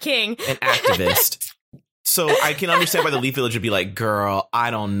 ACAB King. An activist. So I can understand why the Leaf Village would be like, girl,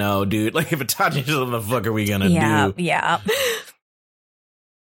 I don't know, dude. Like, if Itachi just what the fuck are we gonna do? Yeah.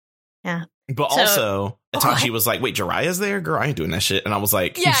 Yeah. But also, Itachi was like, wait, Jiraiya's there? Girl, I ain't doing that shit. And I was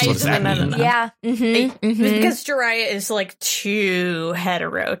like, yeah, what does that mean? Yeah. Because Jiraiya is like too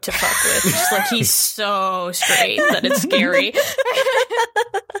hetero to fuck with. Just like he's so straight that it's scary.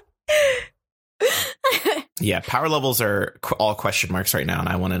 Yeah, power levels are all question marks right now, and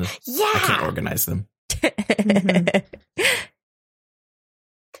I want to. Yeah. I can't organize them.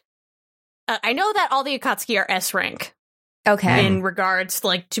 I know that all the Akatsuki are S rank. Okay. In regards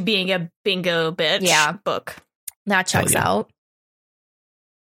like to being a bingo bitch book. That checks out.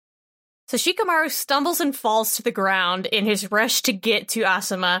 So Shikamaru stumbles and falls to the ground in his rush to get to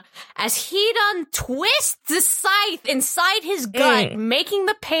Asuma as Hidan twists the scythe inside his gut, making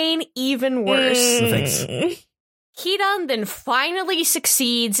the pain even worse. Hidan then finally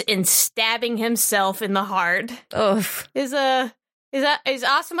succeeds in stabbing himself in the heart. Is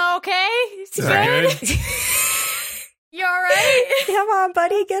Asuma okay? Is he good? You all right? Come on,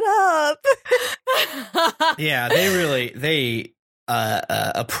 buddy, get up. Yeah, they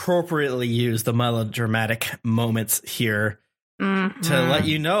appropriately use the melodramatic moments here to let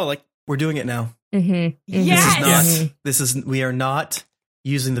you know, like, we're doing it now. Yes. We are not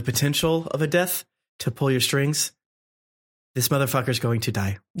using the potential of a death to pull your strings. This motherfucker's going to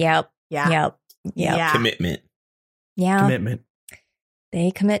die. Yep. Commitment. Yeah. Commitment.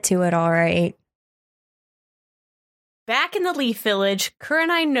 They commit to it, all right. Back in the Leaf Village,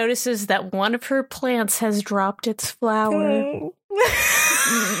 Kurenai notices that one of her plants has dropped its flower.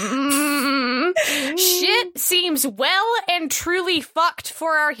 Shit seems well and truly fucked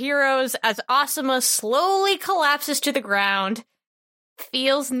for our heroes as Asuma slowly collapses to the ground.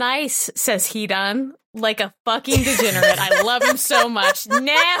 Feels nice, says Hidan, like a fucking degenerate. I love him so much.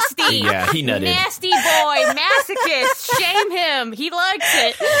 Nasty. Yeah, he nutted. Nasty boy. Masochist. Shame him. He likes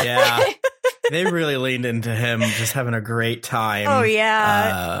it. Yeah. They really leaned into him just having a great time. Oh,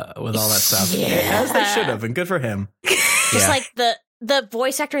 yeah. With all that stuff. Yeah. As they should have, and good for him. Just like the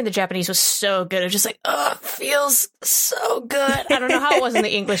voice actor in the Japanese was so good. It was just like, oh, feels so good. I don't know how it was in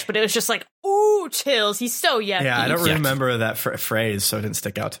the English, but it was just like, ooh, chills. He's so yucky. Yeah, I don't remember that phrase, so it didn't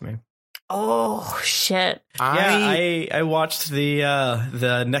stick out to me. Oh, shit. I watched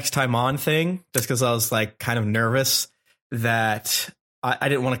the Next Time On thing just because I was like kind of nervous that I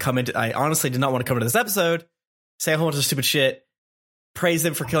didn't want to come into. I honestly did not want to come into this episode, say a whole bunch of stupid shit, praise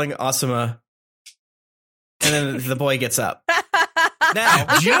them for killing Asuma, and then the boy gets up.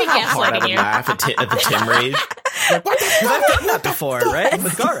 Now, do you know how hard I would laugh at the Tim rage? Like, what? Because I've done that before, right?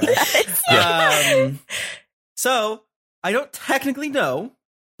 With Gara. Yeah. So I don't technically know,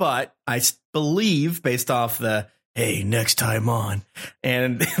 but I believe based off the "Hey, next time on,"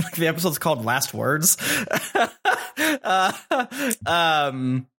 and the episode's called "Last Words."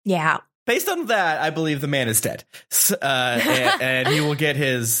 Yeah. Based on that, I believe the man is dead, and he will get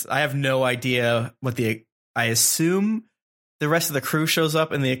his. I have no idea what I assume the rest of the crew shows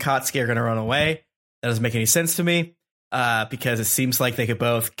up, and the Akatsuki are going to run away. That doesn't make any sense to me, because it seems like they could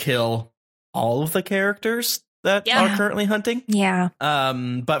both kill all of the characters that are currently hunting. Yeah.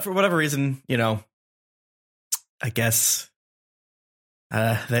 But for whatever reason, I guess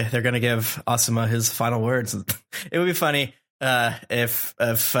they're going to give Asuma his final words. It would be funny if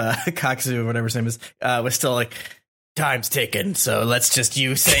Kaksu or whatever his name is was still like, time's ticking, so let's just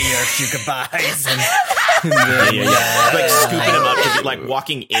you say your goodbyes. Like scooping him up, like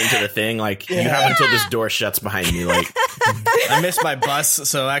walking into the thing. Like you have until this door shuts behind me. Like I missed my bus,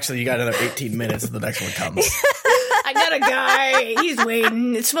 so actually you got another 18 minutes until the next one comes. I got a guy. He's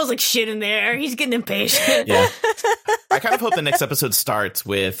waiting. It smells like shit in there. He's getting impatient. Yeah. I kind of hope the next episode starts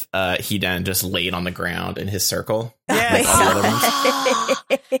with Hidan just laid on the ground in his circle. Yeah.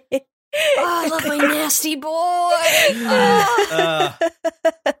 Oh, lovely nasty boy.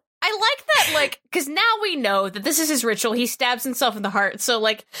 I like that, like, because now we know that this is his ritual. He stabs himself in the heart. So,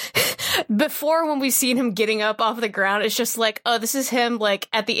 like, before when we've seen him getting up off the ground, it's just like, oh, this is him, like,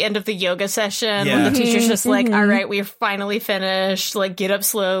 at the end of the yoga session when the teacher's just like, all right, we're finally finished. Like, get up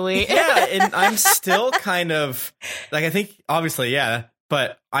slowly. Yeah, and I'm still kind of, like, I think, obviously, yeah,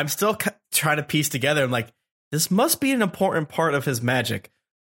 but I'm still trying to piece together. I'm like, this must be an important part of his magic.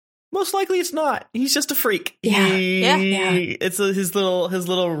 Most likely it's not. He's just a freak. Yeah. It's his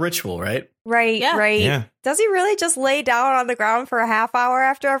little ritual, right? Right, Yeah. right. Yeah. Does he really just lay down on the ground for a half hour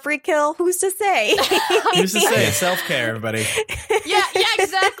after a free kill? Who's to say? Who's to say? Self-care, everybody. Yeah,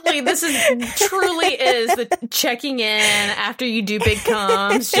 exactly. This truly is the checking in after you do big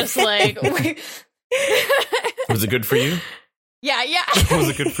comms. Just like, Was it good for you? yeah. Was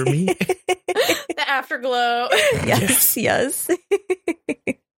it good for me? The afterglow. Yes.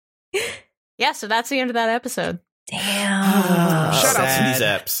 Yeah, so that's the end of that episode. Damn. Shout out to Sad. these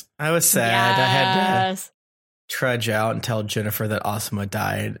apps. I was sad. I had Yes. to trudge out and tell Jennifer that Asuma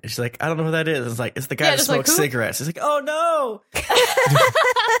died. She's like, I don't know who that is. It's like, it's the guy Yeah, that just like, smokes who? cigarettes. He's like, oh no.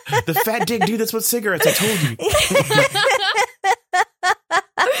 The fat dick dude that smokes cigarettes. I told you.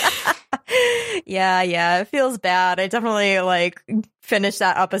 Yeah, it feels bad. I definitely like finished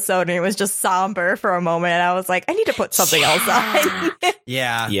that episode and it was just somber for a moment. I was like, I need to put something else on.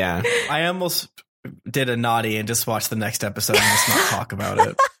 Yeah. Yeah. I almost did a naughty and just watched the next episode and just not talk about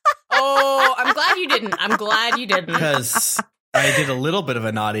it. Oh, I'm glad you didn't. Because I did a little bit of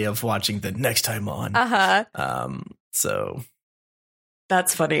a naughty of watching the Next Time On. So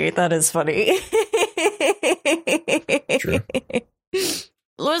That's funny. That is funny. True.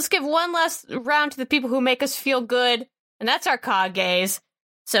 Let's give one last round to the people who make us feel good, and that's our Kages.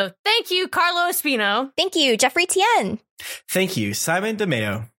 So thank you, Carlo Espino. Thank you, Jeffrey Tien. thank you, Simon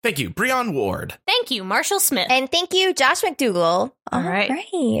DeMeo. Thank you, Breon Ward. Thank you, Marshall Smith. And thank you, Josh McDougall. All right.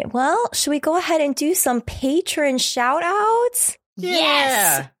 Well, should we go ahead and do some patron shout outs?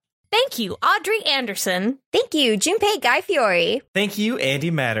 Yes. Thank you, Audrey Anderson. Thank you, Junpei Guy Fiore. Thank you,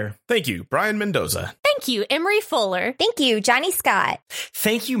 Andy Matter. Thank you, Brian Mendoza. Thank you, Emery Fuller. Thank you, Johnny Scott.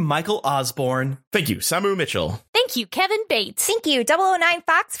 Thank you, Michael Osborne. Thank you, Samu Mitchell. Thank you, Kevin Bates. Thank you, 009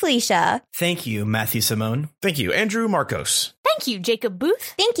 Fox Felicia. Thank you, Matthew Simone. Thank you, Andrew Marcos. Thank you, Jacob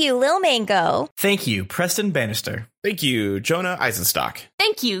Booth. Thank you, Lil Mango. Thank you, Preston Bannister. Thank you, Jonah Eisenstock.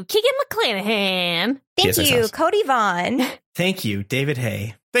 Thank you, Keegan McClanahan. Thank you, Cody Vaughn. Thank you, David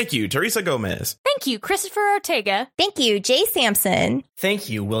Hay. Thank you, Teresa Gomez. Thank you, Christopher Ortega. Thank you, Jay Sampson. Thank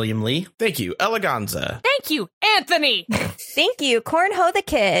you, William Lee. Thank you, Eleganza. Thank you, Anthony. Thank you, Cornho the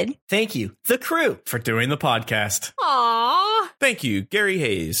Kid. Thank you, the crew, for doing the podcast. Aww. Thank you, Gary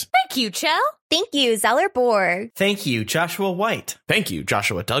Hayes. Thank you, Chell. Thank you, Zeller Borg. Thank you, Joshua White. Thank you,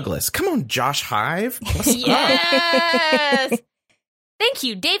 Joshua Douglas. Come on, Josh Hive. What's up? Yes. Thank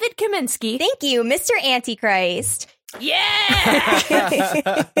you, David Kaminsky. Thank you, Mr. Antichrist.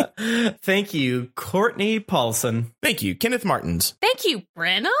 Yeah. Thank you, Courtney Paulson. Thank you, Kenneth Martins. Thank you,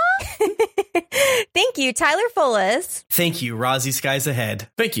 Brenna. Thank you, Tyler Fullis. Thank you, Rozzy Skies Ahead.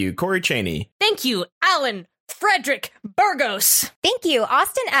 Thank you, Corey Cheney. Thank you, Alan Frederick Burgos. Thank you,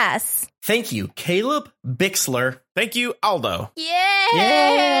 Austin S. Thank you, Caleb Bixler. Thank you, Aldo.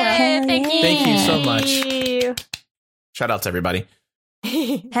 Yeah. Thank you. Thank you so much. Shout out to everybody. Hell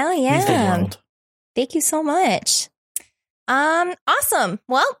Means the yeah. world. Thank you so much. Awesome.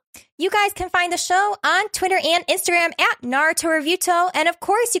 Well, you guys can find the show on Twitter and Instagram at Naruto Reviewto. And of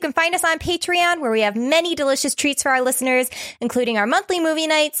course, you can find us on Patreon, where we have many delicious treats for our listeners, including our monthly movie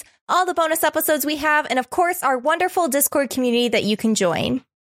nights, all the bonus episodes we have, and of course, our wonderful Discord community that you can join.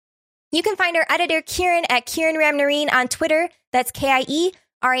 You can find our editor, Kieran, at Kieran Ramnarine on Twitter. That's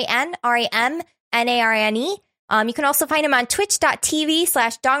KIERANRAMNARNE. You can also find him on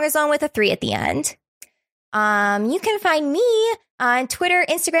twitch.tv/dongerzone with a 3 at the end. You can find me on Twitter,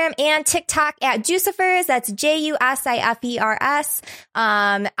 Instagram, and TikTok at Juicifers. That's JUSIFERS.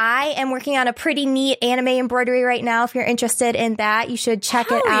 I am working on a pretty neat anime embroidery right now. If you're interested in that, you should check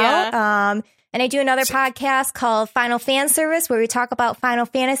it out. And I do another podcast called Final Fan Service, where we talk about Final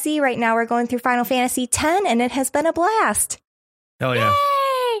Fantasy. Right now we're going through Final Fantasy X, and it has been a blast. Hell yeah.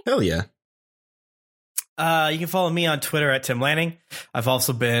 Yay! Hell yeah. You can follow me on Twitter at Tim Lanning. I've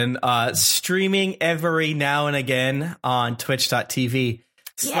also been streaming every now and again on twitch.tv/Geekly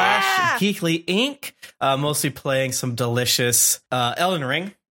Inc. Mostly playing some delicious Elden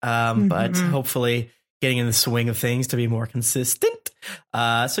Ring, but hopefully getting in the swing of things to be more consistent.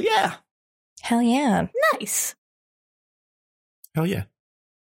 So yeah. Hell yeah. Nice. Hell yeah.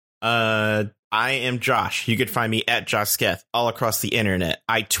 I am Josh. You could find me at Josh Sketh all across the internet.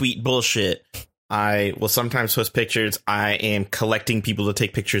 I tweet bullshit. I will sometimes post pictures I am collecting people to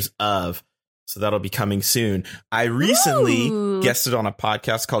take pictures of. So that'll be coming soon. I recently guested on a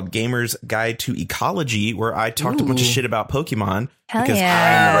podcast called Gamer's Guide to Ecology, where I talked a bunch of shit about Pokemon. Hell because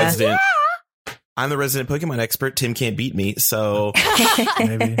yeah. I'm the resident Pokemon expert. Tim can't beat me. So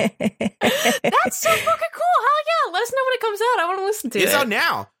Maybe. That's so fucking cool. Hell yeah. Let us know when it comes out. I want to listen to it. it's out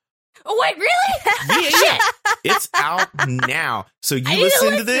now. Oh, wait, really? Yeah. It's out now. So you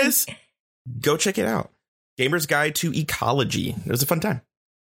listen to this, go check it out. Gamer's Guide to Ecology. It was a fun time.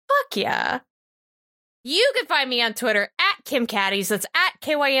 Fuck yeah. You can find me on Twitter at KimCatties. That's at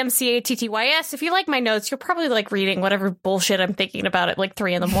KYMCATTYS. If you like my notes, you're probably like reading whatever bullshit I'm thinking about at like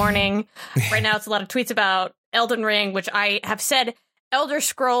 3 a.m. Right now, it's a lot of tweets about Elden Ring, which I have said Elder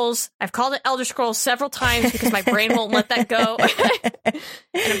Scrolls. I've called it Elder Scrolls several times because my brain won't let that go. And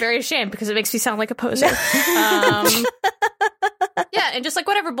I'm very ashamed because it makes me sound like a poser. Yeah, and just like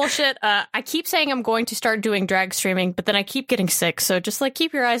whatever bullshit, I keep saying I'm going to start doing drag streaming, but then I keep getting sick. So just like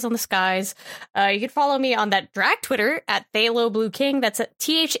keep your eyes on the skies. You can follow me on that drag Twitter at Thalo Blue King. That's at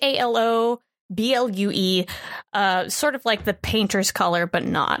THALOBLUE. Sort of like the painter's color, but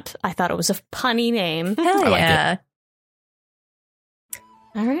not. I thought it was a punny name. Hell yeah.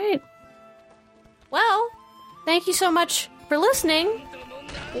 All right. Well, thank you so much for listening.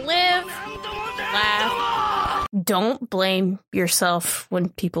 Live, laugh. Don't blame yourself when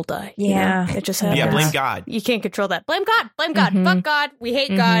people die. Yeah. You know? It just happens. Yeah, blame God. You can't control that. Blame God. Blame God. Mhm. Fuck God. We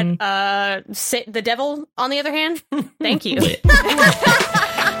hate God. The devil, on the other hand, thank you. Bye.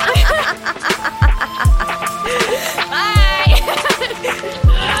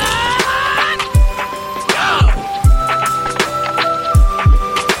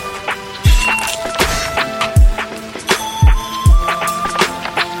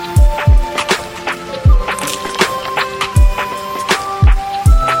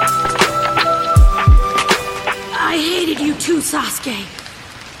 I hated you too, Sasuke.